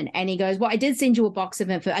presentation, and he goes, well, I did send you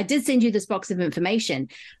this box of information,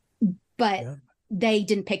 but they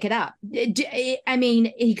didn't pick it up. I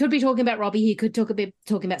mean, he could be talking about Robbie, he could talking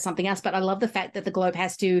about something else, but I love the fact that the Globe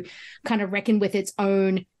has to kind of reckon with its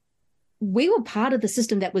own. We were part of the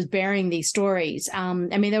system that was bearing these stories.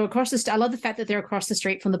 They were across I love the fact that they're across the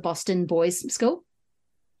street from the Boston boys' school.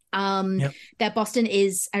 That Boston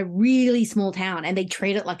is a really small town, and they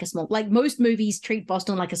treat it like most movies treat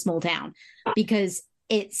Boston like a small town, because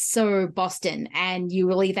it's so Boston, and you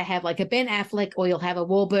will either have like a Ben Affleck or you'll have a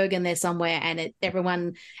Wahlberg in there somewhere, and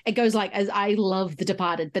it goes like, as I love The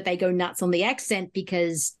Departed, but they go nuts on the accent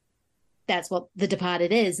because that's what The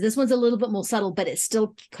Departed is. This one's a little bit more subtle, but it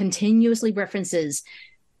still continuously references.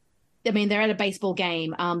 They're at a baseball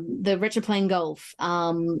game. The rich are playing golf.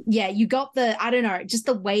 You got just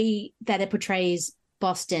the way that it portrays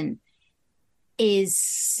Boston is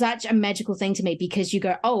such a magical thing to me, because you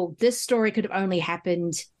go, oh, this story could have only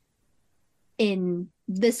happened in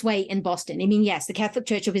this way in Boston. Yes, the Catholic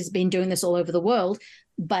Church has been doing this all over the world,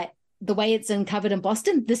 but the way it's uncovered in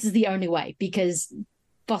Boston, this is the only way, because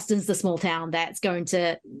Boston's the small town that's going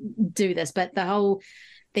to do this. But the whole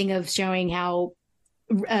thing of showing how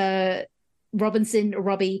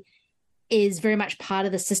Robbie is very much part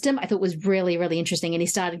of the system, I thought was really, really interesting. And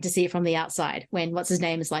he's starting to see it from the outside when what's his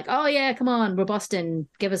name is like, oh yeah, come on, we're Boston,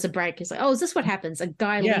 give us a break. He's like, oh, is this what happens? A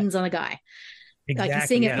guy leans on a guy. Exactly. Like he's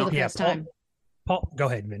seeing it for the first time. Paul, go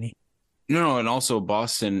ahead, Vinny. No, and also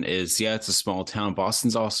Boston is, it's a small town.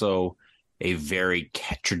 Boston's also a very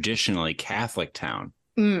traditionally Catholic town.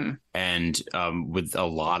 and with a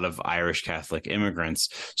lot of Irish Catholic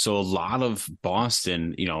immigrants. So a lot of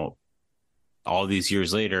Boston, all these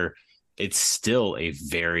years later, it's still a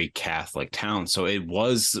very Catholic town. So it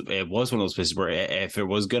was one of those places where if it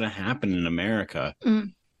was going to happen in America,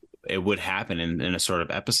 it would happen in a sort of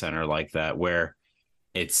epicenter like that, where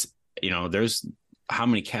it's, there's how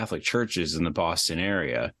many Catholic churches in the Boston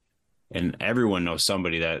area, and everyone knows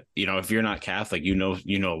somebody that, if you're not Catholic, a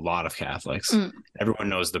lot of Catholics. Everyone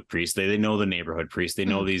knows the priest. They know the neighborhood priest. They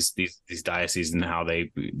know these dioceses and how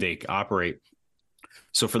they operate.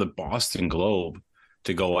 So for the Boston Globe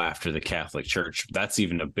to go after the Catholic Church, that's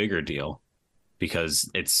even a bigger deal, because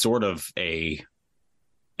it's sort of a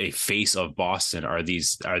face of Boston are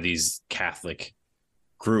these Catholic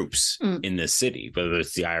groups in this city, whether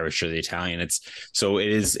it's the Irish or the Italian. It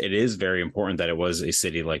is very important that it was a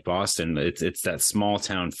city like Boston. It's that small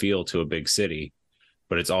town feel to a big city,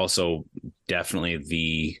 but it's also definitely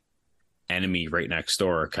the enemy right next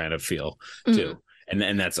door kind of feel too.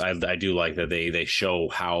 And that's I do like that they show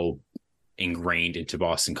how ingrained into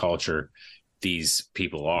Boston culture these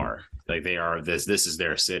people are. Like they are this is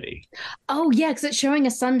their city. Oh yeah, because it's showing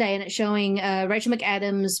a Sunday and it's showing Rachel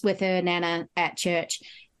McAdams with her nana at church.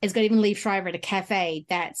 It's got even Liev Schreiber at a cafe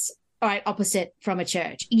that's right opposite from a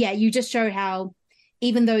church. Yeah, you just show how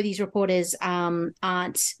even though these reporters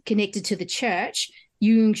aren't connected to the church,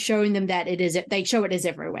 you showing them that they show it is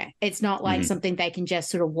everywhere. It's not like something they can just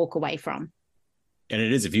sort of walk away from. And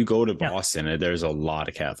it is, if you go to Boston, there's a lot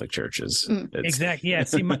of Catholic churges. Exactly. Yeah.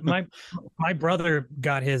 See, my brother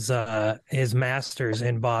got his master's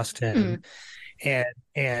in Boston,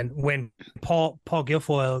 and when Paul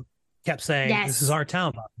Guilfoyle kept saying, "This is our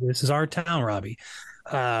town, Robbie. This is our town, Robbie."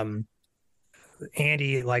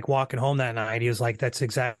 Andy, like walking home that night, he was like, "That's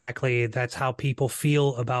how people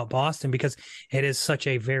feel about Boston, because it is such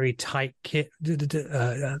a very tight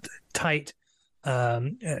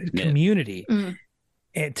community."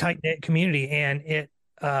 A tight-knit community, and it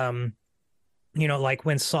like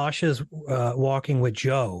when Sasha's walking with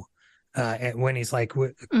Joe, and when he's like,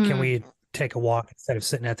 can we take a walk instead of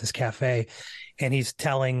sitting at this cafe, and he's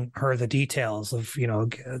telling her the details of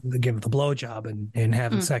give the blowjob and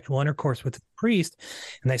having sexual intercourse with the priest,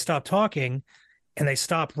 and they stop talking and they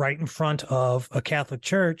stop right in front of a Catholic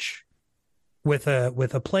church with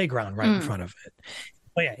a playground right in front of it.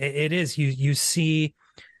 But yeah, it is, you see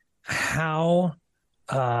how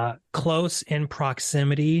close in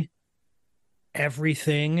proximity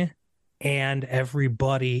everything and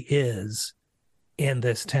everybody is in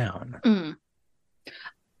this town.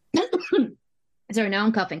 Sorry, now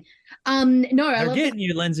I'm coughing. No, they're getting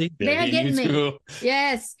you, Lindsay. They're getting me.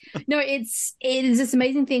 Yes. No, it is this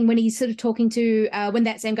amazing thing when he's sort of talking to when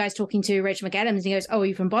that same guy's talking to Rachel McAdams, and he goes, "Oh, are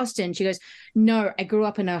you from Boston?" She goes, "No, I grew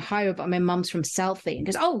up in Ohio, but my mom's from Southie." And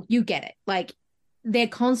goes, "Oh, you get it." Like, they're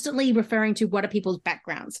constantly referring to what are people's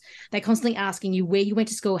backgrounds. They're constantly asking you where you went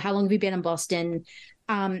to school, how long have you been in Boston.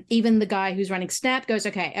 Even the guy who's running Snap goes,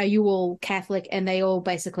 "Okay, are you all Catholic?" And they all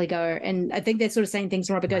basically go, and I think they're sort of saying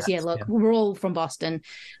things. Robert goes, "Yeah, look, we're all from Boston.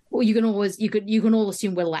 Well, you can all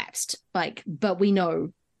assume we're lapsed, but we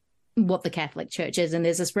know what the Catholic Church is." And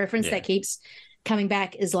there's this reference that keeps coming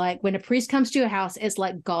back, is like when a priest comes to your house, it's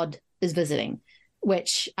like God is visiting,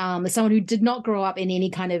 which as someone who did not grow up in any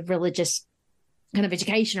kind of religious kind of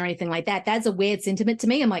education or anything like that, that's a weird sentiment to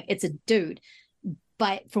me. I'm like, it's a dude.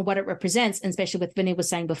 But for what it represents, and especially what Vinny was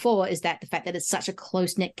saying before, is that the fact that it's such a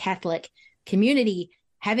close-knit Catholic community,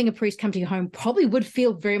 having a priest come to your home probably would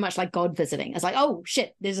feel very much like God visiting. It's like, oh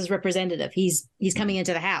shit, there's his representative. He's coming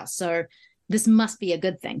into the house. So this must be a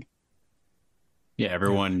good thing. Yeah,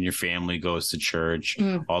 everyone in your family goes to church.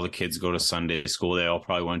 All the kids go to Sunday school. They all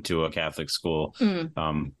probably went to a Catholic school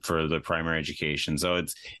for the primary education. So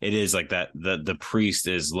it is like that. The priest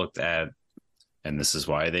is looked at, and this is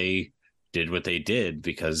why they did what they did,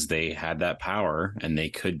 because they had that power and they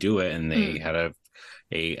could do it, and they had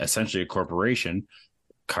essentially a corporation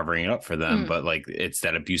covering it up for them. But like, it's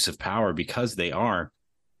that abuse of power, because they are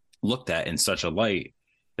looked at in such a light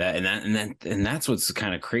and that's what's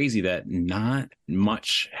kind of crazy, that not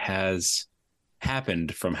much has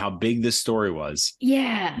happened from how big this story was.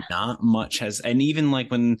 Yeah, not much has. And even like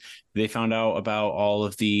when they found out about all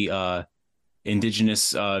of the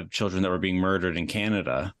indigenous children that were being murdered in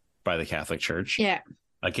Canada by the Catholic Church,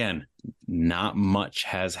 again, not much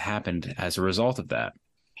has happened as a result of that.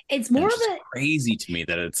 It's more of a crazy to me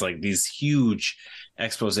that it's like these huge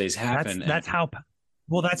exposés happen. That's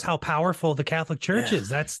how powerful the Catholic Church is.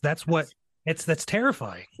 That's what That's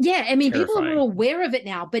terrifying. Yeah, I mean, people are Terrifying. more aware of it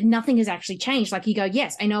now, but nothing has actually changed. Like you go,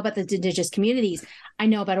 yes, I know about the indigenous communities. I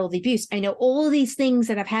know about all the abuse. I know all these things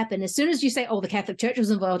that have happened. As soon as you say, oh, the Catholic Church was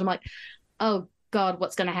involved, I'm like, oh God,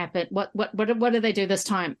 what's going to happen? What do they do this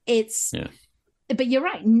time? But you're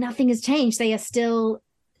right. Nothing has changed. They are still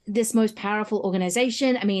this most powerful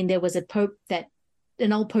organization. I mean, there was an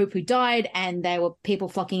old pope who died, and there were people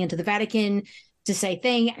flocking into the Vatican to say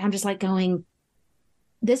thing. And I'm just like going,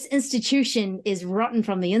 this institution is rotten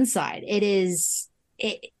from the inside. It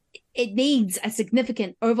needs a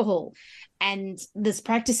significant overhaul, and this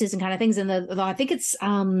practices and kind of things. And I think it's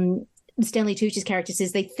Stanley Tucci's character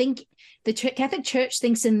says they think the Catholic Church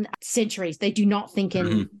thinks in centuries. They do not think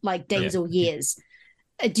in like days or years.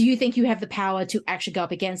 Do you think you have the power to actually go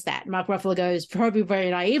up against that? Mark Ruffalo goes, probably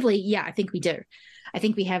very naively, yeah, I think we do. I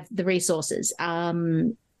think we have the resources.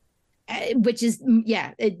 Which is,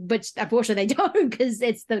 which unfortunately they don't, because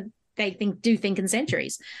they think in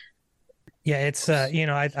centuries. Yeah, it's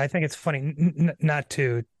I think it's funny not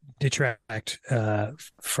to detract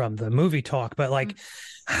from the movie talk, but like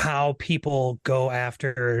how people go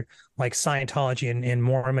after like Scientology and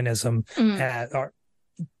Mormonism are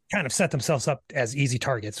kind of set themselves up as easy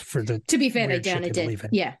targets for the. To be fair, they weird shit did. believe in.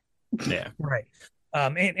 Yeah, right.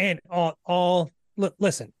 And all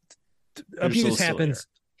listen, abuse happens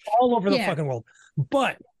all over the fucking world,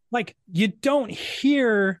 but like you don't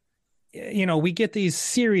hear. We get these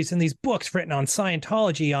series and these books written on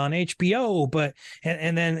Scientology on HBO, but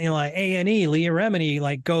and then like A&E, Leah Remini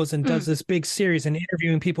like goes and does this big series and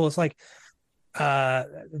interviewing people. It's like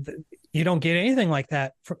you don't get anything like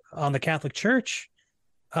that on the Catholic Church.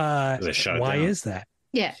 Why is that?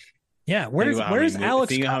 Yeah. Where's Alex?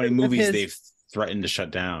 Think of how many movies they've threatened to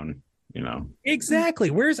shut down.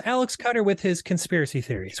 Exactly. Where's Alex Cutter with his conspiracy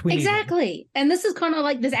theories? Exactly. And this is kind of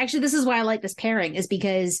like this. Actually, this is why I like this pairing, is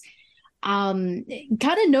because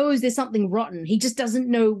Cutter knows there's something rotten. He just doesn't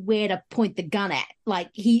know where to point the gun at. Like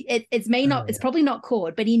it's probably not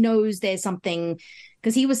caught, but he knows there's something,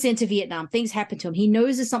 because he was sent to Vietnam. Things happened to him. He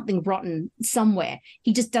knows there's something rotten somewhere.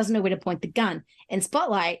 He just doesn't know where to point the gun. In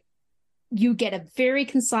Spotlight, you get a very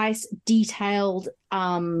concise, detailed,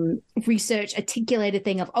 research, articulated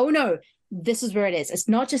thing of, oh no, this is where it is. It's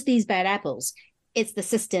not just these bad apples. It's the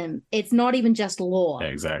system. It's not even just law. Yeah,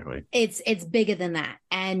 exactly. It's bigger than that.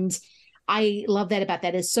 And I love that about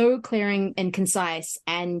that. It's so clearing and concise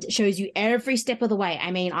and shows you every step of the way.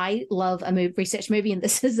 I mean, I love a research movie, and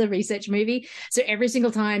this is a research movie. So every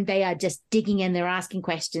single time they are just digging in, they're asking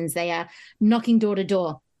questions, they are knocking door to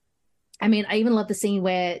door. I mean, I even love the scene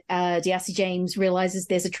where D'Arcy James realizes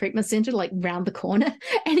there's a treatment center like round the corner,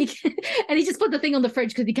 and he just put the thing on the fridge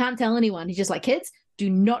because he can't tell anyone. He's just like, kids,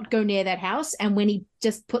 do not go near that house. And when he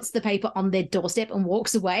just puts the paper on their doorstep and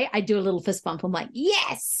walks away, I do a little fist bump. I'm like,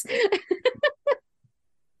 yes.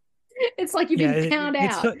 It's like you've been found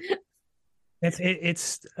out.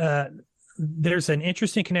 There's an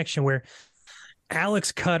interesting connection where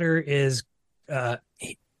Alex Cutter is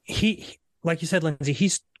he like you said, Lindsay,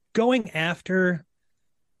 he's going after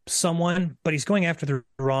someone, but he's going after the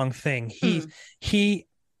wrong thing. He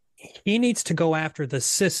needs to go after the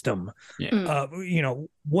system.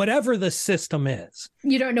 Whatever the system is.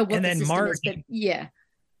 You don't know what the system is, but yeah.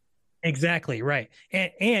 Exactly, right.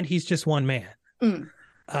 And he's just one man. And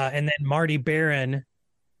then Marty Baron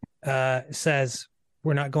says,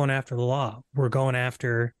 we're not going after the law. We're going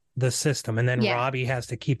after the system. And then Robbie has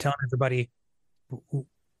to keep telling everybody,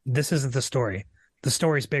 this isn't the story. The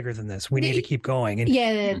story's bigger than this. We need to keep going. And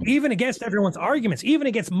even against everyone's arguments, even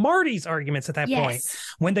against Marty's arguments at that point,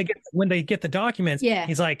 when they get the documents,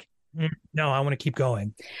 he's like, no, I want to keep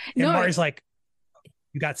going. And Marty's like,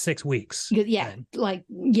 you got 6 weeks. Yeah.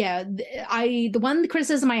 The one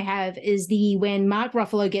criticism I have is when Mark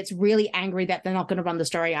Ruffalo gets really angry that they're not going to run the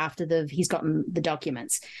story after he's gotten the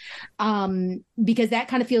documents. Because that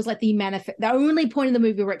kind of feels like the only point in the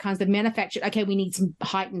movie where it comes to manufactured, okay, we need some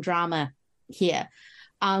heightened drama here.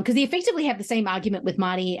 Because they effectively have the same argument with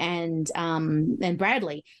Marty and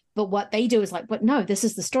Bradley. But what they do is like, but no, this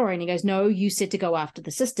is the story. And he goes, no, you said to go after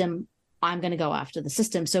the system. I'm going to go after the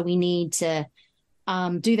system. So we need to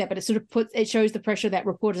do that. But it shows the pressure that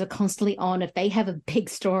reporters are constantly on. If they have a big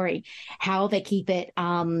story, how they keep it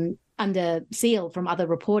under seal from other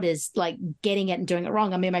reporters, like getting it and doing it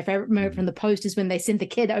wrong. I mean, my favorite moment from the Post is when they send the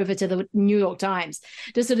kid over to the New York Times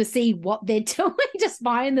to sort of see what they're doing, to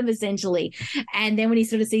spy on them essentially. And then when he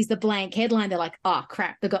sort of sees the blank headline, they're like, oh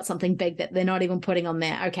crap, they've got something big that they're not even putting on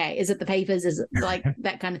there. Okay, is it the papers? Is it like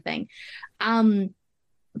that kind of thing?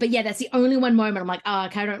 But yeah, that's the only one moment I'm like, oh,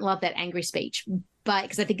 okay, I don't love that angry speech. But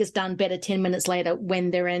because I think it's done better 10 minutes later when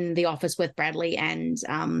they're in the office with Bradley and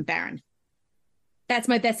Barron.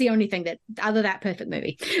 That's the only thing that other that perfect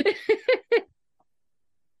movie.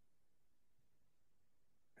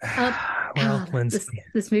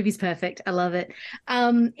 This movie's perfect. I love it.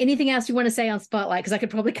 Anything else you want to say on Spotlight? Because I could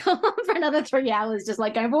probably go on for another 3 hours just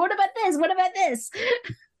like going, but what about this? What about this?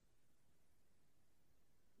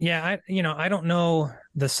 Yeah, I don't know.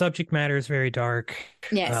 The subject matter is very dark.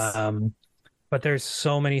 Yes. But there's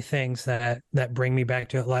so many things that bring me back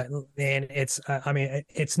to it. And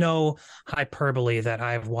it's no hyperbole that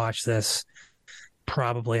I've watched this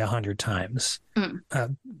probably 100 times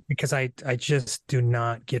because I just do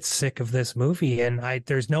not get sick of this movie. And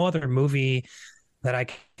there's no other movie that I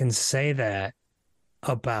can say that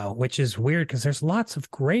about, which is weird because there's lots of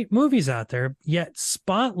great movies out there, yet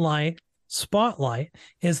Spotlight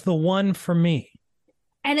is the one for me.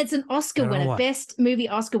 And it's an Oscar winner, best movie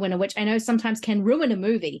Oscar winner, which I know sometimes can ruin a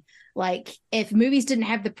movie. Like if movies didn't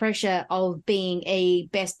have the pressure of being a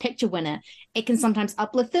best picture winner, it can sometimes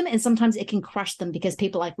uplift them and sometimes it can crush them because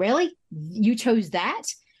people are like, really? You chose that?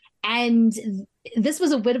 And this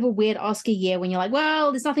was a bit of a weird Oscar year when you're like,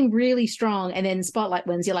 well, there's nothing really strong. And then Spotlight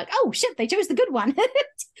wins. You're like, oh shit, they chose the good one.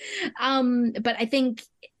 But I think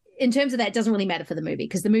in terms of that, it doesn't really matter for the movie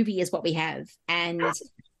because the movie is what we have. And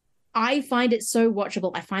I find it so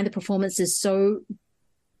watchable. I find the performances so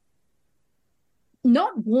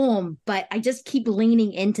not warm, but I just keep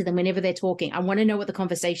leaning into them whenever they're talking. I want to know what the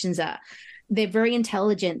conversations are. They're very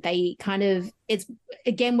intelligent. They kind of, it's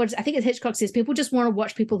again, what I think as Hitchcock says, people just want to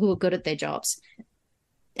watch people who are good at their jobs.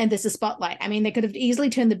 And this is Spotlight. I mean, they could have easily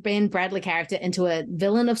turned the Ben Bradley character into a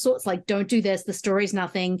villain of sorts, like, don't do this, the story's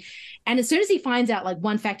nothing. And as soon as he finds out, like,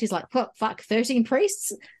 one fact is like, fuck, 13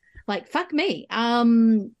 priests? Like, fuck me.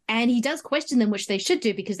 And he does question them, which they should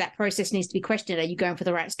do because that process needs to be questioned. Are you going for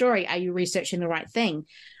the right story? Are you researching the right thing?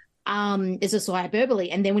 Is this all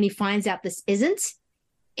hyperbole? And then when he finds out this isn't,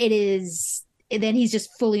 it is, then he's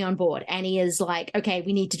just fully on board. And he is like, okay,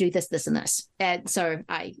 we need to do this, this, and this. And so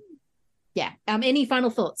yeah. Any final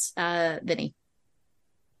thoughts, Vinny?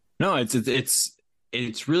 No,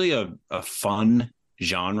 it's really a fun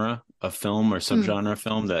genre of film or subgenre of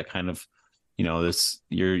film that kind of, this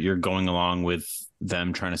you're going along with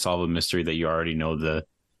them trying to solve a mystery that you already know the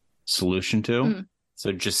solution to.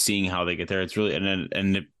 So just seeing how they get there, it's really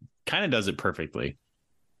and it kind of does it perfectly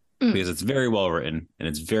because it's very well written and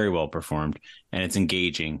it's very well performed and it's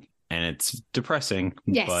engaging and it's depressing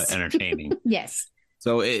but entertaining. Yes.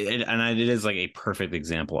 So it is like a perfect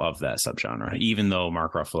example of that subgenre, even though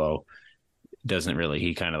Mark Ruffalo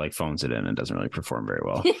he kind of like phones it in and doesn't really perform very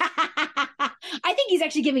well. I think he's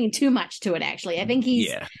actually giving too much to it, actually. I think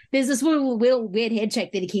there's this little weird head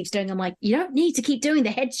shake that he keeps doing. I'm like, you don't need to keep doing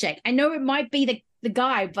the head shake. I know it might be the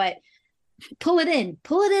guy, but pull it in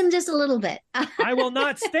just a little bit. I will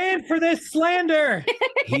not stand for this slander.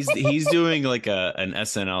 He's doing like an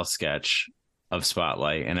SNL sketch of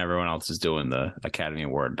Spotlight and everyone else is doing the Academy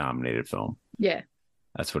Award nominated film. Yeah.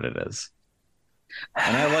 That's what it is.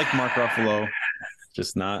 And I like Mark Ruffalo,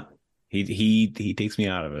 just not, he takes me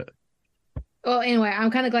out of it. Well, anyway,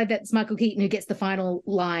 I'm kind of glad that it's Michael Keaton who gets the final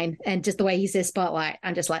line and just the way he says Spotlight.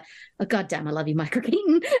 I'm just like, oh, goddamn, I love you, Michael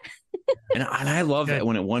Keaton. and I love that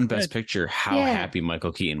when it won Best Picture, how happy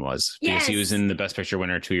Michael Keaton was because he was in the Best Picture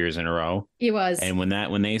winner 2 years in a row. He was. And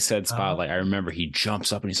when they said Spotlight, I remember he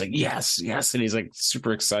jumps up and he's like, yes. And he's like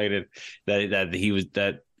super excited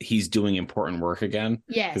that he's doing important work again.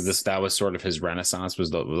 Yes. Because that was sort of his renaissance was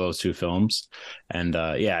those two films. And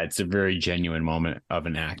it's a very genuine moment of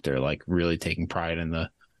an actor, like really taking pride in the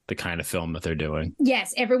kind of film that they're doing.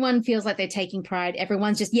 Yes, everyone feels like they're taking pride.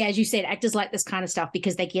 Everyone's just, as you said, actors like this kind of stuff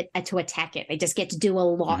because they get to attack it. They just get to do a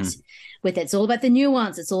lot with it. It's all about the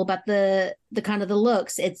nuance. It's all about the kind of the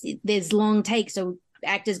looks. There's long takes, so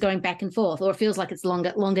actors going back and forth, or it feels like it's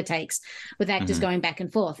longer takes with actors going back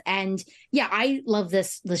and forth. And I love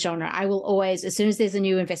this genre. I will always, as soon as there's a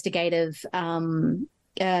new investigative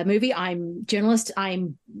movie, I'm journalist,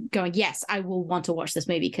 I'm going, yes, I will want to watch this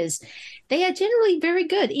movie because they are generally very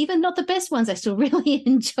good. Even not the best ones, I still really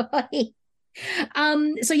enjoy.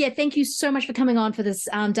 Thank you so much for coming on for this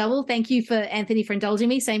double. Thank you for Anthony for indulging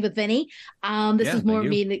me. Same with Vinny. This was more of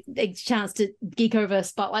me a chance to geek over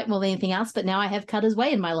Spotlight more than anything else, but now I have Cutter's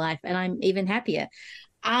Way in my life and I'm even happier.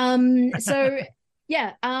 Anthony,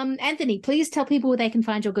 please tell people where they can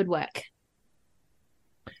find your good work.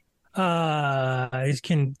 You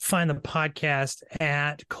can find the podcast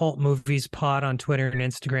at Cult Movies Pod on Twitter and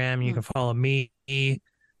Instagram. You can follow me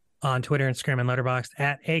on Twitter, Instagram, and Letterboxd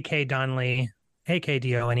at AK Donnelly,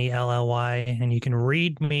 AKDONELLY, and you can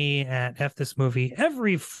read me at F This Movie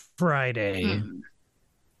every Friday.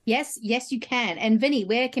 Yes, you can. And Vinny,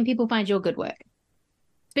 where can people find your good work?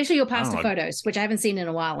 Especially your pasta photos, which I haven't seen in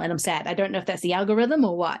a while, and I'm sad. I don't know if that's the algorithm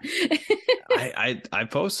or what. I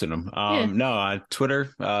posted them. No, on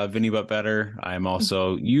Twitter, Vinny but better. I'm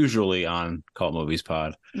also usually on Cult Movies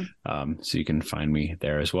Pod, so you can find me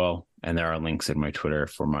there as well. And there are links in my Twitter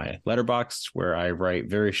for my Letterboxd, where I write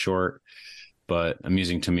very short but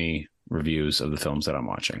amusing to me reviews of the films that I'm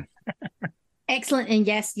watching. Excellent. And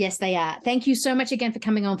yes, they are. Thank you so much again for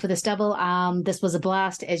coming on for this double. This was a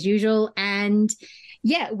blast as usual. And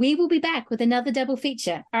yeah, we will be back with another double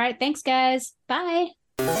feature. All right. Thanks, guys. Bye.